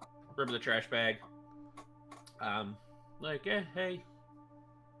like ripping the trash bag. Hey.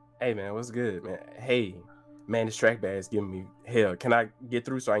 Hey man, what's good, man? Hey, man, this track bag is giving me hell. Can I get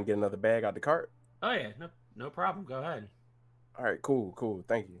through so I can get another bag out the cart? Oh yeah, no problem. Go ahead. All right, cool.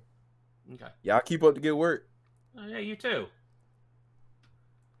 Thank you. Okay. Y'all keep up the good work. Oh, yeah, you too.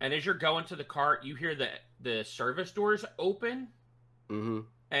 And as you're going to the cart, you hear the service doors open,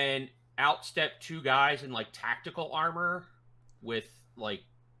 and out step two guys in like tactical armor with like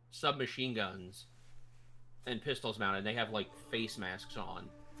submachine guns and pistols mounted. They have like face masks on.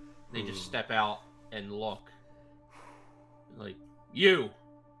 They just step out and look like you,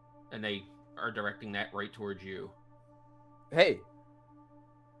 and they are directing that right towards you. Hey,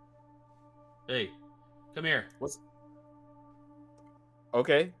 come here. What's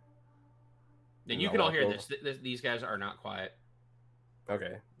okay? Then you can all hear this. These guys are not quiet.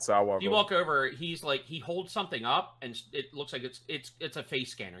 Okay, so I walk. You walk over. He's like he holds something up, and it looks like it's a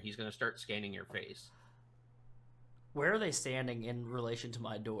face scanner. He's gonna start scanning your face. Where are they standing in relation to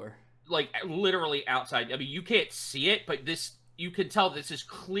my door? Like literally outside. I mean, you can't see it, but you can tell this is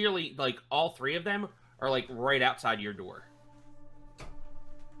clearly like all three of them are like right outside your door.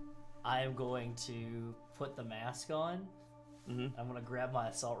 I am going to put the mask on. I'm going to grab my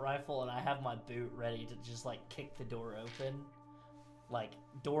assault rifle, and I have my boot ready to just like kick the door open. Like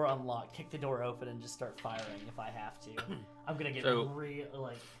door unlocked, kick the door open, and just start firing if I have to. I'm going to get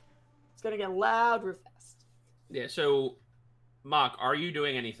it's going to get loud real fast. Yeah, so Mock, are you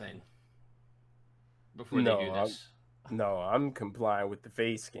doing anything before they do this? No, I'm complying with the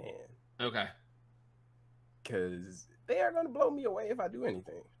face scan. Okay. Because they are going to blow me away if I do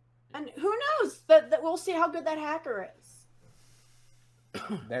anything. And who knows? That we'll see how good that hacker is.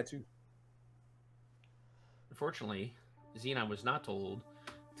 That too. Unfortunately, Xenon was not told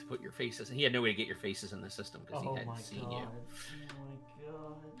to put your faces. He had no way to get your faces in the system because he hadn't seen you. Oh my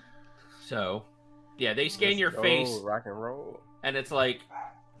god. So, yeah, they scan your face. Rock and roll. And it's like,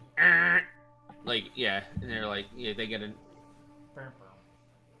 yeah, and they're like, yeah, they get in.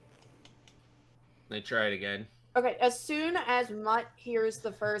 They try it again. Okay, as soon as Mutt hears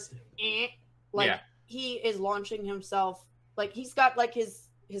the first he is launching himself, like he's got like his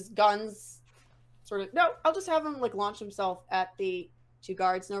guns sort of I'll just have him like launch himself at the two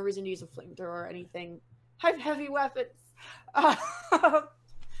guards. No reason to use a flamethrower or anything. Heavy weapons. Yeah,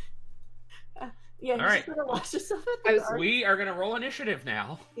 all right. gonna launch himself at the guards. We are gonna roll initiative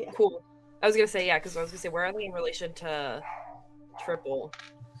now. Yeah. Cool. I was gonna say because I was gonna say where are they in relation to Triple?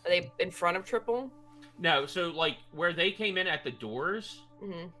 Are they in front of Triple? No, so like where they came in at the doors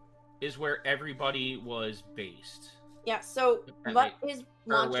is where everybody was based. Yeah, so Mutt is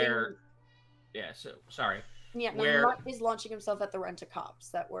launching. Sorry. Yeah, Mutt is launching himself at the rent-a-cops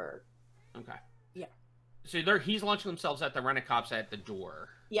that were. Okay. Yeah. So he's launching themselves at the rent-a-cops at the door.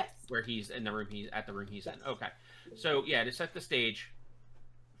 Yes. Where he's in the room. He's at the room he's in. Okay. So yeah, to set the stage.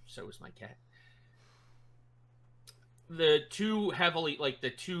 So is my cat. The two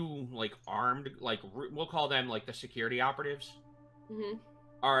armed, like we'll call them like the security operatives,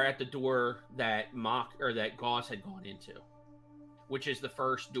 are at the door that that Gauss had gone into, which is the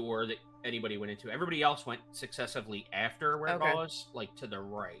first door that anybody went into. Everybody else went successively after where Gauss, like to the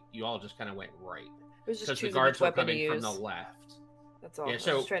right. You all just kind of went right because the guards were coming from the left. That's all. Yeah.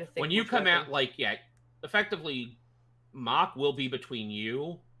 So when you come out, effectively, Mock will be between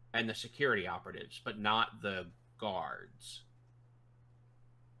you and the security operatives, but not the guards,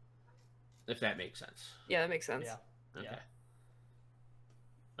 if that makes sense. Yeah, that makes sense. Yeah. Okay.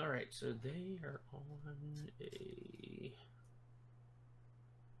 All right, so they are on a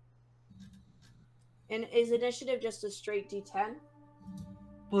And is initiative just a straight D10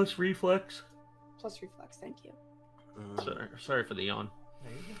 Plus reflex. plus reflex? Thank you. Sorry for the yawn.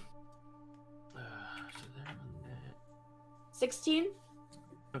 There you go. So there on that. 16.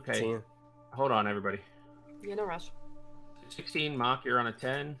 Okay, 10. hold on, everybody. You no rush. 16, Mock, you're on a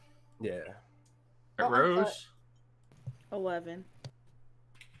 10. Yeah. Oh, I'm Rose, 11.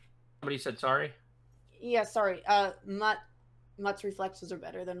 somebody said sorry. Yeah, sorry. Mutt's reflexes are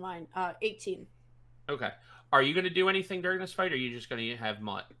better than mine. 18. Okay. Are you going to do anything during this fight, or are you just going to have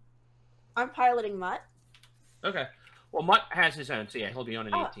Mutt? I'm piloting Mutt. Okay. Well, Mutt has his own, so yeah, he'll be on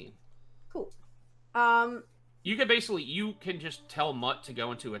an 18. Cool. You can just tell Mutt to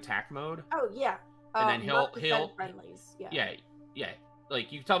go into attack mode. Oh yeah. And then Mutt he'll defend friendlies. Yeah. Yeah.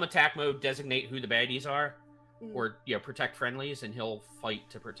 Like, you tell him attack mode, designate who the baddies are, Mm. or, protect friendlies, and he'll fight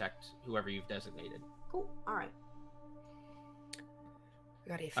to protect whoever you've designated. Cool. All right. We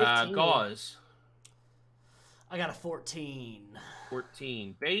got a 15. Gauze, I got a 14.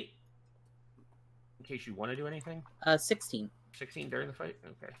 14. Bait, in case you want to do anything. 16. 16 during the fight?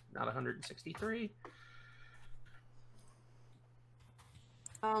 Okay. Not 163.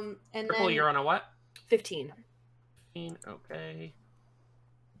 And Triple, then you're on a what? 15. 15. Okay.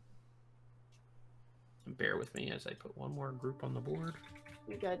 Bear with me as I put one more group on the board.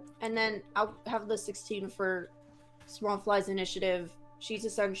 you're good. And then I'll have the 16 for Small Fly's initiative. She's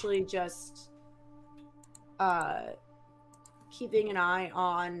essentially just keeping an eye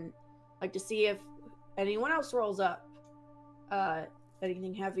on, like, to see if anyone else rolls up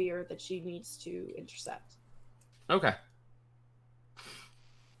anything heavier that she needs to intercept. Okay.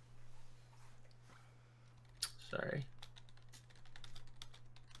 Sorry.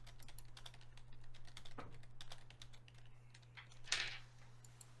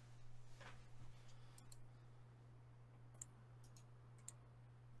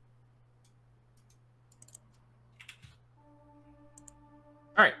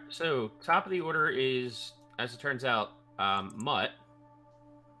 All right, so top of the order is, as it turns out, Mutt.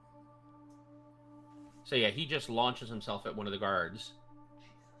 So yeah, he just launches himself at one of the guards.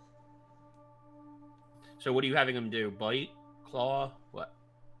 So what are you having him do? Bite? Claw? What?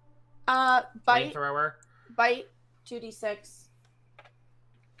 Bite, Flamethrower? 2d6.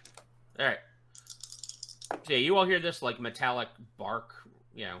 All right. So yeah, you all hear this like metallic bark,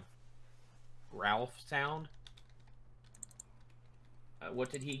 growl sound.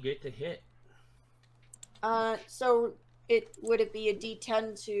 What did he get to hit? So would it be a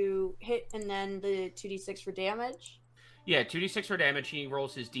d10 to hit and then the 2d6 for damage? Yeah, 2d6 for damage. He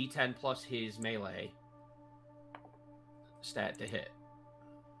rolls his d10 plus his melee stat to hit.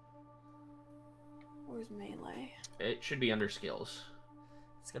 Where's melee? It should be under skills.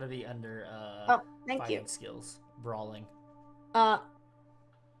 It's gonna be under Oh, thank fighting you. skills, brawling.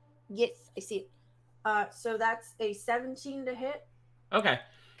 Yes, I see it. So that's a 17 to hit. Okay.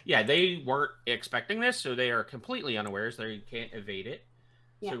 Yeah, they weren't expecting this, so they are completely unawares. They can't evade it.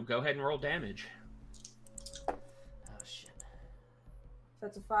 Yeah. So go ahead and roll damage. Oh shit. So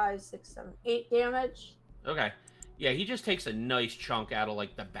that's a 5, 6, 7, 8 damage. Okay. Yeah, he just takes a nice chunk out of,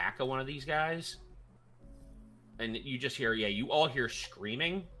 like, the back of one of these guys. And you just hear, you all hear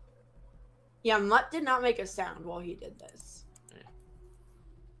screaming. Yeah, Mutt did not make a sound while he did this.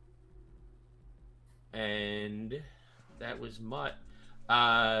 And that was Mutt.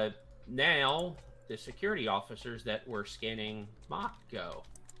 Now, the security officers that were scanning Mock go.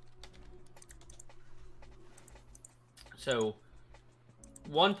 So,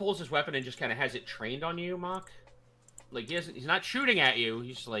 one pulls his weapon and just kind of has it trained on you, Mock. Like, he's not shooting at you.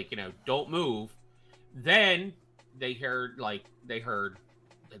 He's just like, don't move. Then they heard the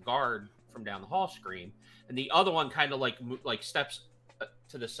guard from down the hall scream, and the other one kind of like steps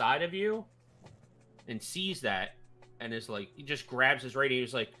to the side of you and sees that, and is like, he just grabs his radio.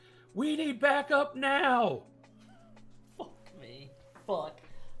 He's like, "We need backup now." Fuck me. Fuck.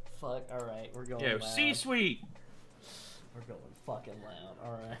 All right, we're going. Yeah, loud. C-suite. We're going fucking loud.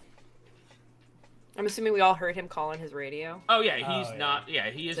 All right. I'm assuming we all heard him call on his radio. Oh yeah, he's Oh, yeah. not. Yeah,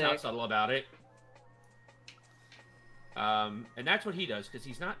 he is not Sick. subtle about it. And that's what he does because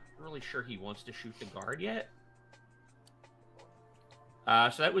he's not really sure he wants to shoot the guard yet.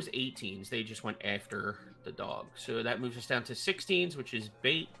 So that was 18s. They just went after the dog. So that moves us down to 16s, which is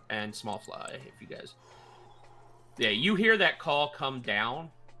Bait and Small Fly. If you guys, yeah, you hear that call come down,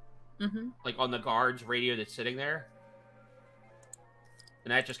 like on the guard's radio that's sitting there,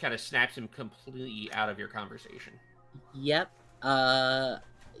 and that just kind of snaps him completely out of your conversation. Yep. Yeah,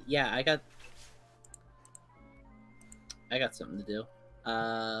 I got something to do.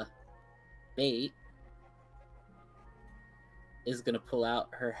 Bait is gonna pull out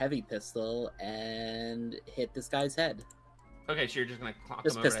her heavy pistol and hit this guy's head. Okay, so you're just gonna clock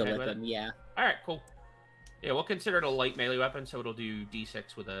Just him over pistol the head whip with him, it? yeah. All right, cool. Yeah, we'll consider it a light melee weapon, so it'll do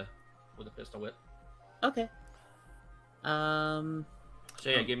D6 with a pistol whip. Okay. So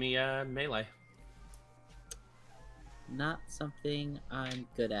yeah, give me melee. Not something I'm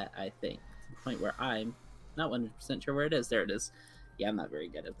good at, I think. To the point where I'm not 100% sure where it is. There it is. Yeah, I'm not very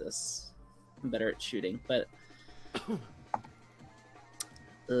good at this. I'm better at shooting, but...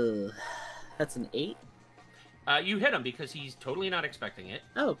 that's an 8? You hit him because he's totally not expecting it.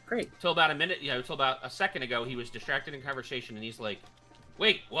 Oh, great. Till about till about a second ago, he was distracted in conversation, and he's like,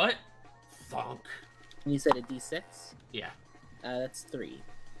 "Wait, what?" Thunk. And you said a D6? Yeah. That's 3.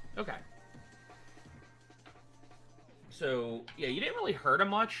 Okay. So yeah, you didn't really hurt him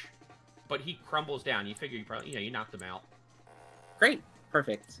much, but he crumbles down. You figure you probably you knocked him out. Great.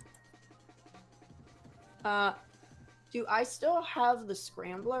 Perfect. Do I still have the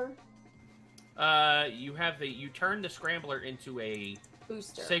scrambler You turn the scrambler into a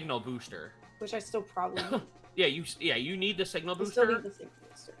booster? signal booster. Which I still probably need. You need the signal I still booster. need the signal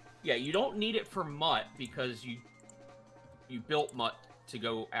booster. Yeah, you don't need it for Mutt because you built Mutt to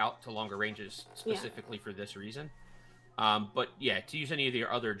go out to longer ranges specifically for this reason. But yeah, to use any of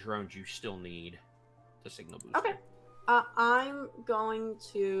your other drones, you still need the signal booster. Okay. I'm going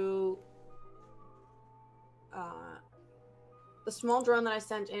to the small drone that I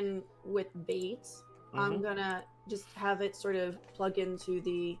sent in with bait. I'm gonna just have it sort of plug into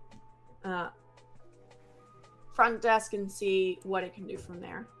the front desk and see what it can do from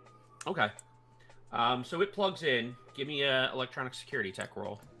there. Okay. So it plugs in. Give me a electronic security tech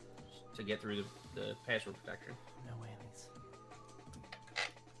roll to get through the password protection. No whammies.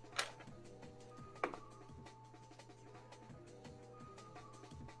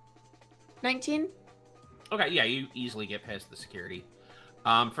 $19. Okay, yeah, you easily get past the security.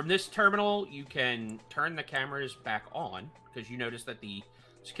 From this terminal, you can turn the cameras back on because you notice that the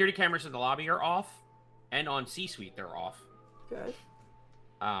security cameras in the lobby are off, and on C-Suite they're off. Good.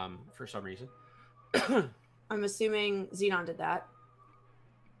 For some reason. I'm assuming Xenon did that.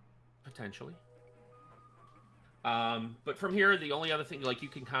 Potentially. But from here, the only other thing, like, you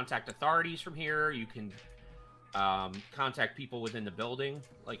can contact authorities from here. You can contact people within the building,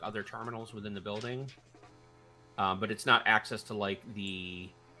 like other terminals within the building. But it's not access to, like, the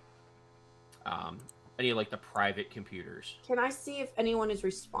any of, like, the private computers. Can I see if anyone is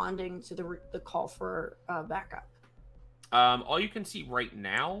responding to the call for backup? All you can see right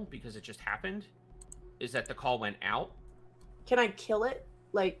now, because it just happened, is that the call went out. Can I kill it,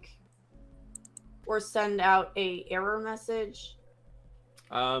 like, or send out a error message?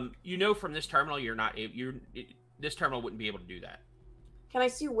 You know, from this terminal, this terminal wouldn't be able to do that. Can I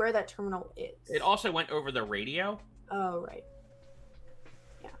see where that terminal is? It also went over the radio. Oh, right.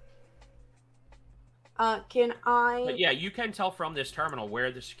 Yeah. Can I... But yeah, you can tell from this terminal where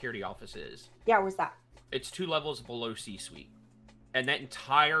the security office is. Yeah, where's that? It's 2 levels below C-Suite. And that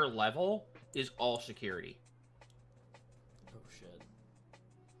entire level is all security. Oh, shit.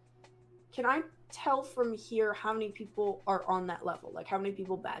 Can I tell from here how many people are on that level? Like, how many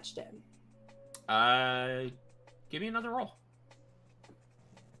people badged in? Give me another roll.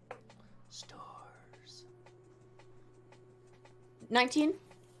 Stars. 19?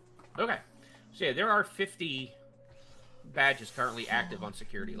 Okay. So yeah, there are 50 badges currently active on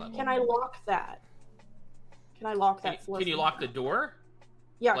security level. Can I lock that? Can I lock that floor? Can you lock the door?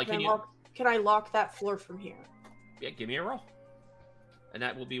 Yeah, Like, can I lock that floor from here? Yeah, give me a roll. And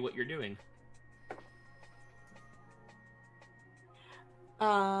that will be what you're doing.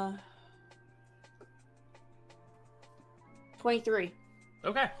 23.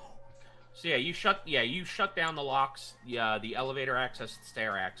 Okay. So yeah, you shut down the locks, the elevator access, the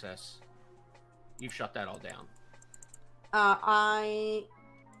stair access. You've shut that all down. I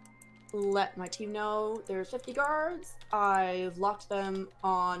let my team know there's 50 guards. I've locked them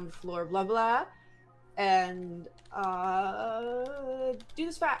on floor blah blah, and do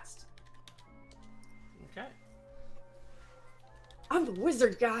this fast. Okay. I'm the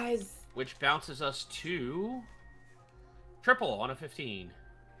wizard, guys. Which bounces us to Triple on a 15.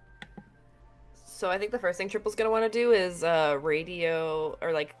 So I think the first thing Triple's gonna want to do is radio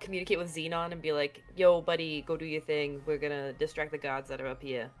or like communicate with Xenon and be like, "Yo, buddy, go do your thing. We're gonna distract the gods that are up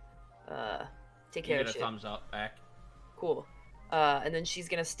here. Take care You of get a shit." thumbs up back. Cool. And then she's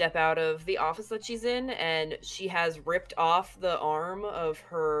gonna step out of the office that she's in, and she has ripped off the arm of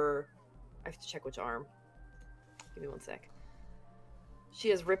her. I have to check which arm. Give me one sec. She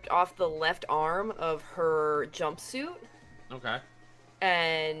has ripped off the left arm of her jumpsuit. Okay.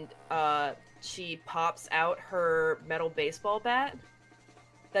 And she pops out her metal baseball bat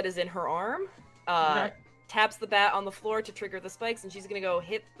that is in her arm, taps the bat on the floor to trigger the spikes, and she's gonna go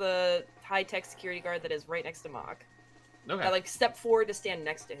hit the high-tech security guard that is right next to Mock. Okay. I like step forward to stand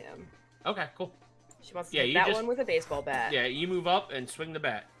next to him. Okay, cool. She wants to hit that just, one with a baseball bat. Yeah, you move up and swing the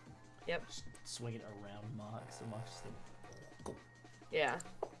bat. Yep. Just swing it around Mock so much. Yeah.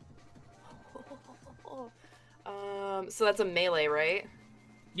 So that's a melee, right?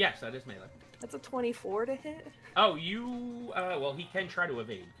 Yes, that is melee. That's a 24 to hit. Oh, you... well, he can try to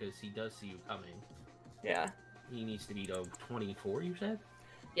evade, because he does see you coming. Yeah. He needs to beat a 24, you said?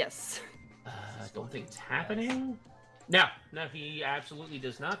 Yes. I don't think it's happening. No, he absolutely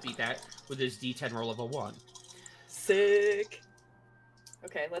does not beat that with his D10 roll of a 1. Sick.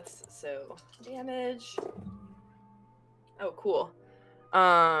 Okay, so damage. Oh, cool.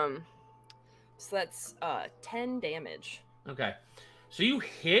 So that's 10 damage. Okay. So you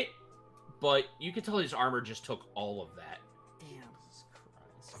hit, but you can tell his armor just took all of that.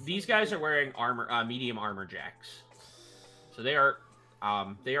 Damn. These guys are wearing armor, medium armor jacks. So they are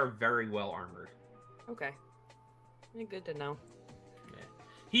very well armored. Okay. Good to know. Yeah.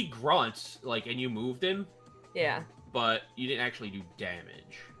 He grunts, like, and you moved him, Yeah. but you didn't actually do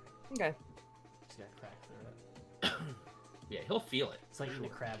damage. Okay. Just got cracked through it. Yeah, he'll feel it. It's like eating a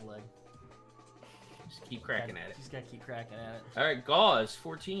crab leg. Just keep cracking at it. Just gotta keep cracking at it. All right, Gauze,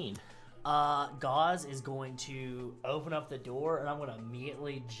 14. Gauze is going to open up the door, and I'm going to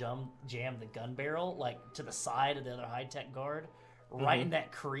immediately jam the gun barrel, like, to the side of the other high-tech guard, right in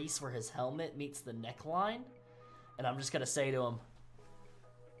that crease where his helmet meets the neckline. And I'm just going to say to him,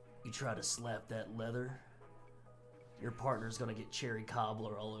 you try to slap that leather, your partner's going to get cherry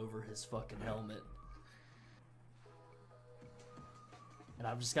cobbler all over his fucking helmet. And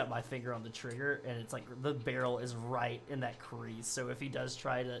I've just got my finger on the trigger, and it's like the barrel is right in that crease. So if he does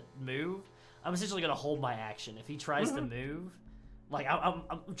try to move, I'm essentially going to hold my action. If he tries to move, like I'm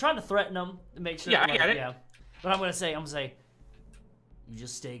trying to threaten him to make sure. Yeah, like, I get it. Yeah, but I'm going to say, you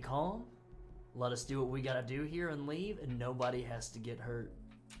just stay calm. Let us do what we got to do here and leave, and nobody has to get hurt.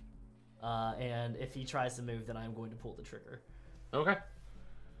 And if he tries to move, then I'm going to pull the trigger. Okay.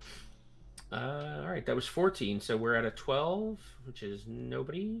 All right, that was 14, so we're at a 12, which is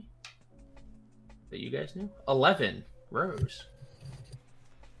nobody that you guys knew. 11, Rose.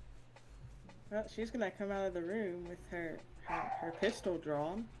 Well, she's gonna come out of the room with her pistol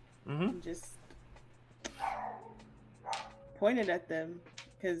drawn and just pointed at them,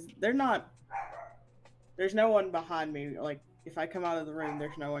 because they're not. There's no one behind me. Like, if I come out of the room,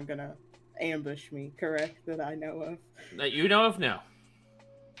 there's no one gonna ambush me, correct? That I know of. That you know of, no.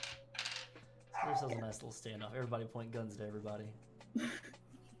 There's a nice little standoff. Everybody point guns to everybody.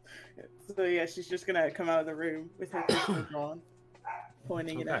 So yeah, she's just gonna come out of the room with her pistol drawn,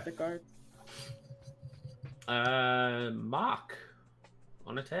 pointing it at the guards. Mock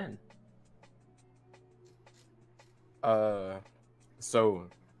on a 10. So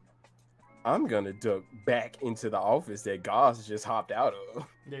I'm gonna duck back into the office that Goss just hopped out of.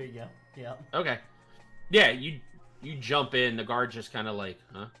 There you go. Yeah. Okay. Yeah, you jump in. The guard just kind of like,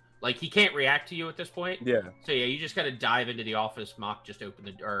 huh? Like, he can't react to you at this point. Yeah. So yeah, you just kind of dive into the office. Mock just opened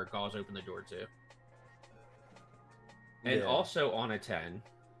the, or Gauze opened the door too. And also on a 10.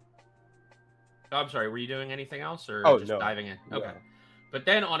 Oh, I'm sorry. Were you doing anything else, or just diving in? Okay. No. But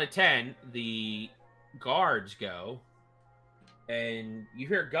then on a 10, the guards go, and you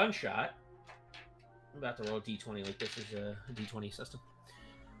hear a gunshot. I'm about to roll a d20 like this is a d20 system.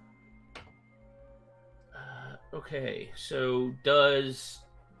 Okay, so does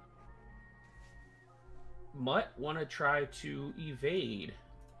Mutt want to try to evade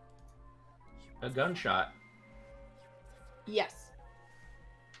a gunshot? Yes.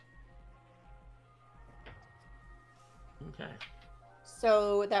 Okay.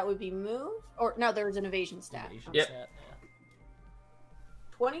 So that would be move, or no, there was an evasion stat. Yep.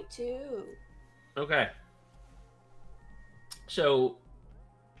 22. Okay. So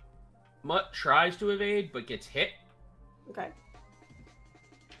Mutt tries to evade, but gets hit. Okay.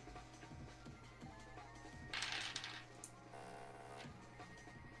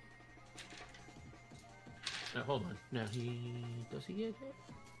 No, hold on. No, does he get hit?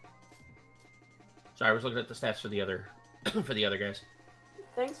 Sorry, I was looking at the stats for the other for the other guys.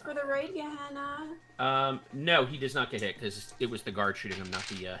 Thanks for the raid, Hannah. No, he does not get hit because it was the guard shooting him, not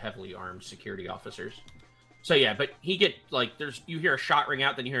the heavily armed security officers. So yeah, but he get like you hear a shot ring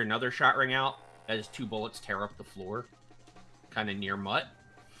out, then you hear another shot ring out as 2 bullets tear up the floor, kind of near Mutt.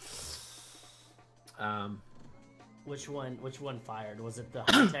 Which one fired? Was it the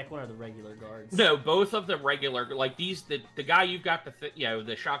high-tech one or the regular guards? No, both of the regular, like these, the guy you've got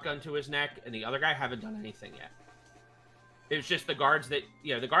the shotgun to his neck, and the other guy haven't done anything yet. It was just the guards that,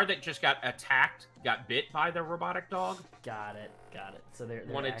 the guard that just got attacked, got bit by the robotic dog. Got it. So they're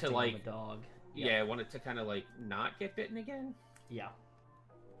wanted to acting like on the dog. Yep. Yeah, wanted to kind of like not get bitten again. Yeah.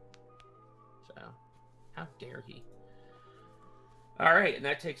 So, how dare he? All right, and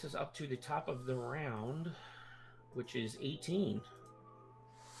that takes us up to the top of the round, which is 18.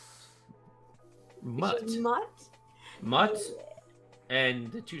 Mutt. Mutt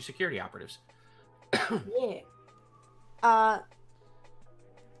and the 2 security operatives. Yeah.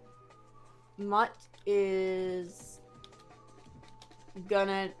 Mutt is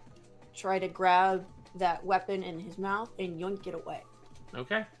gonna try to grab that weapon in his mouth and yoink it away.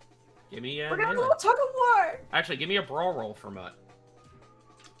 Okay. Give me a We're gonna go tug of war! Actually, give me a brawl roll for Mutt.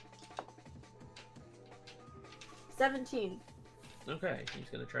 17. Okay, he's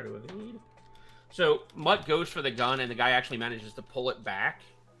gonna try to evade. So Mutt goes for the gun, and the guy actually manages to pull it back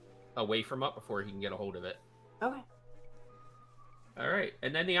away from Mutt before he can get a hold of it. Okay. All right,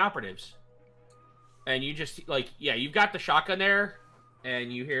 and then the operatives. And you just, you've got the shotgun there,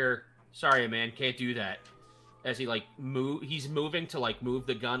 and you hear, "Sorry, man, can't do that." As he, he's moving to, move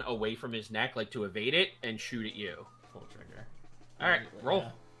the gun away from his neck, to evade it and shoot at you. Pull trigger. All right, roll.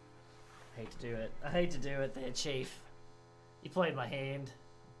 Yeah. I hate to do it. There, Chief. You played my hand.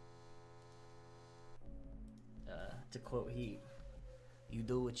 To quote Heat, "You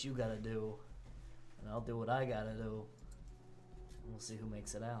do what you gotta do, and I'll do what I gotta do. We'll see who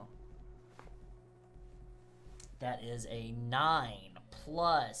makes it out." That is a 9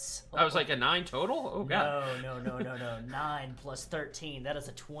 plus. That was like a 9 total? Oh, God. No. 9 plus 13. That is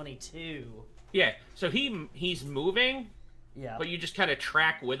a 22. Yeah, so he's moving, Yeah. but you just kind of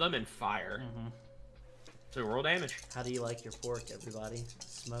track with him and fire. Mm-hmm. So roll damage. How do you like your pork, everybody?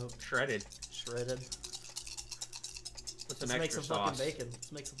 Smoked? Shredded. Shredded? With some Let's make extra some sauce. fucking bacon.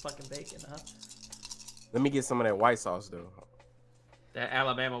 Let's make some fucking bacon, huh? Let me get some of that white sauce, though. That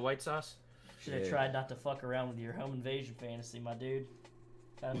Alabama white sauce? Should have tried not to fuck around with your home invasion fantasy, my dude.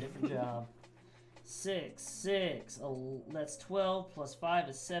 Found a different job. 6. That's 12 plus 5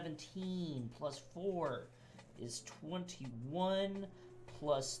 is 17 plus 4 is 21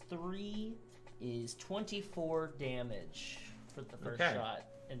 plus 3 is 24 damage for the first shot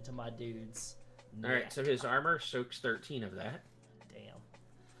into my dude's neck. All right, so his armor soaks 13 of that. Damn.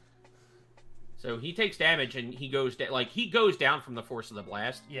 So he takes damage and he goes down from the force of the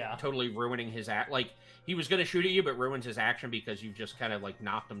blast. Yeah. Totally ruining his he was gonna shoot at you, but ruins his action because you just kind of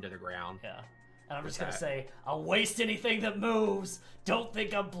knocked him to the ground. Yeah. And I'm just gonna say, I'll waste anything that moves. Don't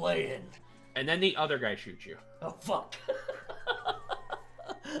think I'm playing. And then the other guy shoots you. Oh fuck.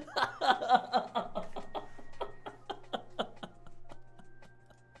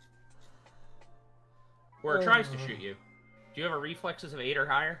 Or it tries to shoot you. Do you have a reflexes of 8 or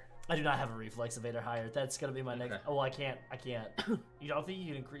higher? I do not have a reflex of 8 or higher. That's gonna be my next. Oh, I can't. You don't think you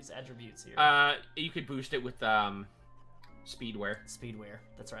can increase attributes here? You could boost it with speedwear. Speedwear.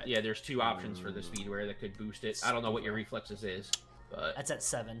 That's right. Yeah, there's 2 options for the speedwear that could boost it. I don't know what your reflexes is, but that's at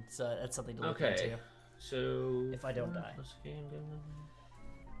 7, so that's something to look okay. into. So if I don't die, I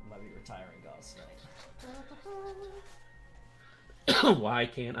might be retiring Gauss tonight. Why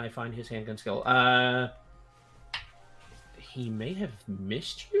can't I find his handgun skill? He may have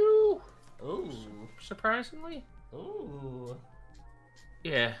missed you. Ooh, surprisingly. Ooh.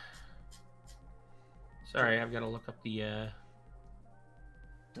 Yeah. Sorry, I've got to look up the.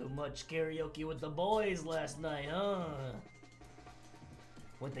 Too much karaoke with the boys last night, huh?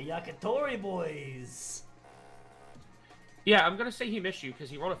 With the Yakitori boys. Yeah, I'm gonna say he missed you because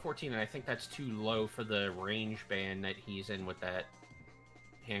he rolled a 14, and I think that's too low for the range band that he's in with that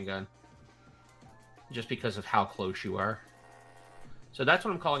handgun. Just because of how close you are. So that's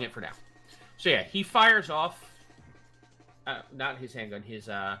what I'm calling it for now. So yeah, he fires off. Not his handgun, his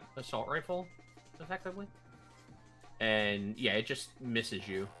assault rifle, effectively. And yeah, it just misses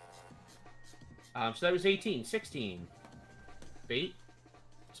you. So that was 18, 16. Bait,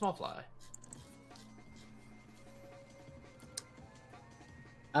 small fly.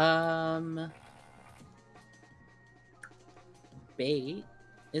 Bait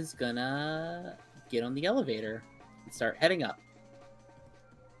is gonna get on the elevator and start heading up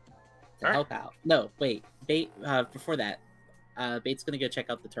to help out. No, wait. Bait, before that, Bait's gonna go check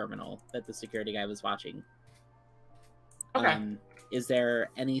out the terminal that the security guy was watching. Okay. Is there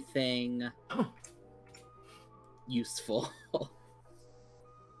anything useful?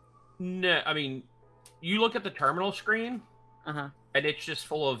 No, I mean, you look at the terminal screen, Uh-huh. and it's just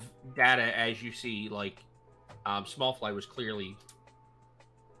full of data as you see, like, Small Fly was clearly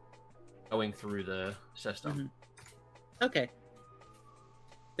going through the system. Okay.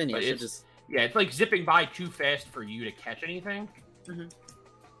 Then you But should it's, just... yeah, it's like zipping by too fast for you to catch anything.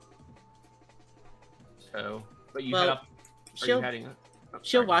 So, but you head up. Are you heading up? Oh,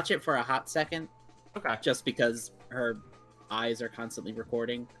 she'll sorry. watch it for a hot second. Okay. Just because her eyes are constantly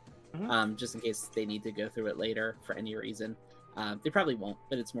recording. Mhm. Just in case they need to go through it later for any reason. They probably won't,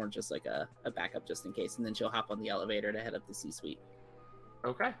 but it's more just like a backup just in case. And then she'll hop on the elevator to head up the C-suite.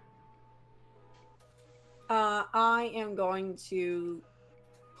 Okay. I am going to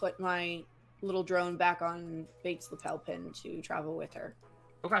put my little drone back on Bates' lapel pin to travel with her.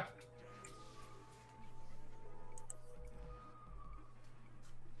 Okay.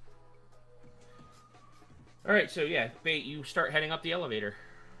 All right, so yeah, Bait, you start heading up the elevator.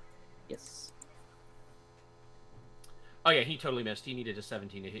 Yes. Oh yeah, he totally missed. He needed a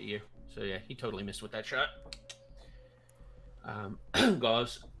 17 to hit you. So yeah, he totally missed with that shot.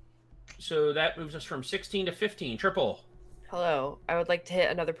 Gauze. So that moves us from 16 to 15. Triple. Hello. I would like to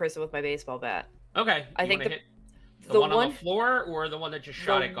hit another person with my baseball bat. Okay. I think hit the one on the floor or the one that just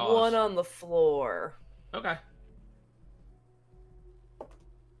shot at Gauze? The one on the floor. Okay.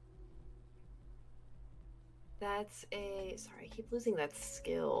 That's a... Sorry, I keep losing that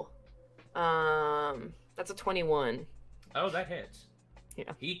skill. That's a 21. Oh, that hits.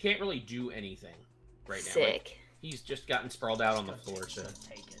 Yeah. He can't really do anything right now. Sick. Like, he's just gotten sprawled out on the floor, so...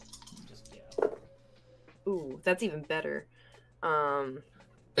 Take it. Just, yeah. Ooh, that's even better.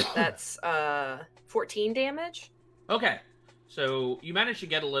 That's 14 damage. Okay. So you managed to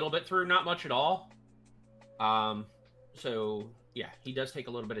get a little bit through, not much at all. So yeah, he does take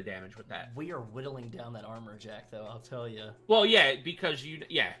a little bit of damage with that. We are whittling down that armor jack, though. I'll tell you. Well, yeah, because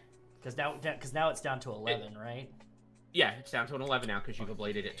Because now it's down to 11, right? Yeah, it's down to an 11 now because you've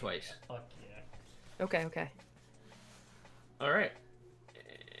ablated it twice. Fuck yeah. Okay, okay. All right.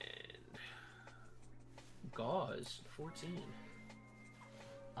 And Gauze, 14.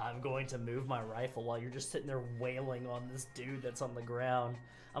 I'm going to move my rifle while you're just sitting there wailing on this dude that's on the ground.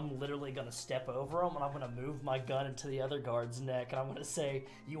 I'm literally going to step over him, and I'm going to move my gun into the other guard's neck, and I'm going to say,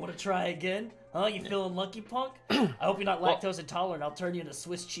 you want to try again? Huh? You feeling lucky, punk? I hope you're not lactose intolerant. I'll turn you into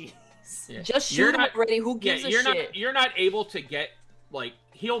Swiss cheese. Yeah. Just shoot him already. Who gives a shit? You're not able to get, like,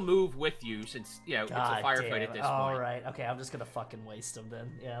 he'll move with you since, it's a God firefight damn. at this point. All right. Okay, I'm just going to fucking waste him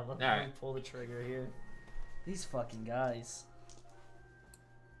then. Yeah, let me pull the trigger here. These fucking guys.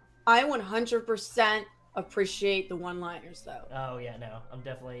 I 100% appreciate the one-liners, though. Oh, yeah, no.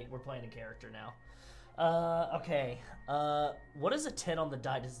 We're playing a character now. Okay. What is a 10 on the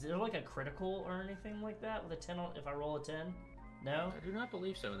die? Is there like a critical or anything like that with a 10 on, if I roll a 10? No? I do not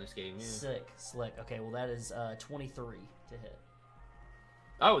believe so in this game. Yeah. Sick. Slick. Okay, well that is 23 to hit.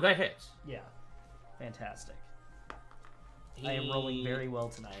 Oh, that hits. Yeah. Fantastic. I am rolling very well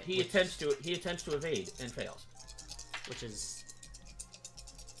tonight. He attempts to evade and fails. Which is...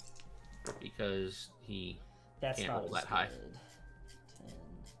 Because he That's can't not roll that high. Good.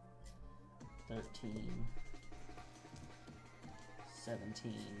 10, 13,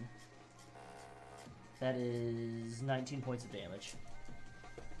 17. That is 19 points of damage.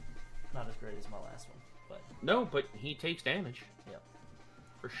 Not as great as my last one, but... No, but he takes damage. Yep.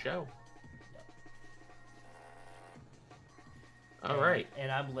 For show. Yep. Alright.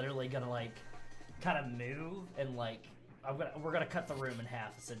 And I'm literally gonna, like, kind of move and, like... We're gonna cut the room in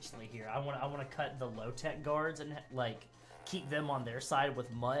half essentially here. I want to cut the low tech guards and like keep them on their side with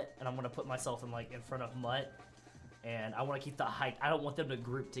Mutt, and I'm gonna put myself in front of Mutt, and I want to keep the height. I don't want them to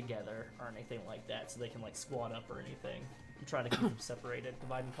group together or anything like that, so they can like squat up or anything. I'm trying to keep them separated,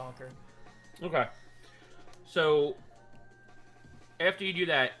 divide and conquer. Okay. So after you do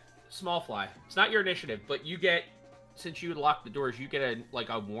that, Small Fly. It's not your initiative, but you get, since you locked the doors, you get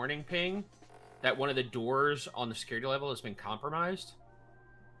a warning ping that one of the doors on the security level has been compromised.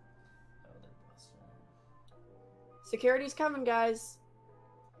 Security's coming, guys.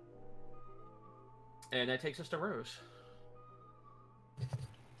 And that takes us to Rose.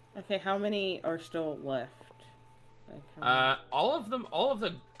 Okay, how many are still left? Like, all of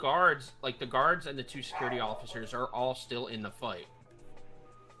the guards, like the guards and the 2 security officers, are all still in the fight.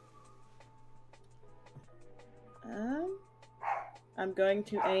 I'm going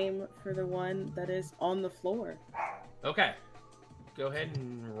to aim for the one that is on the floor. Okay. Go ahead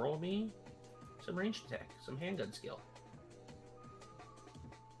and roll me some ranged attack, some handgun skill.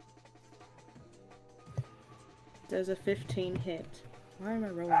 Does a 15 hit? Why am I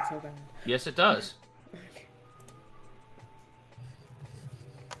rolling so bad? Yes, it does. Okay.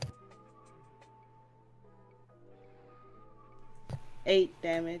 Eight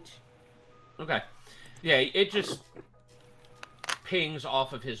damage. Okay. Yeah, it just pings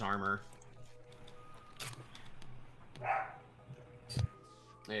off of his armor.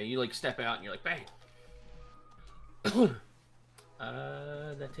 Yeah, you like step out and you're like, bang.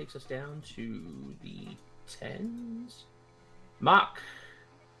 That takes us down to the 10s. Mock.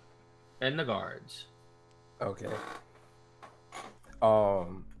 And the guards. Okay.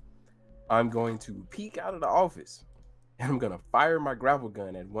 I'm going to peek out of the office, and I'm gonna fire my grapple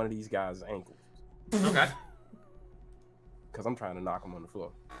gun at one of these guys' ankles. Okay. Because I'm trying to knock him on the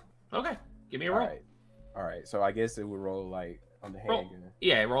floor. Okay. Give me a roll. All right. So I guess it would roll like on the handgun.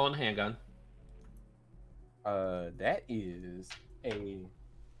 Yeah, roll on the handgun. That is a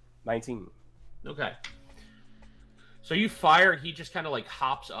 19. Okay. So you fire, and he just kind of like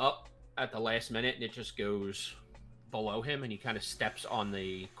hops up at the last minute, and it just goes below him, and he kind of steps on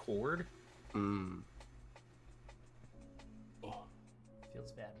the cord. Mm.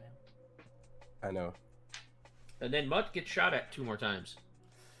 Feels bad, man. I know. And then Mutt gets shot at 2 more times.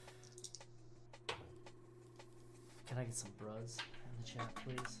 Can I get some bros in the chat,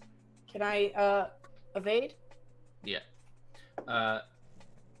 please? Can I evade? Yeah. Yeah.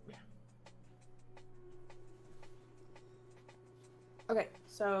 Okay,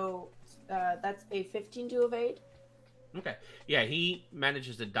 so that's a 15 to evade. Okay. Yeah, he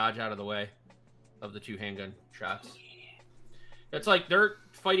manages to dodge out of the way of the 2 handgun shots. It's like they're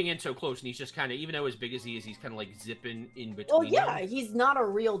fighting in so close, and he's just kind of, even though as big as he is, he's kind of like zipping in between. Well, yeah, them. he's not a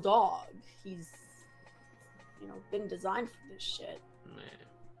real dog. He's, been designed for this shit. Man.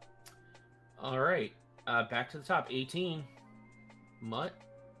 All right. Back to the top. 18. Mutt.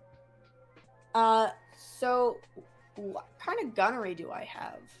 So what kind of gunnery do I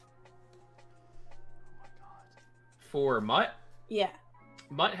have? For Mutt, Yeah.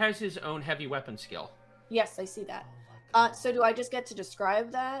 Mutt has his own heavy weapon skill. Yes, I see that. Oh my God. So do I just get to describe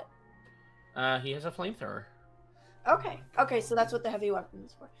that? He has a flamethrower. Okay, so that's what the heavy weapon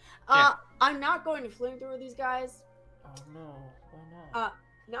is for. Yeah. I'm not going to flamethrower these guys. Oh no, why not?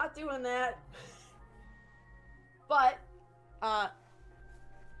 Not doing that. But,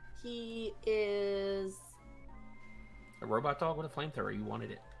 he is... A robot dog with a flamethrower. You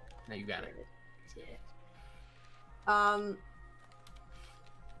wanted it. Now you got it.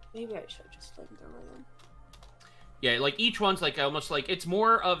 Maybe I should just flamethrower them. Yeah, like each one's like almost like it's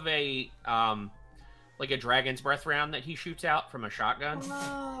more of a like a dragon's breath round that he shoots out from a shotgun.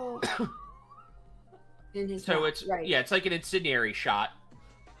 Oh. In his So mouth, it's right. yeah, it's like an incendiary shot.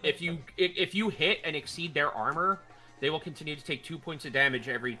 If you hit and exceed their armor, they will continue to take 2 points of damage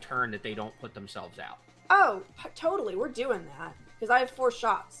every turn that they don't put themselves out. Oh, totally. We're doing that. Because I have 4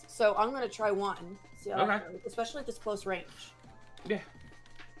 shots. So I'm going to try one. See how that goes, especially at this close range. Yeah.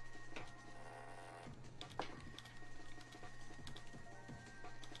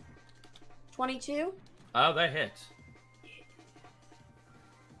 $22? Oh, that hits.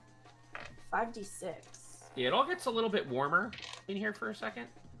 5d6. Yeah, it all gets a little bit warmer in here for a second.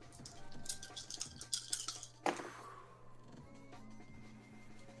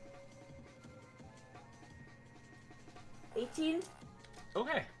 $18?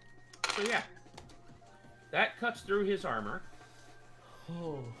 Okay. So yeah. That cuts through his armor.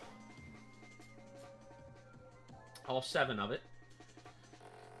 Oh. All 7 of it.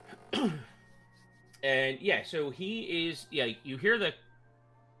 And yeah, so he is you hear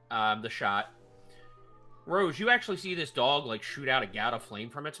the shot. Rose, you actually see this dog like shoot out a gout of flame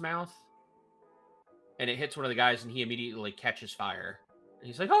from its mouth. And it hits one of the guys and he immediately like catches fire. And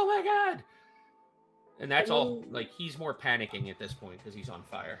he's like, "Oh my god." And that's all like he's more panicking at this point because he's on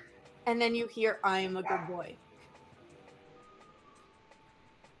fire. And then you hear, "I am a good boy."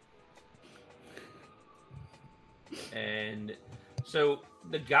 And so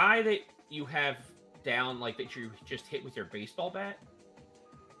the guy that you have down, like that you just hit with your baseball bat,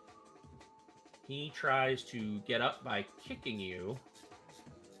 he tries to get up by kicking you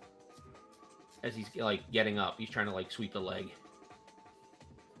as he's like getting up. He's trying to like sweep the leg.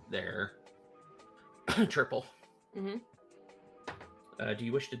 There. Triple. Mm-hmm. Do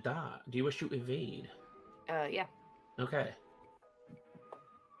you wish to die? Do you wish to evade? Yeah. Okay.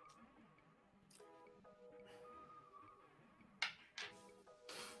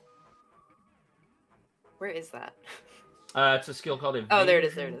 Where is that? It's a skill called evade. Oh, there it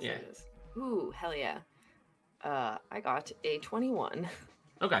is. There it is. Yeah. There it is. Ooh, hell yeah. I got a 21.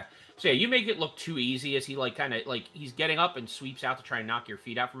 Okay. So yeah, you make it look too easy as he like kind of like he's getting up and sweeps out to try and knock your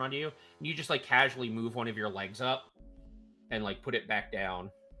feet out from under you. And you just like casually move one of your legs up and like put it back down.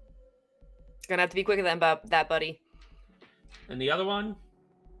 Gonna have to be quicker than that, buddy. And the other one,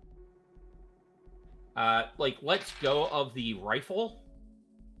 like lets go of the rifle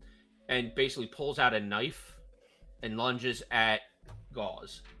and basically pulls out a knife and lunges at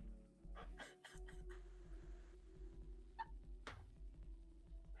Gauze.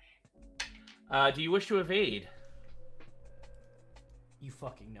 Do you wish to evade? You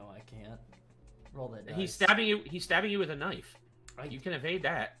fucking know I can't. Roll that dice. He's stabbing you. He's stabbing you with a knife. You can evade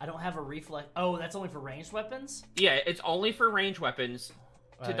that. I don't have a reflex. Oh, that's only for ranged weapons? Yeah, it's only for ranged weapons.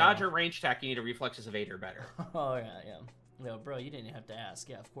 To dodge a range attack, you need a reflexes evader better. Oh yeah. No, bro, you didn't have to ask.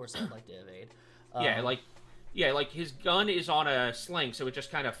 Yeah, of course I'd like to evade. Like his gun is on a sling, so it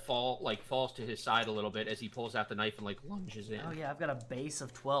just kind of falls to his side a little bit as he pulls out the knife and like lunges in. Oh yeah, I've got a base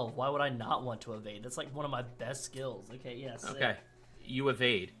of 12. Why would I not want to evade? That's like one of my best skills. Okay, yes. Yeah, okay, you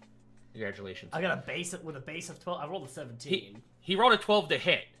evade. Congratulations. I got a base with a base of 12. I rolled a 17. He rolled a 12 to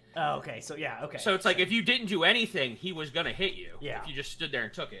hit. Oh, okay. So yeah, okay. So it's like if you didn't do anything, he was gonna hit you. Yeah. If you just stood there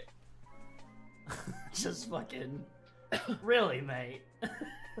and took it. Just fucking. Really, mate.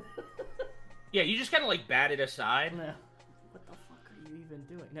 Yeah, you just kind of like bat it aside. No. What the fuck are you even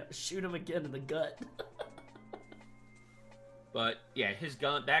doing? No, shoot him again in the gut. But yeah,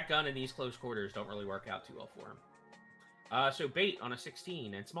 that gun in these close quarters don't really work out too well for him. So bait on a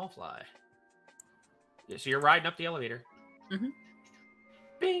 16 and small fly. Yeah, so you're riding up the elevator. Mm-hmm.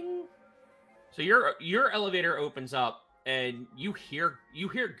 Bing. So your elevator opens up and you hear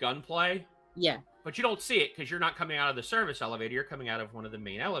gunplay. Yeah. But you don't see it because you're not coming out of the service elevator. You're coming out of one of the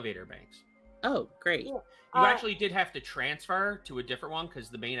main elevator banks. Oh, great. You actually did have to transfer to a different one because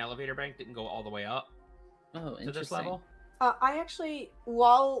the main elevator bank didn't go all the way up to this level. I actually,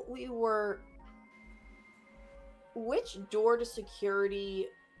 while we were... Which door to security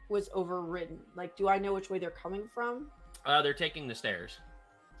was overridden? Like, do I know which way they're coming from? They're taking the stairs.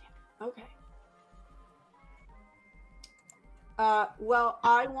 Okay. Well,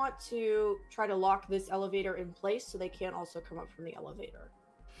 I want to try to lock this elevator in place so they can't also come up from the elevator.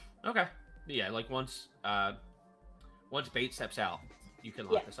 Okay. Yeah, like once bait steps out, you can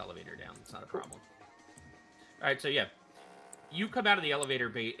lock this elevator down. It's not a problem. All right, so yeah, you come out of the elevator,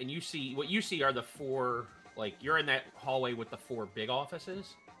 bait, and you see are the four, like you're in that hallway with the four big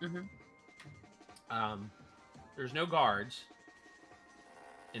offices. Mm-hmm. There's no guards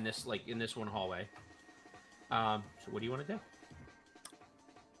in this one hallway. So what do you want to do?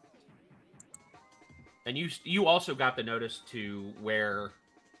 And you also got the notice to where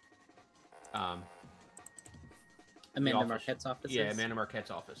Amanda Marquette's office. Yeah, Amanda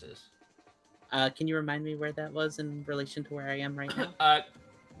Marquette's office is. Can you remind me where that was in relation to where I am right now?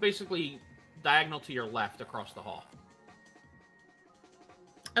 Basically diagonal to your left across the hall.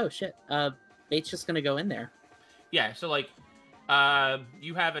 Oh shit. Bait's just gonna go in there. Yeah, so like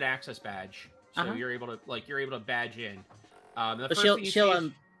you have an access badge. So you're able to badge in. But she'll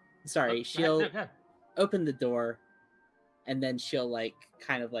open the door, and then she'll like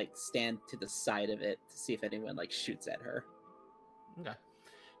kind of like stand to the side of it to see if anyone like shoots at her. Okay.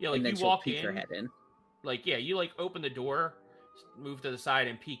 Yeah, like and then you she'll walk peek in. her head in. Like yeah, you like open the door, move to the side,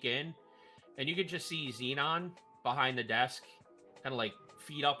 and peek in, and you can just see Xenon behind the desk, kind of like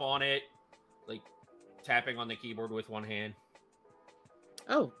feet up on it, like tapping on the keyboard with one hand.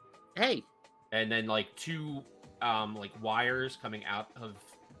 Oh, hey. And then like two like wires coming out of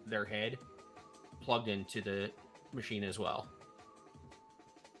their head plugged into the machine as well.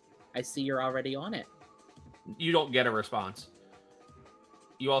 I see you're already on it. You don't get a response.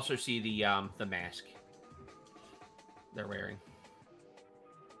 You also see the mask they're wearing.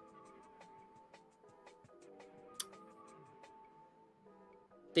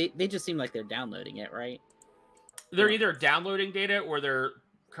 They just seem like they're downloading it, right? They're either downloading data or they're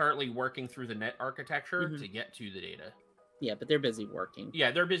currently working through the net architecture to get to the data. Yeah, but they're busy working.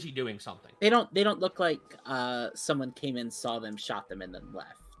 Yeah, they're busy doing something. They don't look like someone came in, saw them, shot them, and then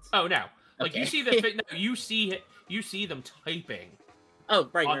left. Oh no! Like Okay. you see the no, you see them typing. Oh,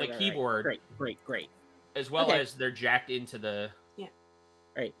 right, on right, the right, keyboard. Right. Great. As well as they're jacked into the. Yeah.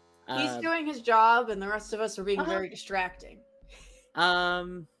 Right. He's doing his job, and the rest of us are being very distracting.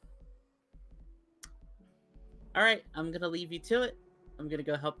 All right, I'm gonna leave you to it. I'm gonna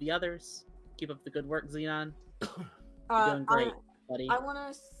go help the others. Keep up the good work, Xenon. You're doing great, buddy. I want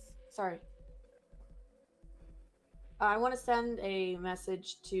to. Sorry. I want to send a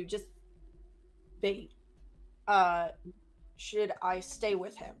message to just Bait. Should I stay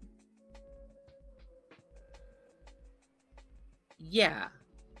with him? Yeah.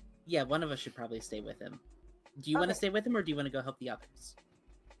 One of us should probably stay with him. Do you want to stay with him, or do you want to go help the others?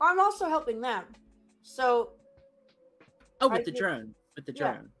 I'm also helping them. So. Oh, with the drone. With the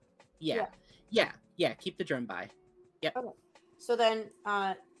drone. Yeah. Keep the drone by. Yep. Okay. So then,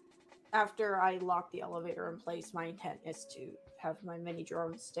 after I lock the elevator in place, my intent is to have my mini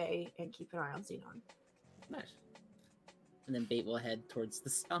drone stay and keep an eye on Xenon. Nice. And then Bait will head towards the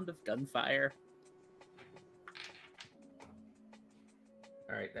sound of gunfire.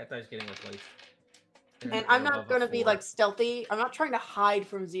 All right, that guy's getting replaced. And I'm not going to be like stealthy. I'm not trying to hide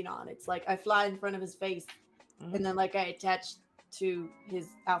from Xenon. It's like I fly in front of his face and then like I attach to his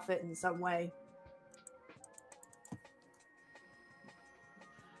outfit in some way.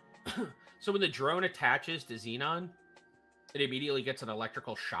 So when the drone attaches to Xenon, it immediately gets an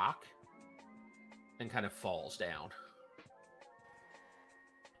electrical shock and kind of falls down.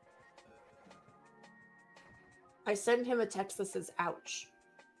 I send him a text that says "ouch."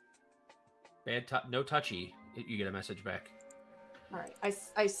 No touchy. You get a message back. All right,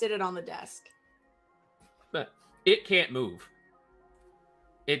 I sit it on the desk. But it can't move.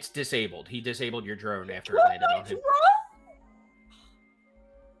 It's disabled. He disabled your drone after it landed on him.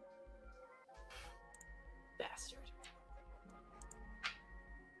 Bastard.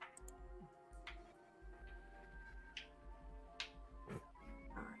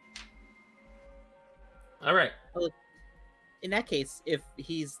 All right. Well, in that case, if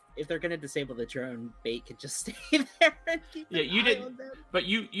they're gonna disable the drone, Bait could just stay there and keep an you eye did, on them. but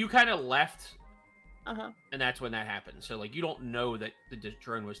you kind of left, Uh-huh. and that's when that happened. So like you don't know that the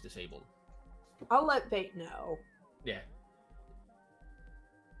drone was disabled. I'll let Bait know. Yeah.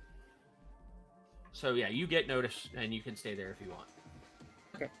 So yeah, you get notice, and you can stay there if you want.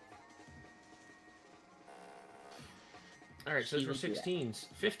 Okay. All right, so those were She would do that. 16s.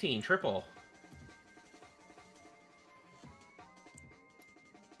 15, triple.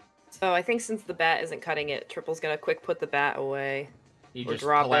 So I think since the bat isn't cutting it, Triple's gonna quick put the bat away. You Or just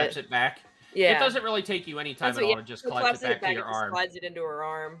drop collapse it. it back. Yeah. It doesn't really take you any time That's at what- all yeah, to just it collapse it collapses back to your it just arm. slides it into her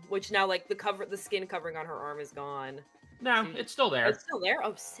arm, which now like the skin covering on her arm is gone. No, it's still there. It's still there.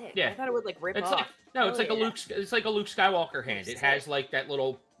 Oh, sick. Yeah. I thought it would like rip It's off. like no, it's Oh, like a yeah. It's like a Luke Skywalker hand. It has like that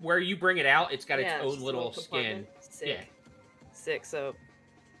little where you bring it out. It's got its Yeah, own just a little skin. compartment. Sick. Yeah. Sick. So,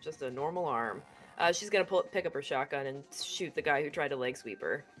 just a normal arm. She's gonna pick up her shotgun and shoot the guy who tried to leg sweep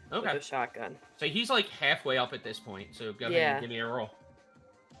her Okay. with a shotgun. So he's like halfway up at this point. So go ahead Yeah. and give me a roll.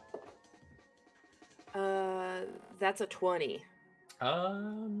 That's a 20.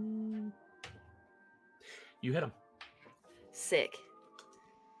 You hit him. Sick.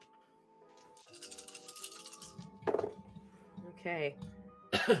 Okay.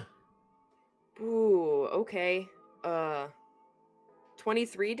 Ooh, okay.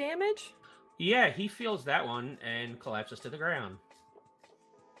 23 damage? Yeah, he feels that one and collapses to the ground.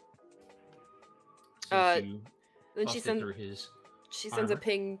 Since you Then she busted through his sends a armor.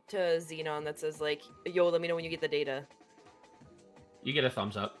 ping to Xenon that says like, "Yo, let me know when you get the data." You get a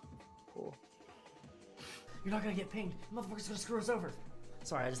thumbs up. Cool. You're not gonna get pinged. Motherfucker's gonna screw us over.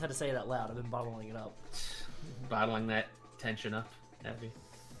 Sorry, I just had to say it out loud. I've been bottling it up. Bottling that tension up. Heavy.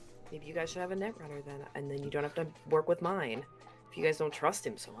 Maybe you guys should have a Netrunner then, and then you don't have to work with mine. If you guys don't trust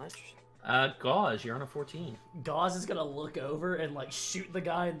him so much. Gauze, you're on a 14. Gauze is gonna look over and like shoot the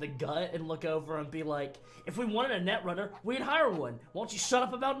guy in the gut and look over and be like, if we wanted a Netrunner, we'd hire one. Won't you shut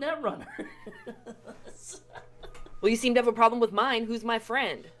up about Netrunner? Well, you seem to have a problem with mine. Who's my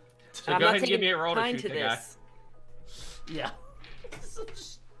friend? So I'm go not ahead and give taking me a roll to kind shoot to the guy. this. Yeah.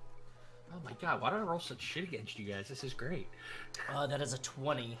 Oh my god, why did I roll such shit against you guys? This is great. That is a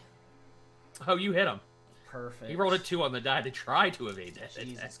 20. Oh, you hit him. Perfect. He rolled a 2 on the die to try to evade that.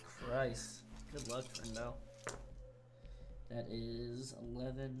 Jesus Christ. Good luck, friendo. That is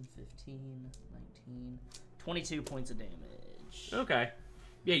 11, 15, 19, 22 points of damage. Okay.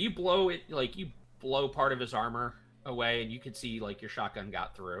 Yeah, you blow it, like, you blow part of his armor away, and you can see, like, your shotgun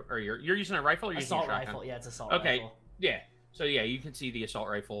got through. Or you're using a rifle or you're using Assault a shotgun? rifle. Yeah, it's assault Okay, rifle. yeah. So, yeah, you can see the assault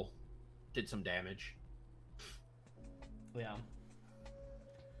rifle did some damage. Yeah.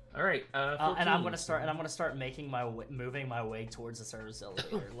 All right. And I'm gonna start making moving my way towards the service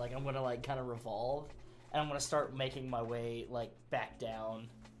elevator. Like I'm gonna like kind of revolve, and I'm gonna start making my way like back down,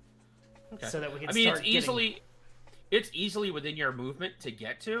 Okay. so that we can. I mean, start it's easily within your movement to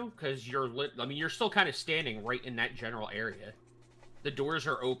get to because you're I mean, you're still kind of standing right in that general area. The doors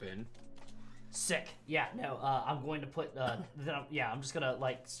are open. Sick. Yeah. No. I'm going to put. I'm just gonna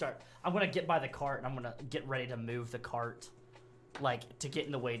like start. I'm gonna get by the cart, and I'm gonna get ready to move the cart, like to get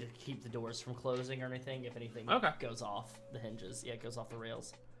in the way to keep the doors from closing or anything. If anything goes off the hinges, yeah, it goes off the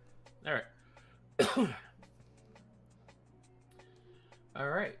rails. All right. All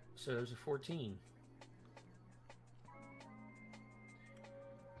right. So there's a 14.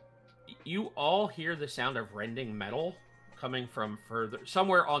 You all hear the sound of rending metal coming from further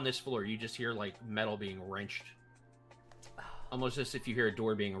somewhere on this floor. You just hear like metal being wrenched, almost as if you hear a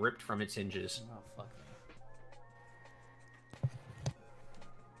door being ripped from its hinges. Oh fuck.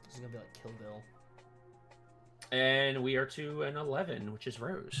 gonna be like Kill Bill. And we are to an 11, which is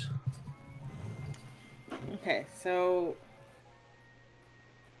Rose. Okay, so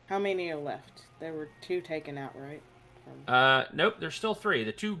how many are left? There were 2 taken out, right? Nope, there's still 3.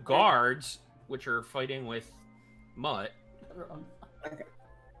 The 2 guards, which are fighting with Mutt. Okay.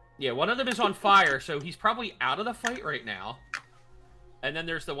 Yeah, one of them is on fire, so he's probably out of the fight right now. And then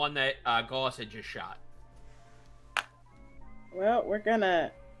there's the one that Gauss had just shot. Well, we're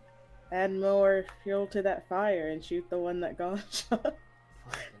gonna add more fuel to that fire and shoot the one that got shot. Fucking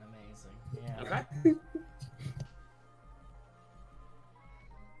amazing. Yeah. Okay. I hope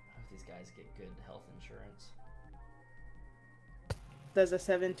these guys get good health insurance. Does a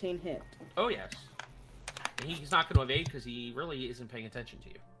 17 hit? Oh, yes. And he's not going to evade because he really isn't paying attention to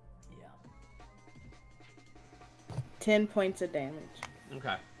you. Yeah. 10 points of damage.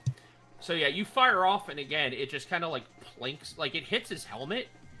 Okay. So, yeah, you fire off, and again, it just kind of, like, plinks. Like, it hits his helmet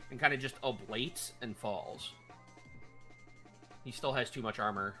and kind of just ablates and falls. He still has too much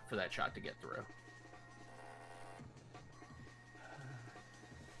armor for that shot to get through.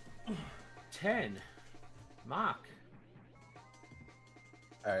 10. Mock.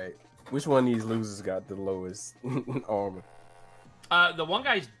 Alright. Which one of these losers got the lowest armor? The one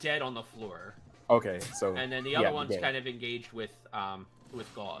guy's dead on the floor. Okay, so... And then the other one's kind of engaged with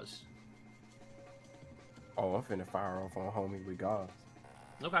Gauze. Oh, I'm finna fire off on homie with Gauze.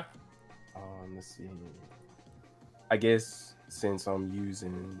 Okay. Let's see. I guess since I'm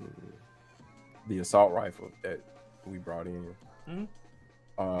using the assault rifle that we brought in.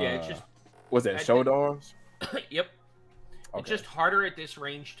 Mm-hmm. Yeah, it's just... Was that shoulder arms? Yep. Okay. It's just harder at this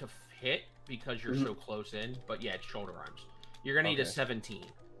range to hit because you're so close in. But yeah, it's shoulder arms. You're going to need a 17.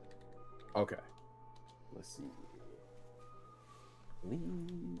 Okay. Let's see.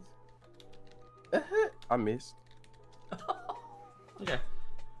 Please. I missed. Okay.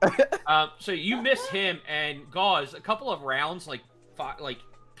 So you miss him, and Gauze, a couple of rounds like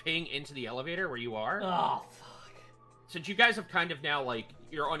ping into the elevator where you are. Oh, fuck. Since you guys have kind of now, like,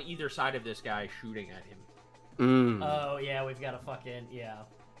 you're on either side of this guy shooting at him. Oh, yeah, we've got a fucking... Yeah.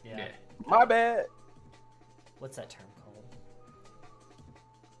 My bad. What's that term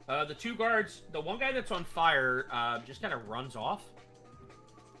called? The 2 guards, the one guy that's on fire, just kind of runs off.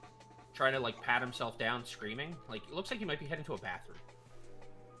 Trying to, like, pat himself down, screaming. Like, it looks like he might be heading to a bathroom.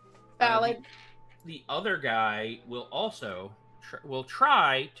 Valid. The other guy will also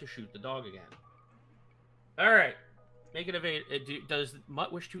try to shoot the dog again. All right. Make it evade. Does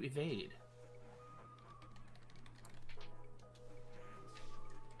Mutt wish to evade?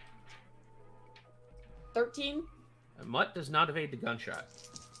 $13. Mutt does not evade the gunshot.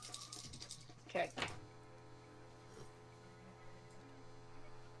 Okay.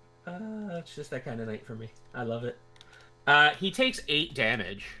 It's just that kind of night for me. I love it. He takes 8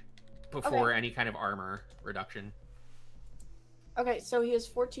 damage before any kind of armor reduction. Okay, so he has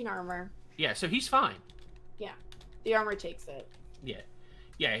 14 armor. Yeah, so he's fine. Yeah, the armor takes it. Yeah,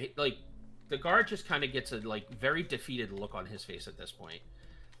 like, the guard just kind of gets a, like, very defeated look on his face at this point.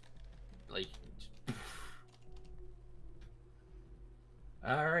 Like...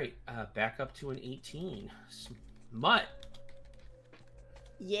 Alright, back up to an 18. Mutt.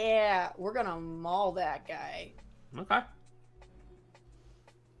 Yeah, we're gonna maul that guy. Okay.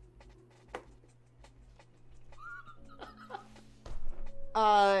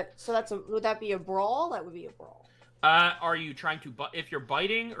 So would that be a brawl? That would be a brawl. Are you trying to if you're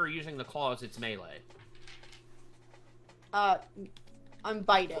biting or using the claws, it's melee. I'm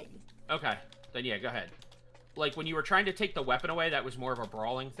biting. Okay, then yeah, go ahead. Like, when you were trying to take the weapon away, that was more of a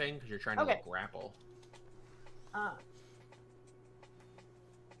brawling thing, because you're trying to, like, grapple.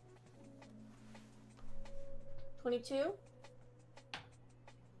 22?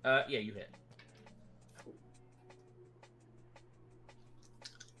 Yeah, you hit.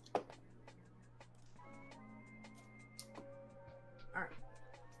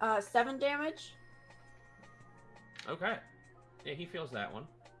 Alright. 7 damage? Okay. Yeah, he feels that one.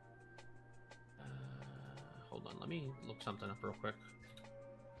 Hold on, let me look something up real quick.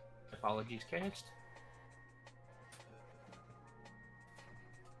 Apologies, cast.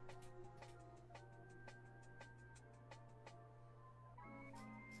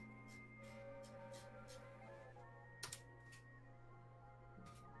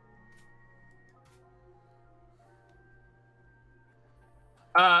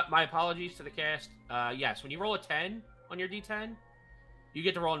 My apologies to the cast. Yes, when you roll a 10 on your D10, you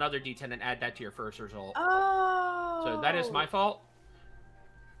get to roll another D10 and add that to your first result. Oh. So that is my fault.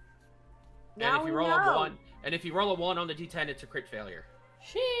 Now and if you roll a 1, and if you roll a 1 on the D10, it's a crit failure.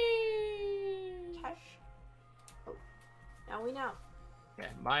 Sheesh. Oh, now we know. Okay,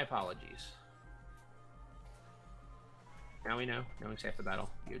 my apologies. Now we know. Knowing's half the battle.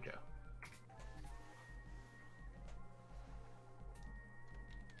 You, Joe.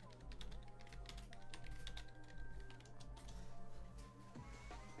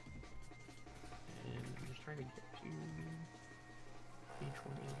 And I'm just trying to get to page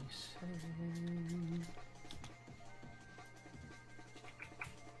 187.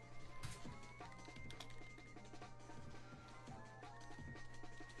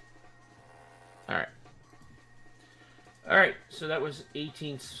 All right, so that was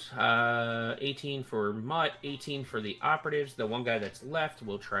 18 for Mutt, 18 for the operatives. The one guy that's left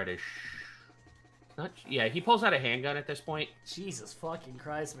will try to yeah, he pulls out a handgun at this point. Jesus fucking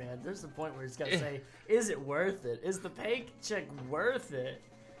Christ, man. There's the point where he's got to say, is it worth it? Is the paycheck worth it?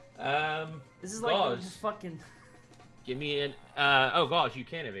 This is like Gauze. fucking... Give me an... oh, Gauze, you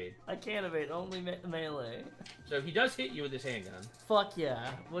can't evade. I can't evade, only melee. So he does hit you with his handgun. Fuck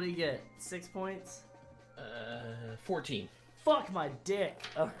yeah. What do you get? 6 points? 14. Fuck my dick.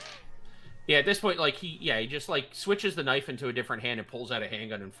 Oh. Yeah, at this point, like, he just, like, switches the knife into a different hand and pulls out a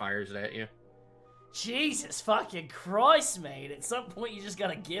handgun and fires it at you. Jesus fucking Christ, mate. At some point, you just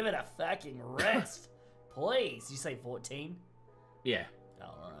gotta give it a fucking rest. Please. You say 14? Yeah.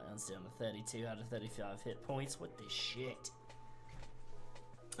 Alright, that's down to 32 out of 35 hit points. What the shit?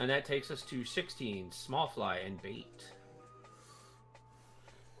 And that takes us to 16, Small Fly and Bait.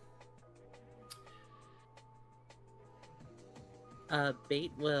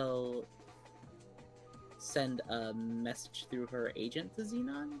 Bait will send a message through her agent to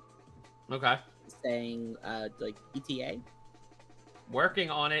Xenon. Okay. Saying, like, ETA. Working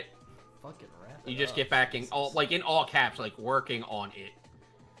on it. Fucking wrap it You just up. get back in all, like, in all caps, like, working on it.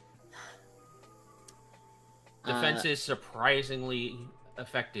 Defense is surprisingly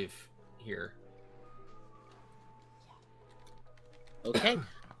effective here. Okay.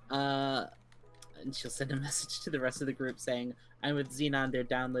 And she'll send a message to the rest of the group saying, I'm with Xenon, they're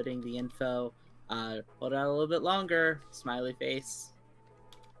downloading the info. Hold out a little bit longer. Smiley face.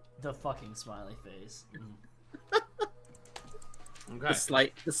 The fucking smiley face. Okay.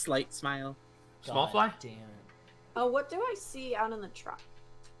 The slight smile. Small God Fly? damn it. Oh, what do I see out in the truck?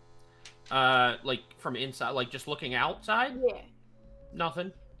 Like, from inside, like, just looking outside? Yeah.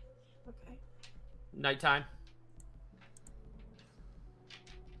 Nothing. Okay. Nighttime.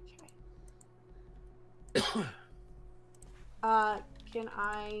 Can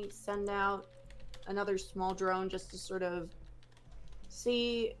I send out another small drone just to sort of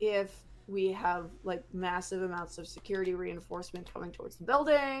see if we have like massive amounts of security reinforcement coming towards the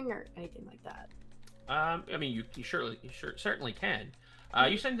building or anything like that? I mean, you certainly can.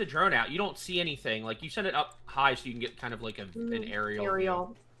 You send the drone out. You don't see anything. Like, you send it up high so you can get kind of like an aerial.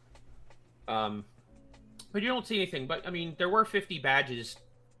 Aerial. But you don't see anything. But I mean, there were 50 badges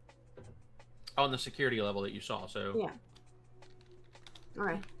on the security level that you saw. So Yeah. All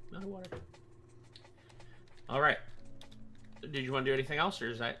right. No water. All right. Did you want to do anything else, or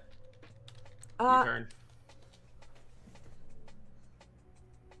is that your turn?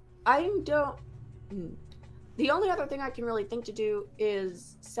 I don't. The only other thing I can really think to do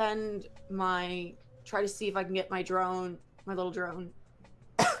is try to see if I can get my little drone,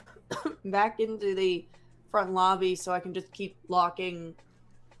 back into the front lobby so I can just keep locking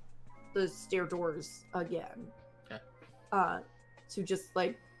the stair doors again. Okay. To just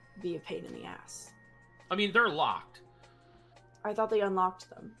like be a pain in the ass. I mean, they're locked. I thought they unlocked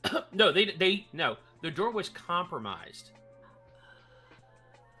them. No, no. The door was compromised.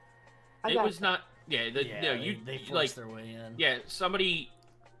 It was not. Yeah, they forced like their way in. Yeah, somebody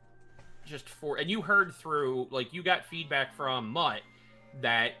and you heard through, like, you got feedback from Mutt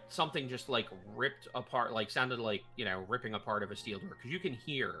that something just like ripped apart, like sounded like, you know, ripping apart of a steel door, because you can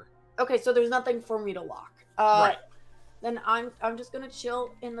hear. Okay, so there's nothing for me to lock. Right. Then I'm just gonna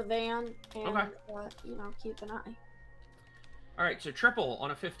chill in the van and Okay. Keep an eye. All right, so triple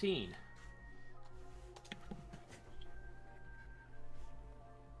on a 15.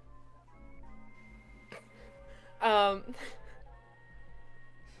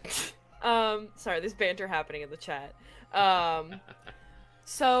 Sorry, there's banter happening in the chat.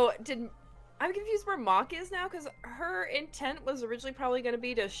 So I'm confused where Mock is now, because her intent was originally probably going to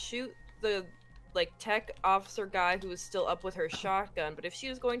be to shoot the, like, tech officer guy who was still up with her shotgun, but if she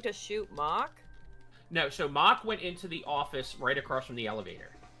was going to shoot Mock? No, so Mock went into the office right across from the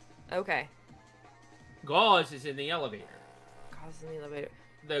elevator. Okay. Gauze is in the elevator. Gauze in the elevator.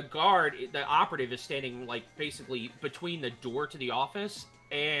 The guard, the operative, is standing, like, basically between the door to the office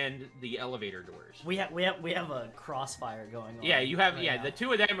and the elevator doors. We have a crossfire going on. Yeah, you have. right Yeah, now. the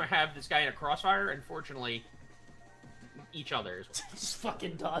two of them have this guy in a crossfire. Unfortunately, each other's. Just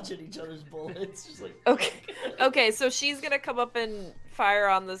fucking dodging each other's bullets. Just like Okay. Okay, so she's gonna come up and fire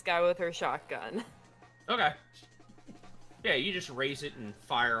on this guy with her shotgun. Okay. Yeah, you just raise it and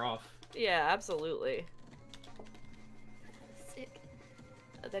fire off. Yeah, absolutely. Sick.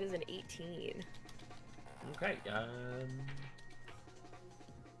 That is an 18. Okay.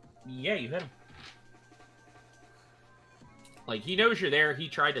 Yeah, you hit him. Like, he knows you're there. He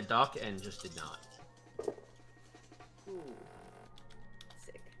tried to duck and just did not. Ooh.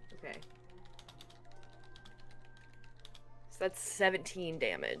 Sick. Okay. So that's 17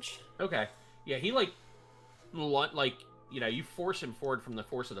 damage. Okay. Yeah, he, like, you know, you force him forward from the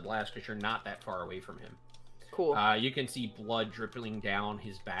force of the blast because you're not that far away from him. Cool. You can see blood dripping down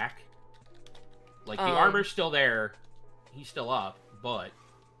his back. Like, the armor's still there. He's still up, but,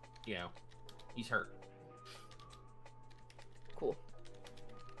 you know, he's hurt. Cool.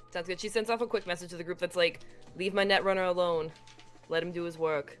 Sounds good. She sends off a quick message to the group that's like, leave my Netrunner alone. Let him do his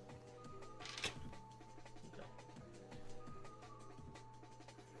work. Okay.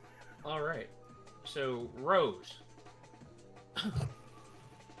 Alright. So, Rose.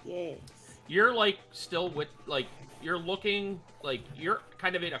 Yes. You're, like, still with, like, you're looking, like, you're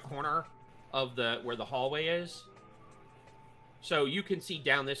kind of in a corner of where the hallway is. So you can see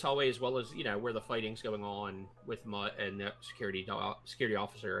down this hallway as well as, you know, where the fighting's going on with Mutt and the security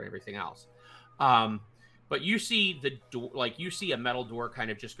officer and everything else. But you see the door, like, you see a metal door kind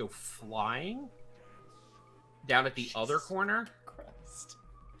of just go flying down at the other corner. Christ.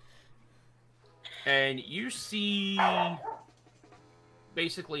 And you see,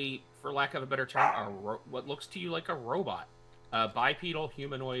 basically, for lack of a better term, what looks to you like a robot. A bipedal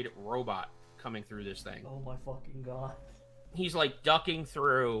humanoid robot coming through this thing. Oh my fucking god. He's, like, ducking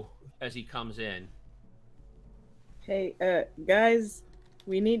through as he comes in. Hey, guys,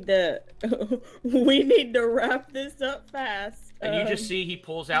 we need to we need to wrap this up fast. And you just see he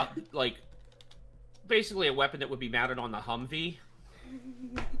pulls out, like, basically a weapon that would be mounted on the Humvee,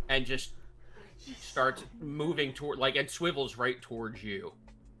 and just starts moving toward, like, and swivels right towards you.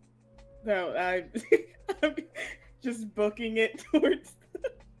 No, I'm just booking it towards.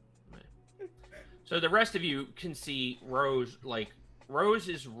 So the rest of you can see Rose, like, Rose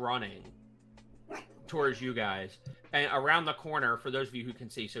is running towards you guys, and around the corner, for those of you who can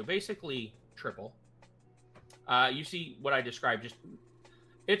see, so basically, triple. You see what I described, just,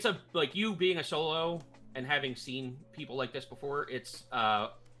 it's like, you being a solo, and having seen people like this before, it's, an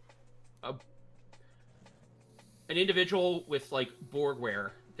individual with, like,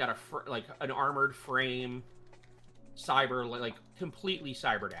 Borgware, got like, an armored frame, like, completely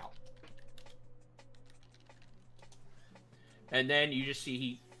cybered out. And then you just see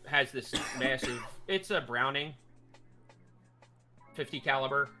he has this massive, it's a Browning 50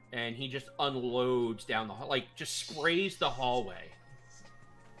 caliber, and he just unloads down the hall, like, just sprays the hallway.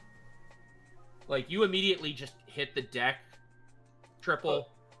 Like, you immediately just hit the deck, triple.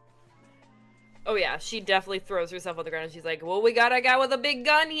 Oh yeah, she definitely throws herself on the ground and she's like, well, we got a guy with a big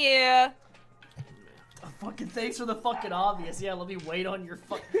gun here. Fucking thanks for the fucking obvious. Yeah, let me wait on your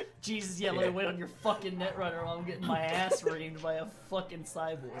Jesus, yeah, let me wait on your fucking Netrunner while I'm getting my ass reamed by a fucking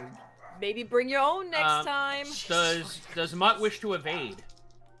cyborg. Maybe bring your own next time. Does Mutt wish to evade?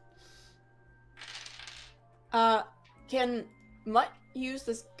 Can Mutt use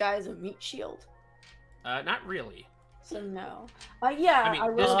this guy as a meat shield? Not really. So no. Yeah, I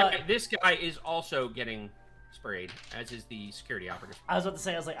mean, this guy is also getting sprayed, as is the security operative. I was about to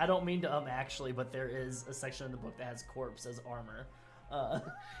say, I was like, I don't mean to actually, but there is a section in the book that has corpse as armor.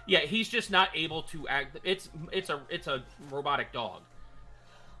 Yeah, he's just not able to act. It's a robotic dog.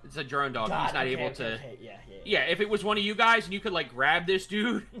 It's a drone dog. He's not able to. Okay. Yeah. Yeah, if it was one of you guys and you could, like, grab this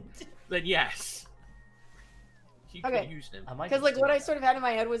dude, then yes. You could use him. Because, like, what I sort of had in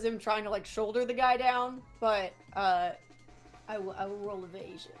my head was him trying to, like, shoulder the guy down, but I will roll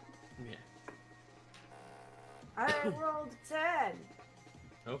evasion. Yeah. I rolled 10.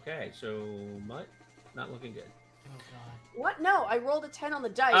 Okay, so Mutt, not looking good. Oh god. What? No, I rolled a 10 on the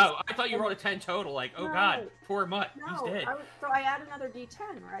dice. Oh, I thought you rolled a 10 total. Like, oh god, poor Mutt, he's dead. So I add another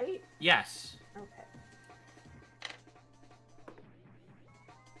d10, right? Yes. Okay.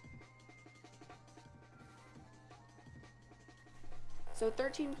 So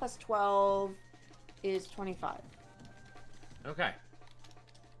 13 plus 12 is 25. Okay.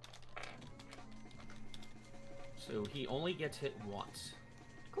 So he only gets hit once.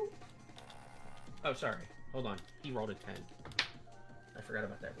 Cool. Oh, sorry. Hold on. He rolled a 10. I forgot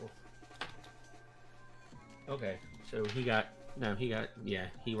about that rule. Okay. So he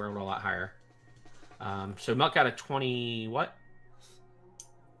rolled a lot higher. So Mutt got a 20, what?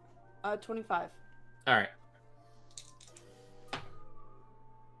 25. Alright.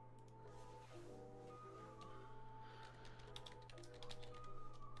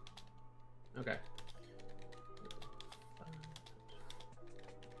 Okay.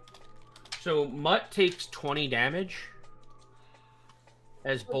 So Mutt takes 20 damage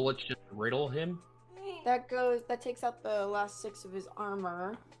as bullets just riddle him. That takes out the last 6 of his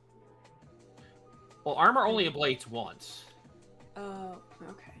armor. Well, armor only ablates once. Oh,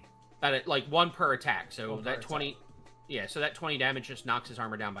 okay. Like 1 per attack. So One that per 20 yeah, so that 20 damage just knocks his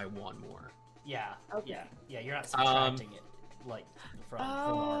armor down by 1 more. Yeah. Okay. Yeah. You're not subtracting it like from the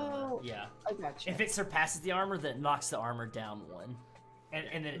armor. Oh. Yeah. I gotcha. If it surpasses the armor, then it knocks the armor down 1,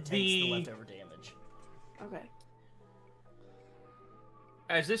 and then it takes the leftover damage. Okay.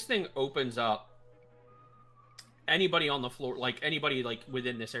 As this thing opens up, anybody on the floor, like anybody like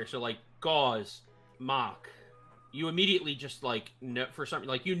within this area, so like Gauze, Mock, you immediately just like know for something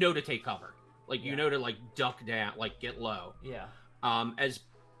like to take cover, like you know to like duck down, like get low. Yeah. As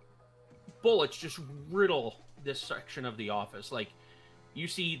bullets just riddle this section of the office, like you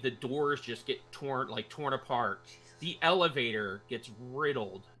see the doors just get torn apart. The elevator gets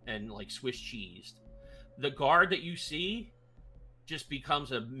riddled and like Swiss cheesed. The guard that you see just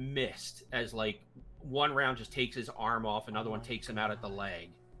becomes a mist as like one round just takes his arm off, another one takes him out at the leg.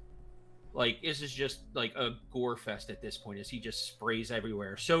 Like this is just like a gore fest at this point as he just sprays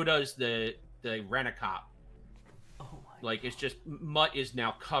everywhere. So does the rent-a-cop. Oh my. Like it's just Mutt is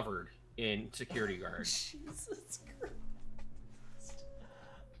now covered in security guards. Jesus Christ.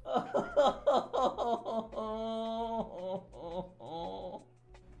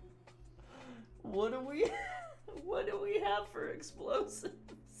 What do we have for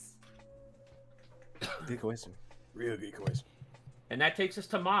explosives? Good question. Real good question. And that takes us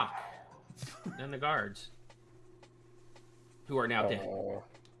to Mock and the guards, who are now dead.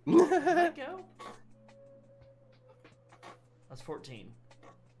 Where'd that go? That's 14.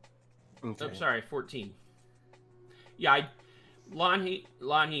 Okay. I'm sorry, 14. Yeah,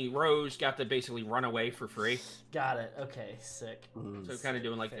 Lanhi Rose got to basically run away for free. Got it. Okay, sick. So kind of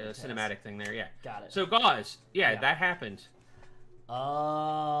doing like Fantastic. a cinematic thing there, yeah. Got it. So Gauze, yeah, Yeah. that happened.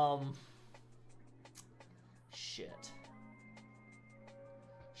 Shit.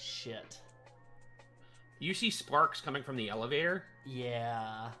 You see sparks coming from the elevator.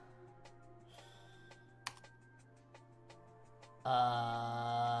 Yeah.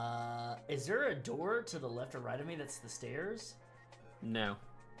 Is there a door to the left or right of me that's the stairs? No.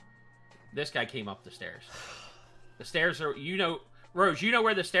 This guy came up the stairs. The stairs are, Rose, you know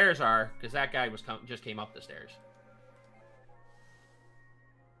where the stairs are, because that guy just came up the stairs.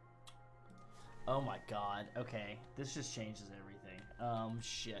 Oh my god. Okay. This just changes everything.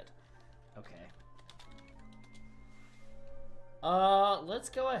 Shit. Okay. Let's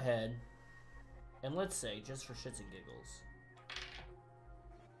go ahead. And let's say, just for shits and giggles.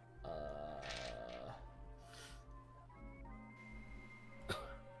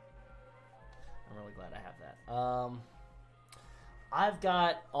 I'm really glad I have that. I've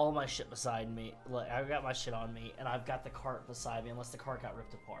got all my shit beside me. Look, I've got my shit on me, and I've got the cart beside me, unless the cart got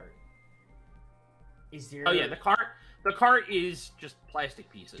ripped apart. Is there... Oh yeah, the cart is just plastic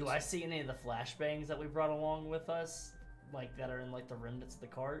pieces. Do I see any of the flashbangs that we brought along with us? Like, that are in, like, the remnants of the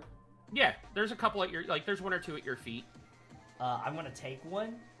cart? Yeah, there's a couple at your, like, there's 1 or 2 at your feet. I'm gonna take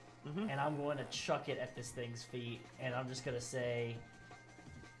one, and I'm going to chuck it at this thing's feet, and I'm just gonna say,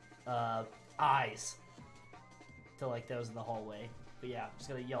 eyes. To, like, those in the hallway. But yeah, I'm just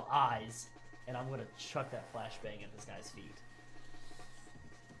gonna yell eyes, and I'm gonna chuck that flashbang at this guy's feet.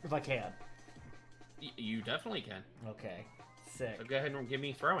 If I can. You definitely can. Okay. Sick. So go ahead and give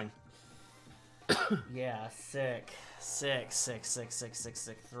me throwing. Yeah, sick. Sick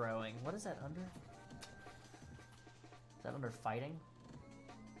throwing. What is that under? Is that under fighting?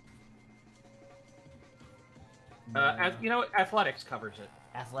 You know what? Athletics covers it.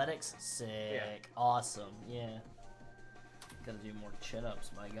 Athletics? Sick. Yeah. Awesome. Yeah. Gotta do more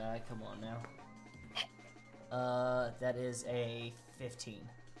chin-ups, my guy. Come on now. That is a 15.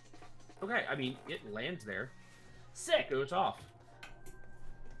 Okay, I mean, it lands there. Sick! It goes off.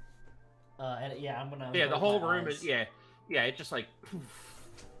 And yeah, I'm gonna... Yeah, the roll whole my room eyes. is, yeah, it's just like,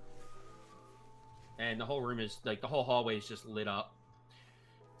 poof. And the whole room is, like, the whole hallway is just lit up.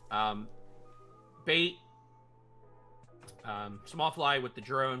 Bait, Small Fly with the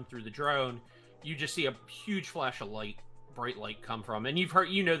drone, through the drone, you just see a huge flash of light, bright light come from, and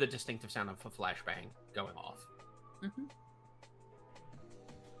you know the distinctive sound of a flashbang going off. Mm-hmm.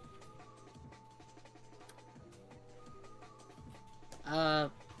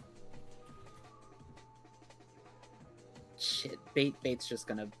 Shit, Bait's just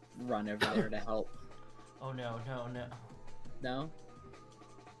gonna run over there to help. Oh no, no, no. No?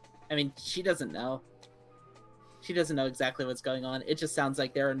 I mean, she doesn't know. She doesn't know exactly what's going on. It just sounds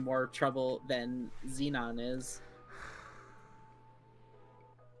like they're in more trouble than Xenon is.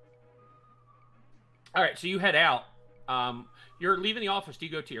 All right, so you head out. You're leaving the office. Do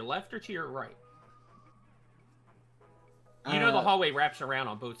you go to your left or to your right? You know the hallway wraps around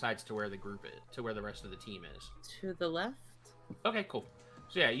on both sides to where the group is, to where the rest of the team is. To the left? Okay, cool.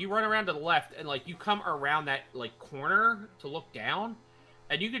 So yeah, you run around to the left, and like you come around that like corner to look down,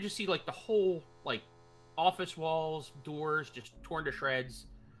 and you can just see like the whole like office walls, doors just torn to shreds.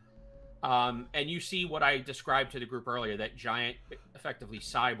 And you see what I described to the group earlier, that giant, effectively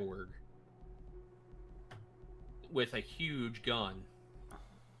cyborg with a huge gun.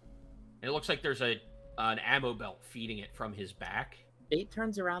 And it looks like there's an ammo belt feeding it from his back. Bait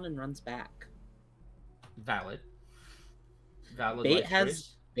turns around and runs back. Valid. Bait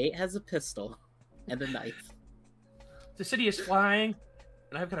has a pistol and a knife. The city is flying,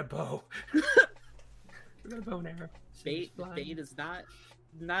 and I've got a bow. I've got a bow and arrow. Bait is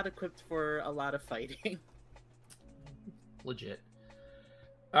not equipped for a lot of fighting. Legit.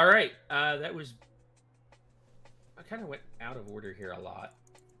 All right, that was. I kind of went out of order here a lot.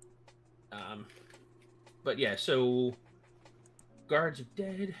 But yeah, so guards are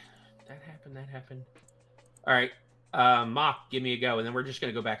dead. That happened. All right, Mock, give me a go, and then we're just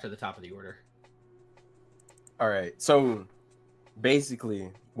gonna go back to the top of the order. All right, so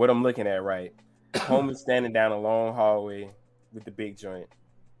basically, what I'm looking at, right? Homer's standing down a long hallway with the big joint.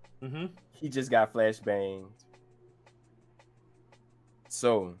 Mm-hmm. He just got flashbanged.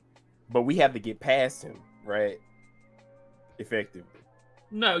 So, but we have to get past him, right? Effectively.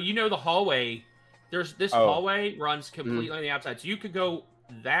 No, you know the hallway. There's this hallway runs completely on the outside, so you could go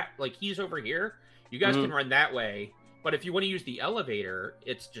that like he's over here. You guys can run that way, but if you want to use the elevator,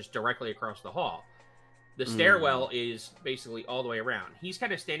 it's just directly across the hall. The stairwell is basically all the way around. He's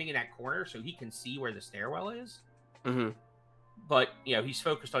kind of standing in that corner, so he can see where the stairwell is. Mm-hmm. But you know he's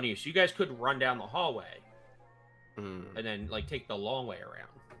focused on you, so you guys could run down the hallway, and then like take the long way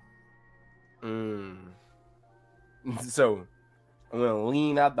around. So I'm gonna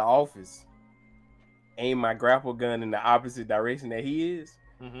lean out the office, aim my grapple gun in the opposite direction that he is,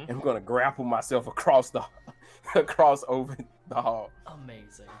 and I'm gonna grapple myself across over the hall.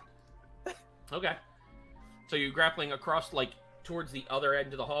 Amazing. Okay. So you're grappling across like towards the other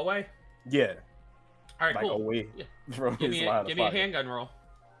end of the hallway? Yeah. All right, like cool. Away from Give his me line a of fire. handgun roll.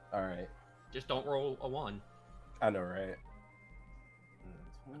 All right. Just don't roll a 1. I know, right?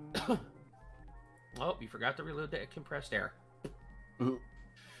 Oh, you forgot to reload the compressed air.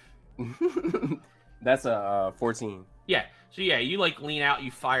 That's a 14. Yeah. So yeah, you like lean out,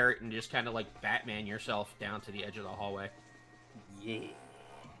 you fire it, and just kind of like Batman yourself down to the edge of the hallway. Yeah.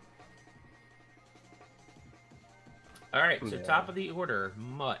 All right. So top of the order,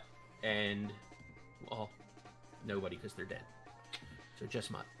 Mutt and well, nobody because they're dead. So just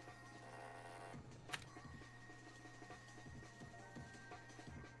Mutt.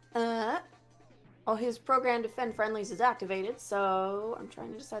 Well, his program defend friendlies is activated, so I'm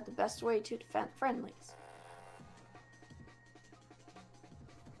trying to decide the best way to defend friendlies.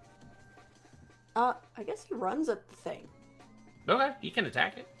 I guess he runs at the thing. Okay, you can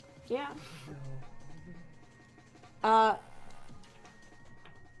attack it. Yeah.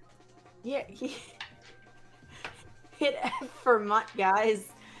 Yeah, he hit F for Mutt,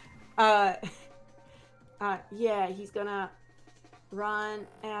 guys. Yeah, he's gonna run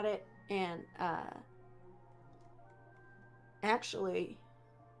at it and, actually,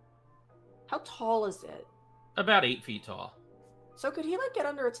 how tall is it? About 8 feet tall. So could he, like, get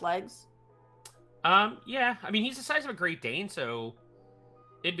under its legs? Yeah. I mean, he's the size of a Great Dane, so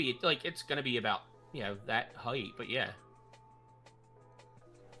it'd be, like, it's gonna be about, you know, that height, but yeah.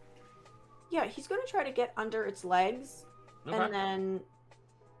 Yeah, he's gonna try to get under its legs, Okay. and then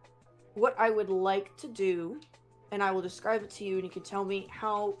what I would like to do, and I will describe it to you, and you can tell me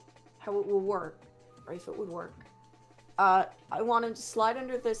how it will work, or if it would work. I want him to slide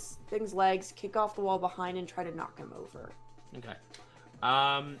under this thing's legs, kick off the wall behind, and try to knock him over. Okay.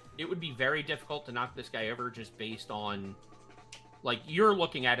 It would be very difficult to knock this guy over just based on, like, you're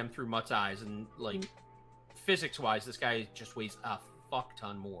looking at him through Mutt's eyes, and, like, physics-wise, this guy just weighs a fuck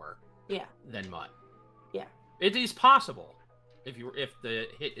ton more than Mutt. Yeah. It is possible if the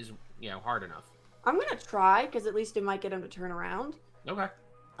hit is, you know, hard enough. I'm gonna try, because at least it might get him to turn around. Okay.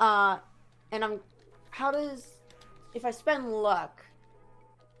 And if I spend luck...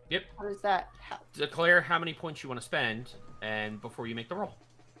 Yep. How does that help? Declare how many points you want to spend, and before you make the roll.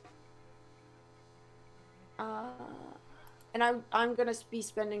 And I'm gonna be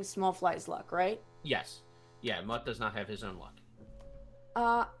spending Small Fly's luck, right? Yes. Yeah, Mutt does not have his own luck.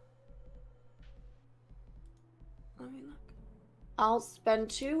 Let me look. I'll spend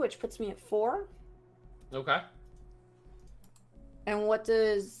 2, which puts me at 4. Okay. And what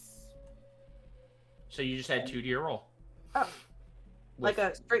does... So you just add 2 to your roll. Oh. Like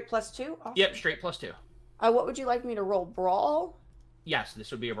a straight +2? Awesome. Yep, straight +2. What would you like me to roll? Brawl? Yes, this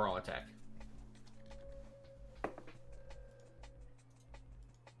would be a brawl attack.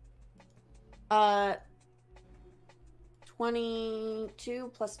 Uh,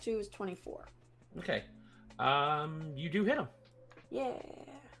 22 + 2 is 24. Okay. You do hit him. Yeah.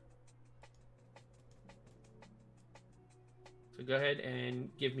 So go ahead and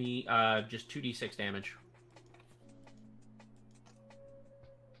give me just 2d6 damage.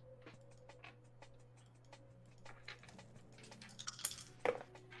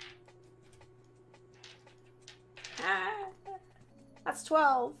 That's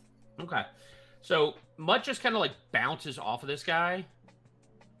 12. Okay. So Mutt just kind of like bounces off of this guy.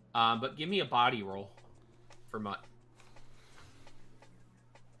 But give me a body roll for Mutt.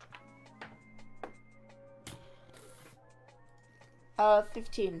 Uh,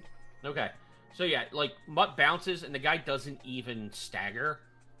 15. Okay. So yeah, like Mutt bounces and the guy doesn't even stagger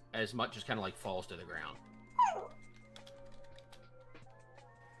as Mutt just kind of like falls to the ground.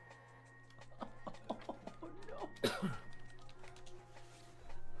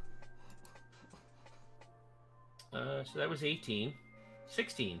 So that was 18.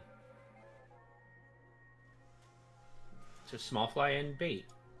 16. So small fly and bait.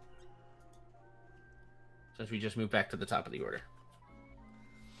 Since we just moved back to the top of the order.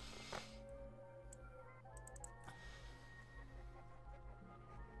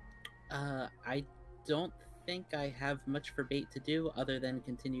 I don't think I have much for bait to do other than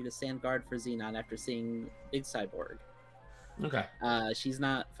continue to stand guard for Xenon after seeing Big Cyborg. Okay. She's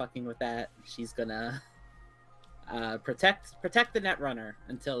not fucking with that. She's gonna protect the Netrunner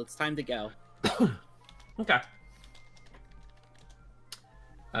until it's time to go. Okay.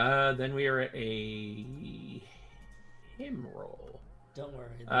 Then we are at a him roll. Don't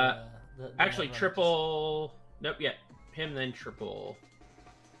worry. Actually, triple. Nope. Yeah, him then triple.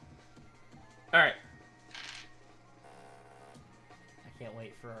 All right. I can't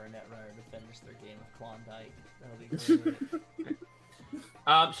wait for our Netrunner to finish their game of Klondike. That'll be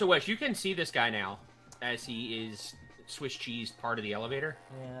great. So Wes, you can see this guy now as he is Swiss cheese part of the elevator.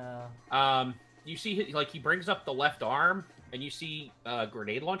 Yeah. You see, like, he brings up the left arm, and you see a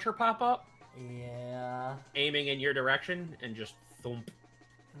grenade launcher pop up. Yeah. Aiming in your direction, and just thump.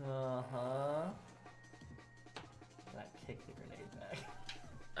 Uh-huh. Can I kick the grenade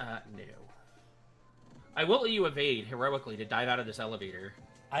back? No. I will let you evade heroically to dive out of this elevator.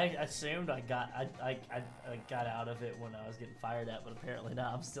 I assumed I got out of it when I was getting fired at, but apparently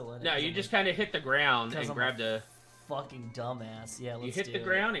not. I'm still in it. No, you just kind of hit the ground and grabbed a fucking dumbass. Yeah, let's You hit the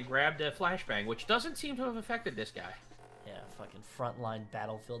ground and grabbed a flashbang, which doesn't seem to have affected this guy. Yeah, fucking frontline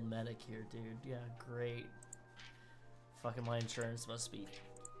battlefield medic here, dude. Yeah, great. Fucking my insurance must be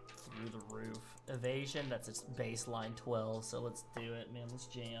through the roof. Evasion, that's its baseline 12, so let's do it, man. Let's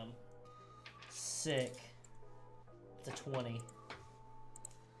jam. Sick. It's a 20.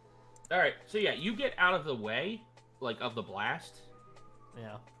 Alright, so yeah, you get out of the way, like, of the blast.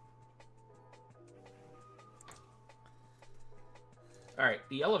 Yeah. Alright,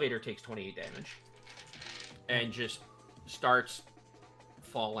 the elevator takes 28 damage. And just starts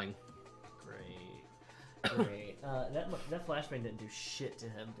falling. Great. Great. That flashbang didn't do shit to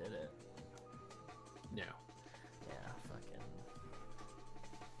him, did it? No. Yeah, fucking...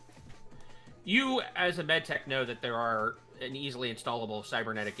 You, as a medtech, know that there are an easily installable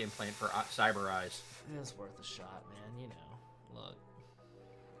cybernetic implant for cyber eyes. It's worth a shot, man. You know. Look.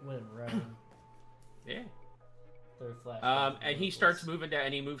 Win and run. Yeah. Third flashbang. And he starts moving down,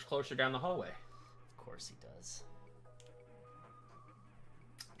 and he moves closer down the hallway. Of course he does.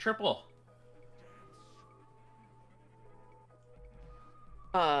 Triple.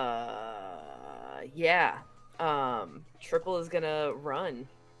 Yeah. Triple is gonna run.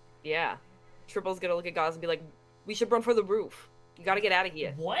 Yeah. Triple's gonna look at Gauze and be like, we should run for the roof. You gotta get out of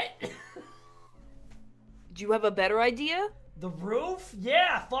here. What? Do you have a better idea? The roof?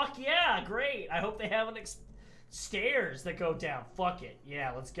 Yeah, fuck yeah, great. I hope they have stairs that go down. Fuck it.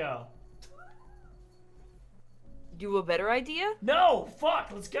 Yeah, let's go. Do you have a better idea? No,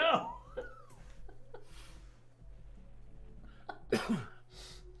 fuck, let's go.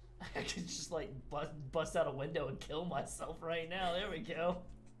 I could just like bust out a window and kill myself right now. There we go.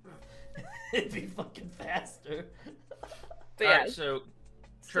 It'd be fucking faster. But Alright, so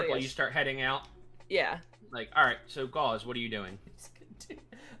Triple, you start heading out. Yeah. Like, alright, so Gauze, what are you doing?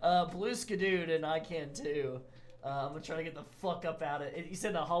 Blue Skidooed and I can too. I'm gonna try to get the fuck up out of it. You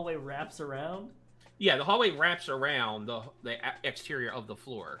said the hallway wraps around? Yeah, the hallway wraps around the exterior of the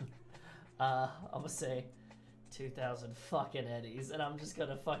floor. I'm gonna say 2,000 fucking eddies, and I'm just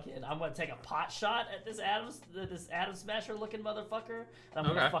gonna I'm gonna take a pot shot at this Atom Smasher looking motherfucker, and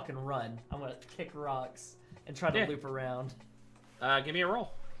I'm gonna fucking run. I'm gonna kick rocks and try to loop around. Give me a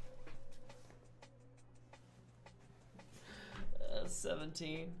roll.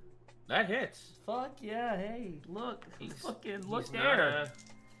 17. That hits. Fuck yeah! Hey, look, look he's there.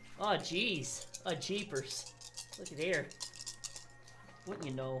 Oh jeez, oh jeepers, look at there. Wouldn't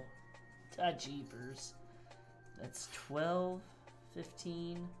you know? Ah, jeepers. That's 12,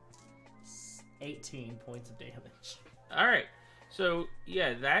 15, 18 points of damage. Alright. So,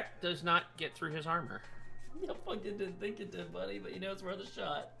 yeah, that does not get through his armor. I fucking didn't think it did, buddy, but you know it's worth a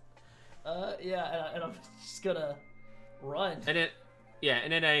shot. Yeah, and I'm just gonna run. And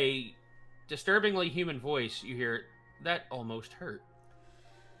in a disturbingly human voice, you hear, that almost hurt.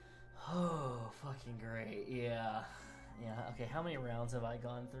 Oh, fucking great. Yeah. Yeah, okay, how many rounds have I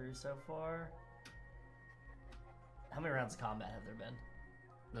gone through so far? How many rounds of combat have there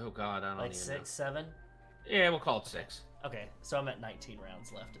been? Oh god, I don't like even 6, know. 7? Yeah, we'll call it 6. Okay, so I'm at 19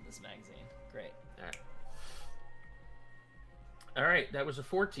 rounds left in this magazine. Great. Alright. Alright, that was a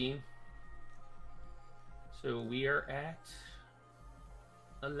 14. So we are at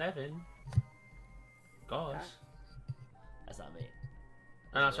 11. Gauze. That's not me.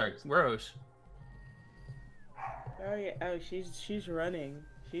 Oh, no, sorry. Rose. Oh yeah. Oh, she's running.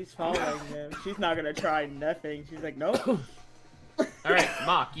 She's following him. She's not gonna try nothing. She's like, nope. All right,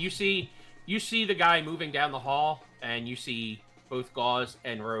 Mock. You see the guy moving down the hall, and you see both Gauze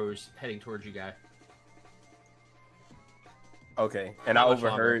and Rose heading towards you guys. Okay, and I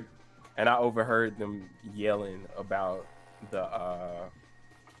overheard them yelling about the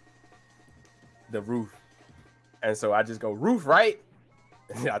roof, and so I just go, roof, right?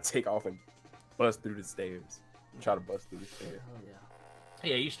 And I take off and bust through the stairs. Try to bust through the stairs. Oh yeah.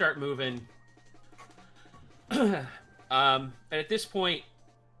 Yeah, you start moving. And at this point,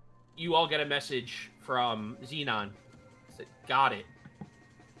 you all get a message from Xenon. Said, got it.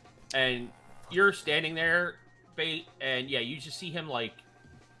 And you're standing there, Bait, and yeah, you just see him like,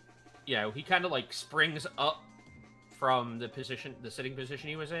 you know, he kind of like springs up from the sitting position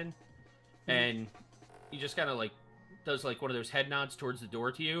he was in, and he just kind of like does like one of those head nods towards the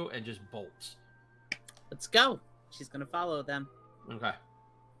door to you and just bolts. Let's go. She's gonna follow them. Okay.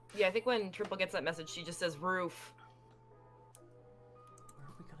 Yeah, I think when Triple gets that message, she just says roof. Where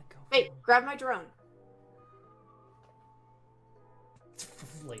are we gonna go? Hey, grab my drone.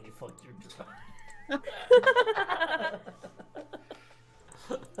 Lady, fuck your drone.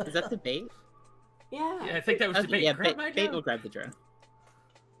 Is that the bait? Yeah. Yeah, I think that was the Bait. Yeah, Grab my bait drone. will grab the drone.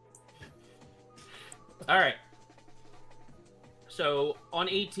 All right. So on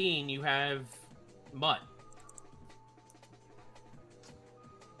 18, you have Mutt.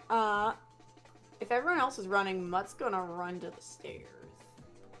 If everyone else is running, Mutt's gonna run to the stairs.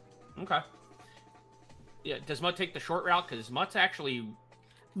 Okay. Yeah, does Mutt take the short route? Because Mutt's actually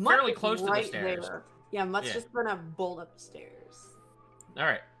Mutt fairly is close to the right stairs. there. Yeah, Mutt's Yeah. just gonna bolt up the stairs. All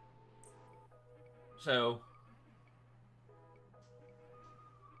right. So,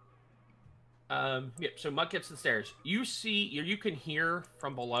 yeah. So Mutt gets to the stairs. You see, you can hear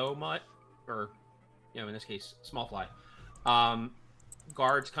from below Mutt, or, you know, in this case, Small Fly,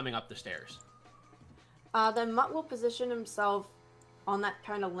 guards coming up the stairs. Then Mutt will position himself on that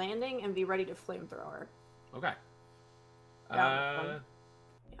kind of landing and be ready to flamethrower. Okay. Yeah.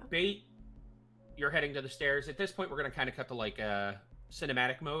 Bait, you're heading to the stairs. At this point, we're gonna kind of cut to like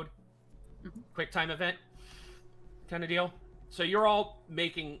cinematic mode, quick time event kind of deal. So you're all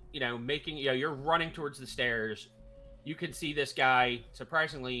making, you're running towards the stairs. You can see this guy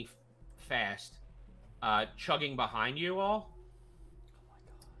surprisingly fast, chugging behind you all.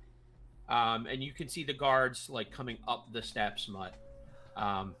 And you can see the guards like coming up the steps, Mutt.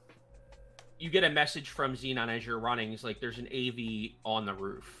 You get a message from Xenon as you're running. It's like there's an AV on the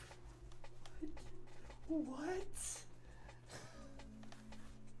roof. What?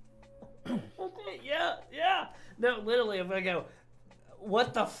 Okay, yeah. No, literally, I'm gonna go,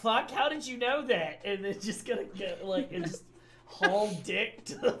 what the fuck? How did you know that? And then just gonna get, like, and just haul dick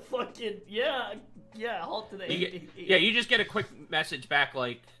to the fucking, haul to the AV. You just get a quick message back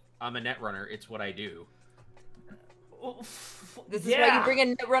like, I'm a Netrunner, it's what I do. This is why you bring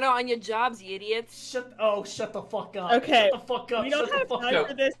a Netrunner on your jobs, you idiots. Shut the fuck up. Okay. Shut the fuck up. We don't have time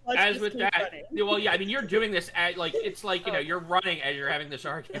for this. Let's As just with keep that, running. well, yeah, I mean, you're doing this at, like, it's like, you're running as you're having this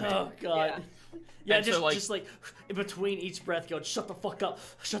argument. Oh, God. Yeah, And just, so, like, just like, in between each breath going, shut the fuck up.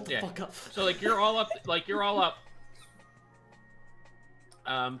 Shut the fuck up. So, like, you're all up,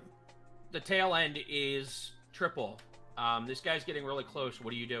 the tail end is Triple. This guy's getting really close.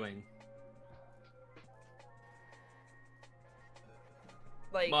 What are you doing?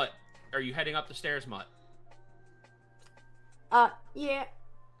 Like, Mutt, are you heading up the stairs, Mutt? Yeah.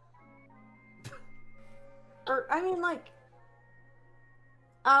 Or, I mean, like,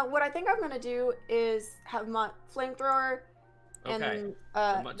 what I think I'm gonna do is have my flamethrower, and Okay. then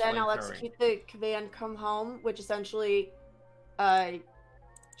I'll flamethrowing. execute the command "come home," which essentially,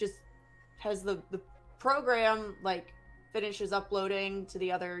 just has the program like finishes uploading to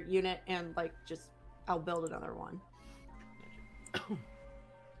the other unit, and like just I'll build another one.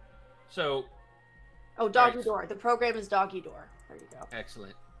 So, Oh, doggy Right. door. The program is doggy door. There you go.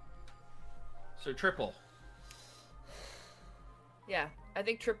 excellent. So, Triple. yeah, I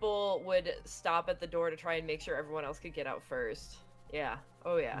think Triple would stop at the door to try and make sure everyone else could get out first. Yeah.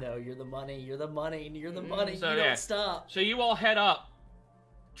 Oh yeah. No, you're the money. You're the money. You're the money. So, you yeah. don't stop. So you all head up.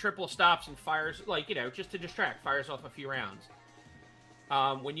 Triple stops and fires, like, you know, just to distract, fires off a few rounds.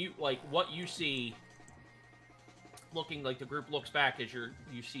 When you, like, what you see, looking like the group looks back as you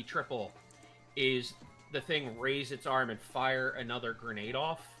see Triple, is the thing raise its arm and fire another grenade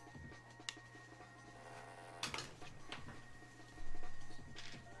off.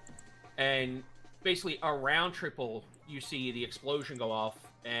 And basically around Triple, you see the explosion go off,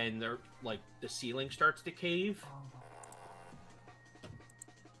 and they're, like, the ceiling starts to cave.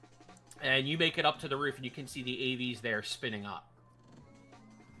 And you make it up to the roof, and you can see the AVs there spinning up.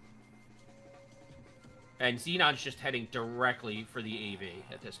 And Xenon's just heading directly for the AV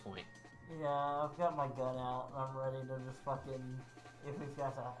at this point. Yeah, I've got my gun out, and I'm ready to just fucking... If we've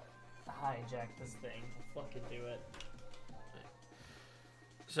got to hijack this thing, we'll fucking do it.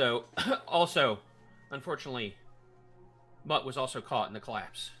 So, also, unfortunately, Mutt was also caught in the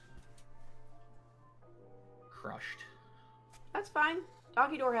collapse. Crushed. That's fine.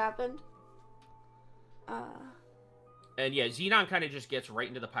 Doggy door happened. And yeah, Xenon kind of just gets right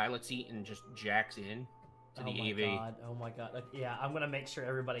into the pilot seat and just jacks in to the AV. God. Oh my god. Yeah, I'm gonna make sure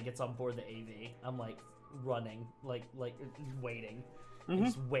everybody gets on board the AV. I'm like running, like waiting, and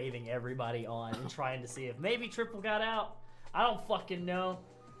just waving everybody on and trying to see if maybe Triple got out. I don't fucking know.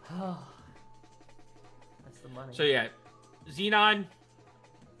 That's the money. So yeah, Xenon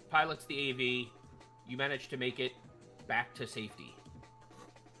pilots the AV. You manage to make it back to safety.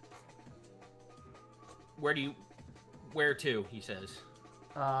 Where to, he says.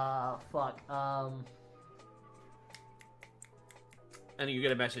 Fuck. And you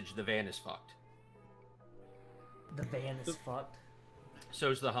get a message, the van is fucked. The van is fucked.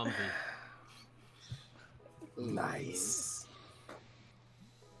 So's the Humvee. Nice.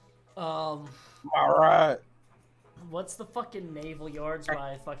 All right. What's the fucking naval yards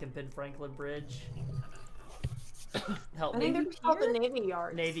by fucking Ben Franklin Bridge? Help I me. think they're just called the Navy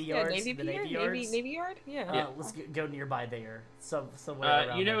Yards. Navy Yeah, yards. Navy the Pier? Navy yards. Navy Yard? Yeah. Let's go nearby there. Somewhere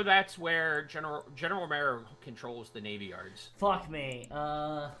around You know there. that's where General Romero controls the Navy Yards. Fuck me.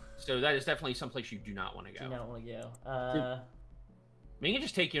 So that is definitely someplace you do not want to go. Do not want to go. I mean, you can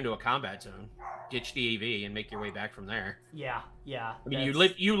just take you into a combat zone, ditch the AV, and make your way back from there. Yeah. I mean,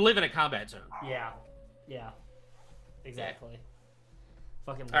 you live in a combat zone. Yeah. Exactly.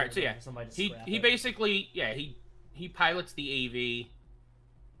 Fucking. All right, so yeah, somebody to he scrap he it. basically he pilots the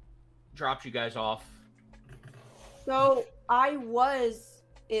AV, drops you guys off. So I was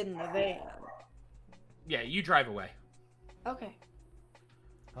in the van. Yeah, you drive away. Okay.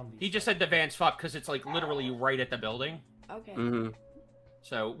 He just said the van's fucked because it's like literally right at the building. Okay. Mm-hmm.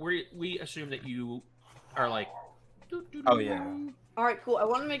 So we assume that you are like. Oh yeah. All right. Cool. I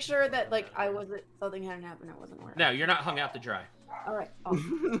want to make sure that like I wasn't something hadn't happened. I wasn't aware. No, you're not hung out to dry. All right.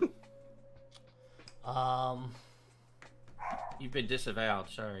 Awesome. You've been disavowed.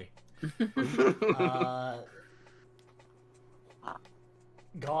 Sorry.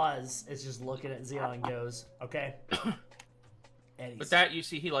 Gauze is just looking at Xenon and goes, "Okay." And With that, you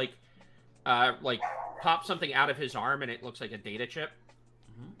see he like pops something out of his arm, and it looks like a data chip,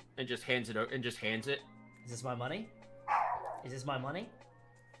 and just hands it. Is this my money? Is this my money?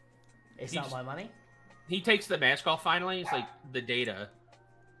 It's He not just- my money. He takes the mask off finally. It's like the data.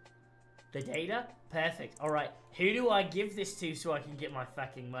 The data? Perfect. All right. Who do I give this to so I can get my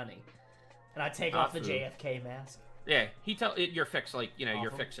fucking money? And I take off the Afu. JFK mask. Yeah, he tell it your fix your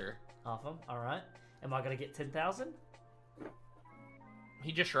Awesome. fixer. Off him. All right. Am I gonna get 10,000?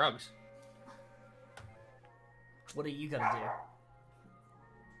 He just shrugs. What are you gonna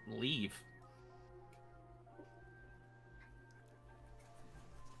do? Leave.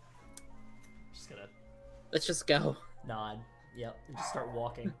 Just gonna Let's just go. nod. Yep. And just start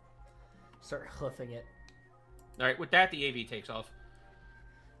walking. Start hoofing it. All right. With that, the AV takes off.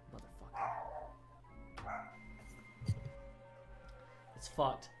 Motherfucker.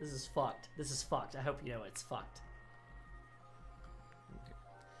 fucked. This is fucked. This is fucked. I hope you know it's fucked.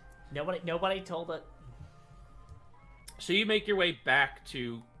 Nobody told it. So you make your way back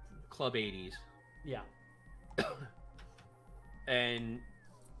to Club 80s. Yeah. And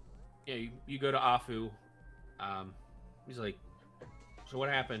you go to Afu. He's like, so what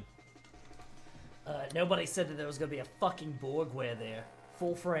happened? Nobody said that there was gonna be a fucking Borgware there.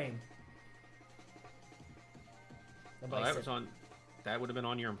 Full frame. Well, that would have been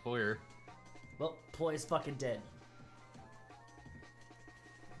on your employer. Well, employee's fucking dead.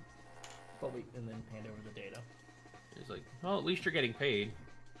 And then hand over the data. He's like, well, at least you're getting paid.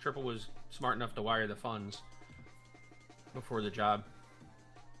 Triple was smart enough to wire the funds before the job.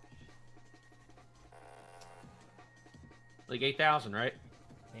 Like 8,000, right?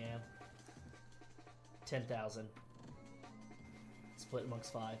 Yeah. 10,000. Split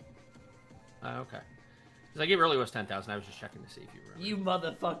amongst 5. Okay. It's like it really was 10,000. I was just checking to see if you remember. You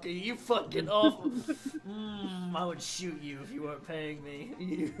motherfucker! You fucking awful! I would shoot you if you weren't paying me.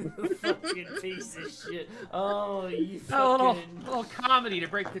 You fucking piece of shit! Oh, you fucking... A little comedy to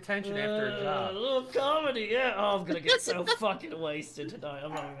break the tension after a job. A little comedy, yeah. Oh, I'm gonna get so fucking wasted tonight.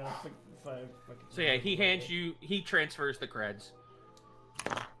 I'm not even gonna fucking... So yeah, he transfers the creds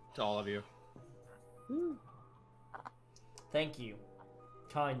to all of you. Thank you,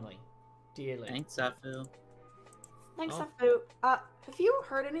 kindly, dearly. Thanks, Afu. Thanks, Oh. Afu. Have you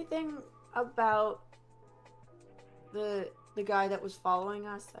heard anything about the guy that was following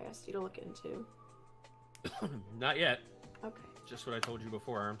us? I asked you to look into. Not yet. Okay. Just what I told you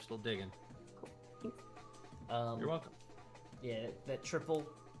before. I'm still digging. You're welcome. Yeah, that triple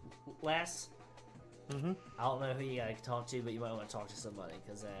lass. Mm-hmm. I don't know who you gotta talk to, but you might want to talk to somebody,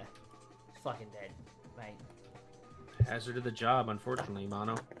 because, he's fucking dead, mate. Hazard of the job, unfortunately,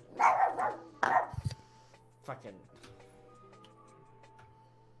 Mono. Fucking...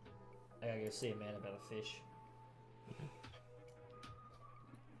 I gotta go see a man about a fish.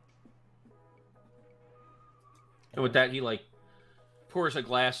 And with that, he, like, pours a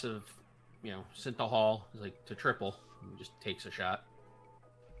glass of, synthahol, like, to Triple, and just takes a shot.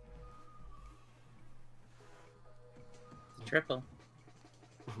 Triple.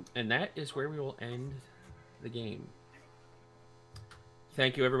 And that is where we will end the game.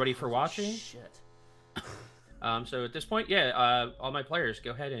 Thank you, everybody, for watching. Shit. So at this point, all my players,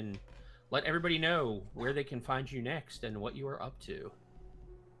 go ahead and let everybody know where they can find you next and what you are up to.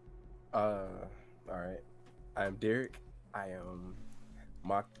 All right. I'm Derek. I am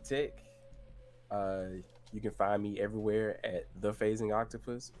Mock Tech. You can find me everywhere at The Phasing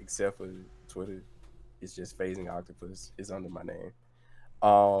Octopus, except for Twitter. It's just Phasing Octopus. It's under my name.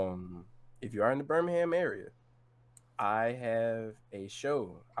 If you are in the Birmingham area, I have a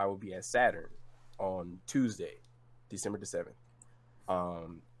show. I will be at Saturn on Tuesday, December the 7th.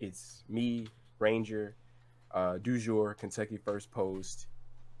 It's me, Ranger, Du jour, Kentucky First Post,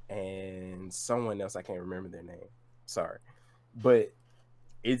 and someone else. I can't remember their name. Sorry. But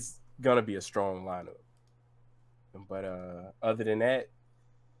it's going to be a strong lineup. But other than that,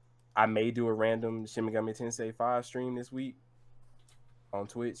 I may do a random Shin Megami Tensei 5 stream this week on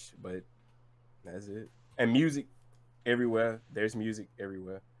Twitch, but that's it. And music everywhere. There's music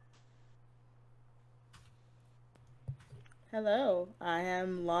everywhere. Hello, I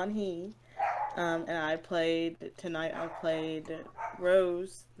am Lon Hee, and I played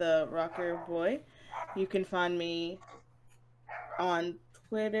Rose, the rocker boy. You can find me on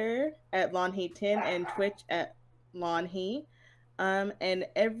Twitter at LonHee10 and Twitch at LonHee. And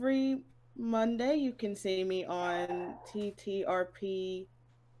every Monday you can see me on TTRP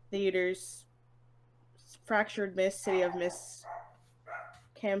Theater's Fractured Mist, City of Mist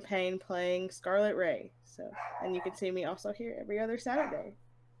campaign playing Scarlet Ray. So, and you can see me also here every other Saturday.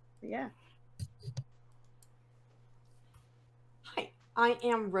 But yeah. Hi, I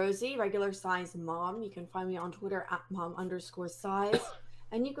am Rosie, regular size mom. You can find me on Twitter at mom_size.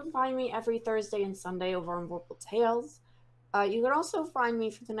 And you can find me every Thursday and Sunday over on Vorpal Tales. You can also find me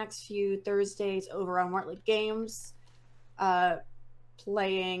for the next few Thursdays over on Wartlet Games,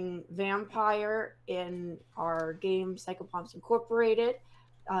 playing Vampire in our game Psychopomps Incorporated.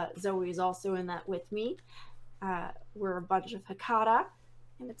 Zoe is also in that with me. We're a bunch of Hakata,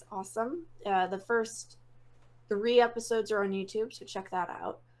 and it's awesome. The first 3 episodes are on YouTube, so check that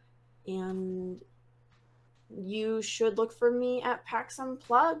out. And you should look for me at PAX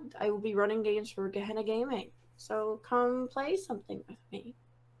Unplugged. I will be running games for Gehenna Gaming. So come play something with me.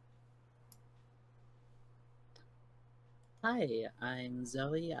 Hi, I'm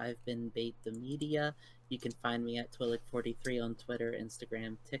Zoe. I've been Bait the Media. You can find me at Twillick43 on Twitter,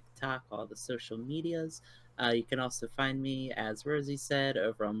 Instagram, TikTok, all the social medias. You can also find me, as Rosie said,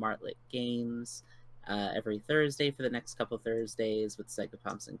 over on Martlet Games every Thursday for the next couple Thursdays with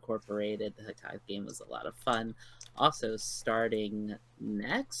Psychopomps Incorporated. The game was a lot of fun. Also, starting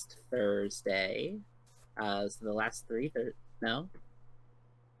next Thursday, so the last three, no?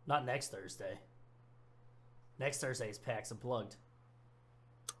 Not next Thursday. Next Thursday is PAX Unplugged.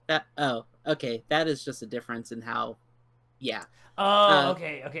 Okay. That is just a difference in how, yeah.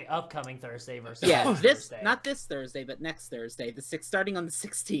 Okay. Upcoming Thursday versus next Thursday. Not this Thursday, but next Thursday, starting on the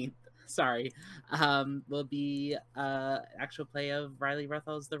 16th. Sorry, will be actual play of Riley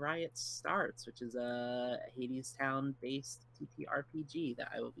Rethal's The Riot Starts, which is a Hades Town based TTRPG that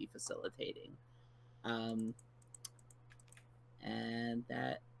I will be facilitating. And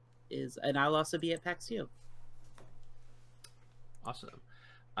I'll also be at PAX U. Awesome.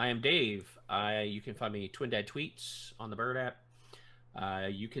 I am Dave. You can find me Twin Dad Tweets on the Bird app.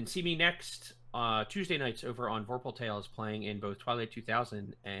 You can see me next Tuesday nights over on Vorpal Tales, playing in both Twilight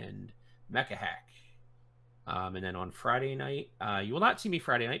 2000 and Mecha Hack. And then on Friday night, you will not see me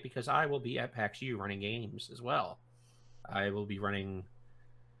Friday night because I will be at PAX U running games as well. I will be running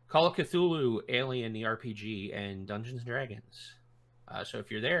Call of Cthulhu, Alien the RPG, and Dungeons and Dragons. So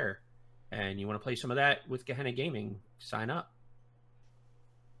if you're there and you want to play some of that with Gehenna Gaming, sign up.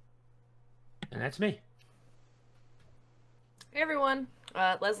 And that's me. Hey everyone,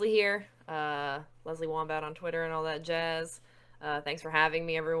 Leslie here. Leslie Wombat on Twitter and all that jazz. Thanks for having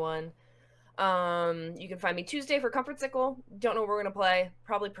me, everyone. You can find me Tuesday for Comfort Sickle. Don't know what we're gonna play.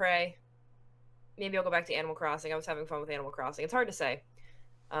 Probably Prey. Maybe I'll go back to Animal Crossing. I was having fun with Animal Crossing. It's hard to say.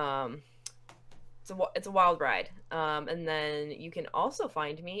 It's a wild ride. And then you can also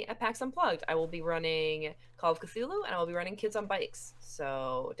find me at PAX Unplugged. I will be running Call of Cthulhu and I will be running Kids on Bikes.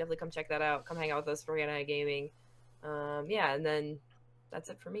 So definitely come check that out. Come hang out with us for Night Gaming. Yeah, and then that's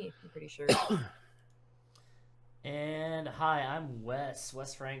it for me, I'm pretty sure. And hi, I'm Wes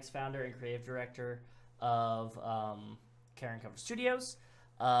Franks, founder and creative director of Carrying Cover Studios.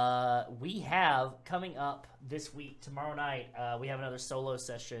 We have coming up this week, tomorrow night, we have another solo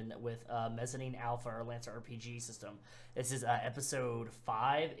session with Mezzanine Alpha, our Lancer RPG system. This is episode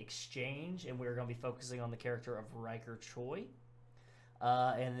 5, Exchange, and we're going to be focusing on the character of Riker Choi.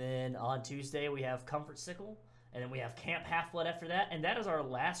 And then on Tuesday, we have Comfort Sickle. And then we have Camp Half-Blood after that. And that is our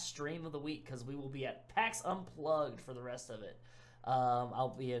last stream of the week because we will be at PAX Unplugged for the rest of it.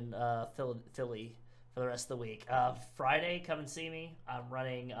 I'll be in Philly for the rest of the week. Friday, come and see me. I'm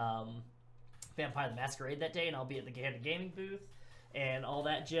running Vampire the Masquerade that day, and I'll be at the Gehenna Gaming booth and all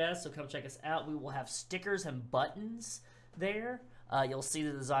that jazz. So come check us out. We will have stickers and buttons there. You'll see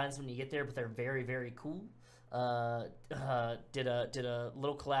the designs when you get there, but they're very, very cool. Did a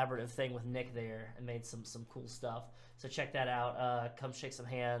little collaborative thing with Nick there and made some cool stuff. So check that out. Come shake some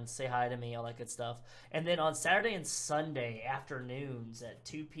hands, say hi to me, all that good stuff. And then on Saturday and Sunday afternoons at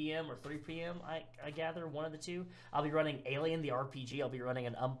 2 p.m. or 3 p.m., I gather, one of the two, I'll be running Alien the RPG. I'll be running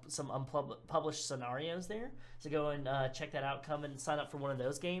some unpublished scenarios there. So go and check that out. Come and sign up for one of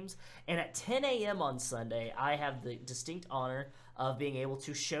those games. And at 10 a.m. on Sunday, I have the distinct honor of being able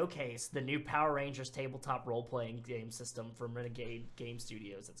to showcase the new Power Rangers tabletop role-playing game system from Renegade Game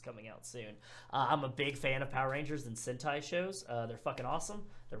Studios that's coming out soon. I'm a big fan of Power Rangers and Sentai shows. They're fucking awesome.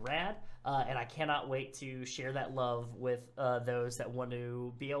 They're rad. And I cannot wait to share that love with those that want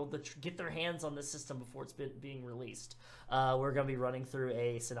to be able to get their hands on this system before it's being released. We're going to be running through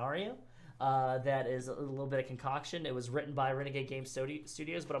a scenario. That is a little bit of concoction. It was written by Renegade Game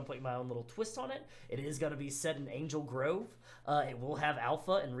Studios, but I'm putting my own little twist on it. It is going to be set in Angel Grove. It will have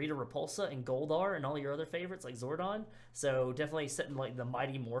Alpha and Rita Repulsa and Goldar and all your other favorites like Zordon. So definitely set in like the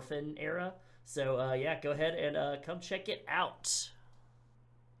Mighty Morphin era. So yeah, go ahead and come check it out.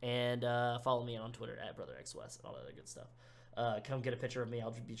 And follow me on Twitter at BrotherXWest and all that other good stuff. Come get a picture of me.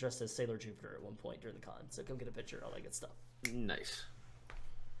 I'll be dressed as Sailor Jupiter at one point during the con. So come get a picture, all that good stuff. Nice.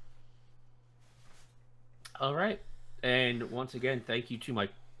 All right. And once again, thank you to my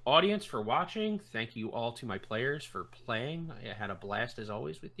audience for watching. Thank you all to my players for playing. I had a blast as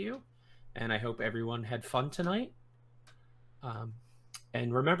always with you. And I hope everyone had fun tonight.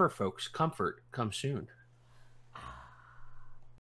 And remember, folks, comfort comes soon.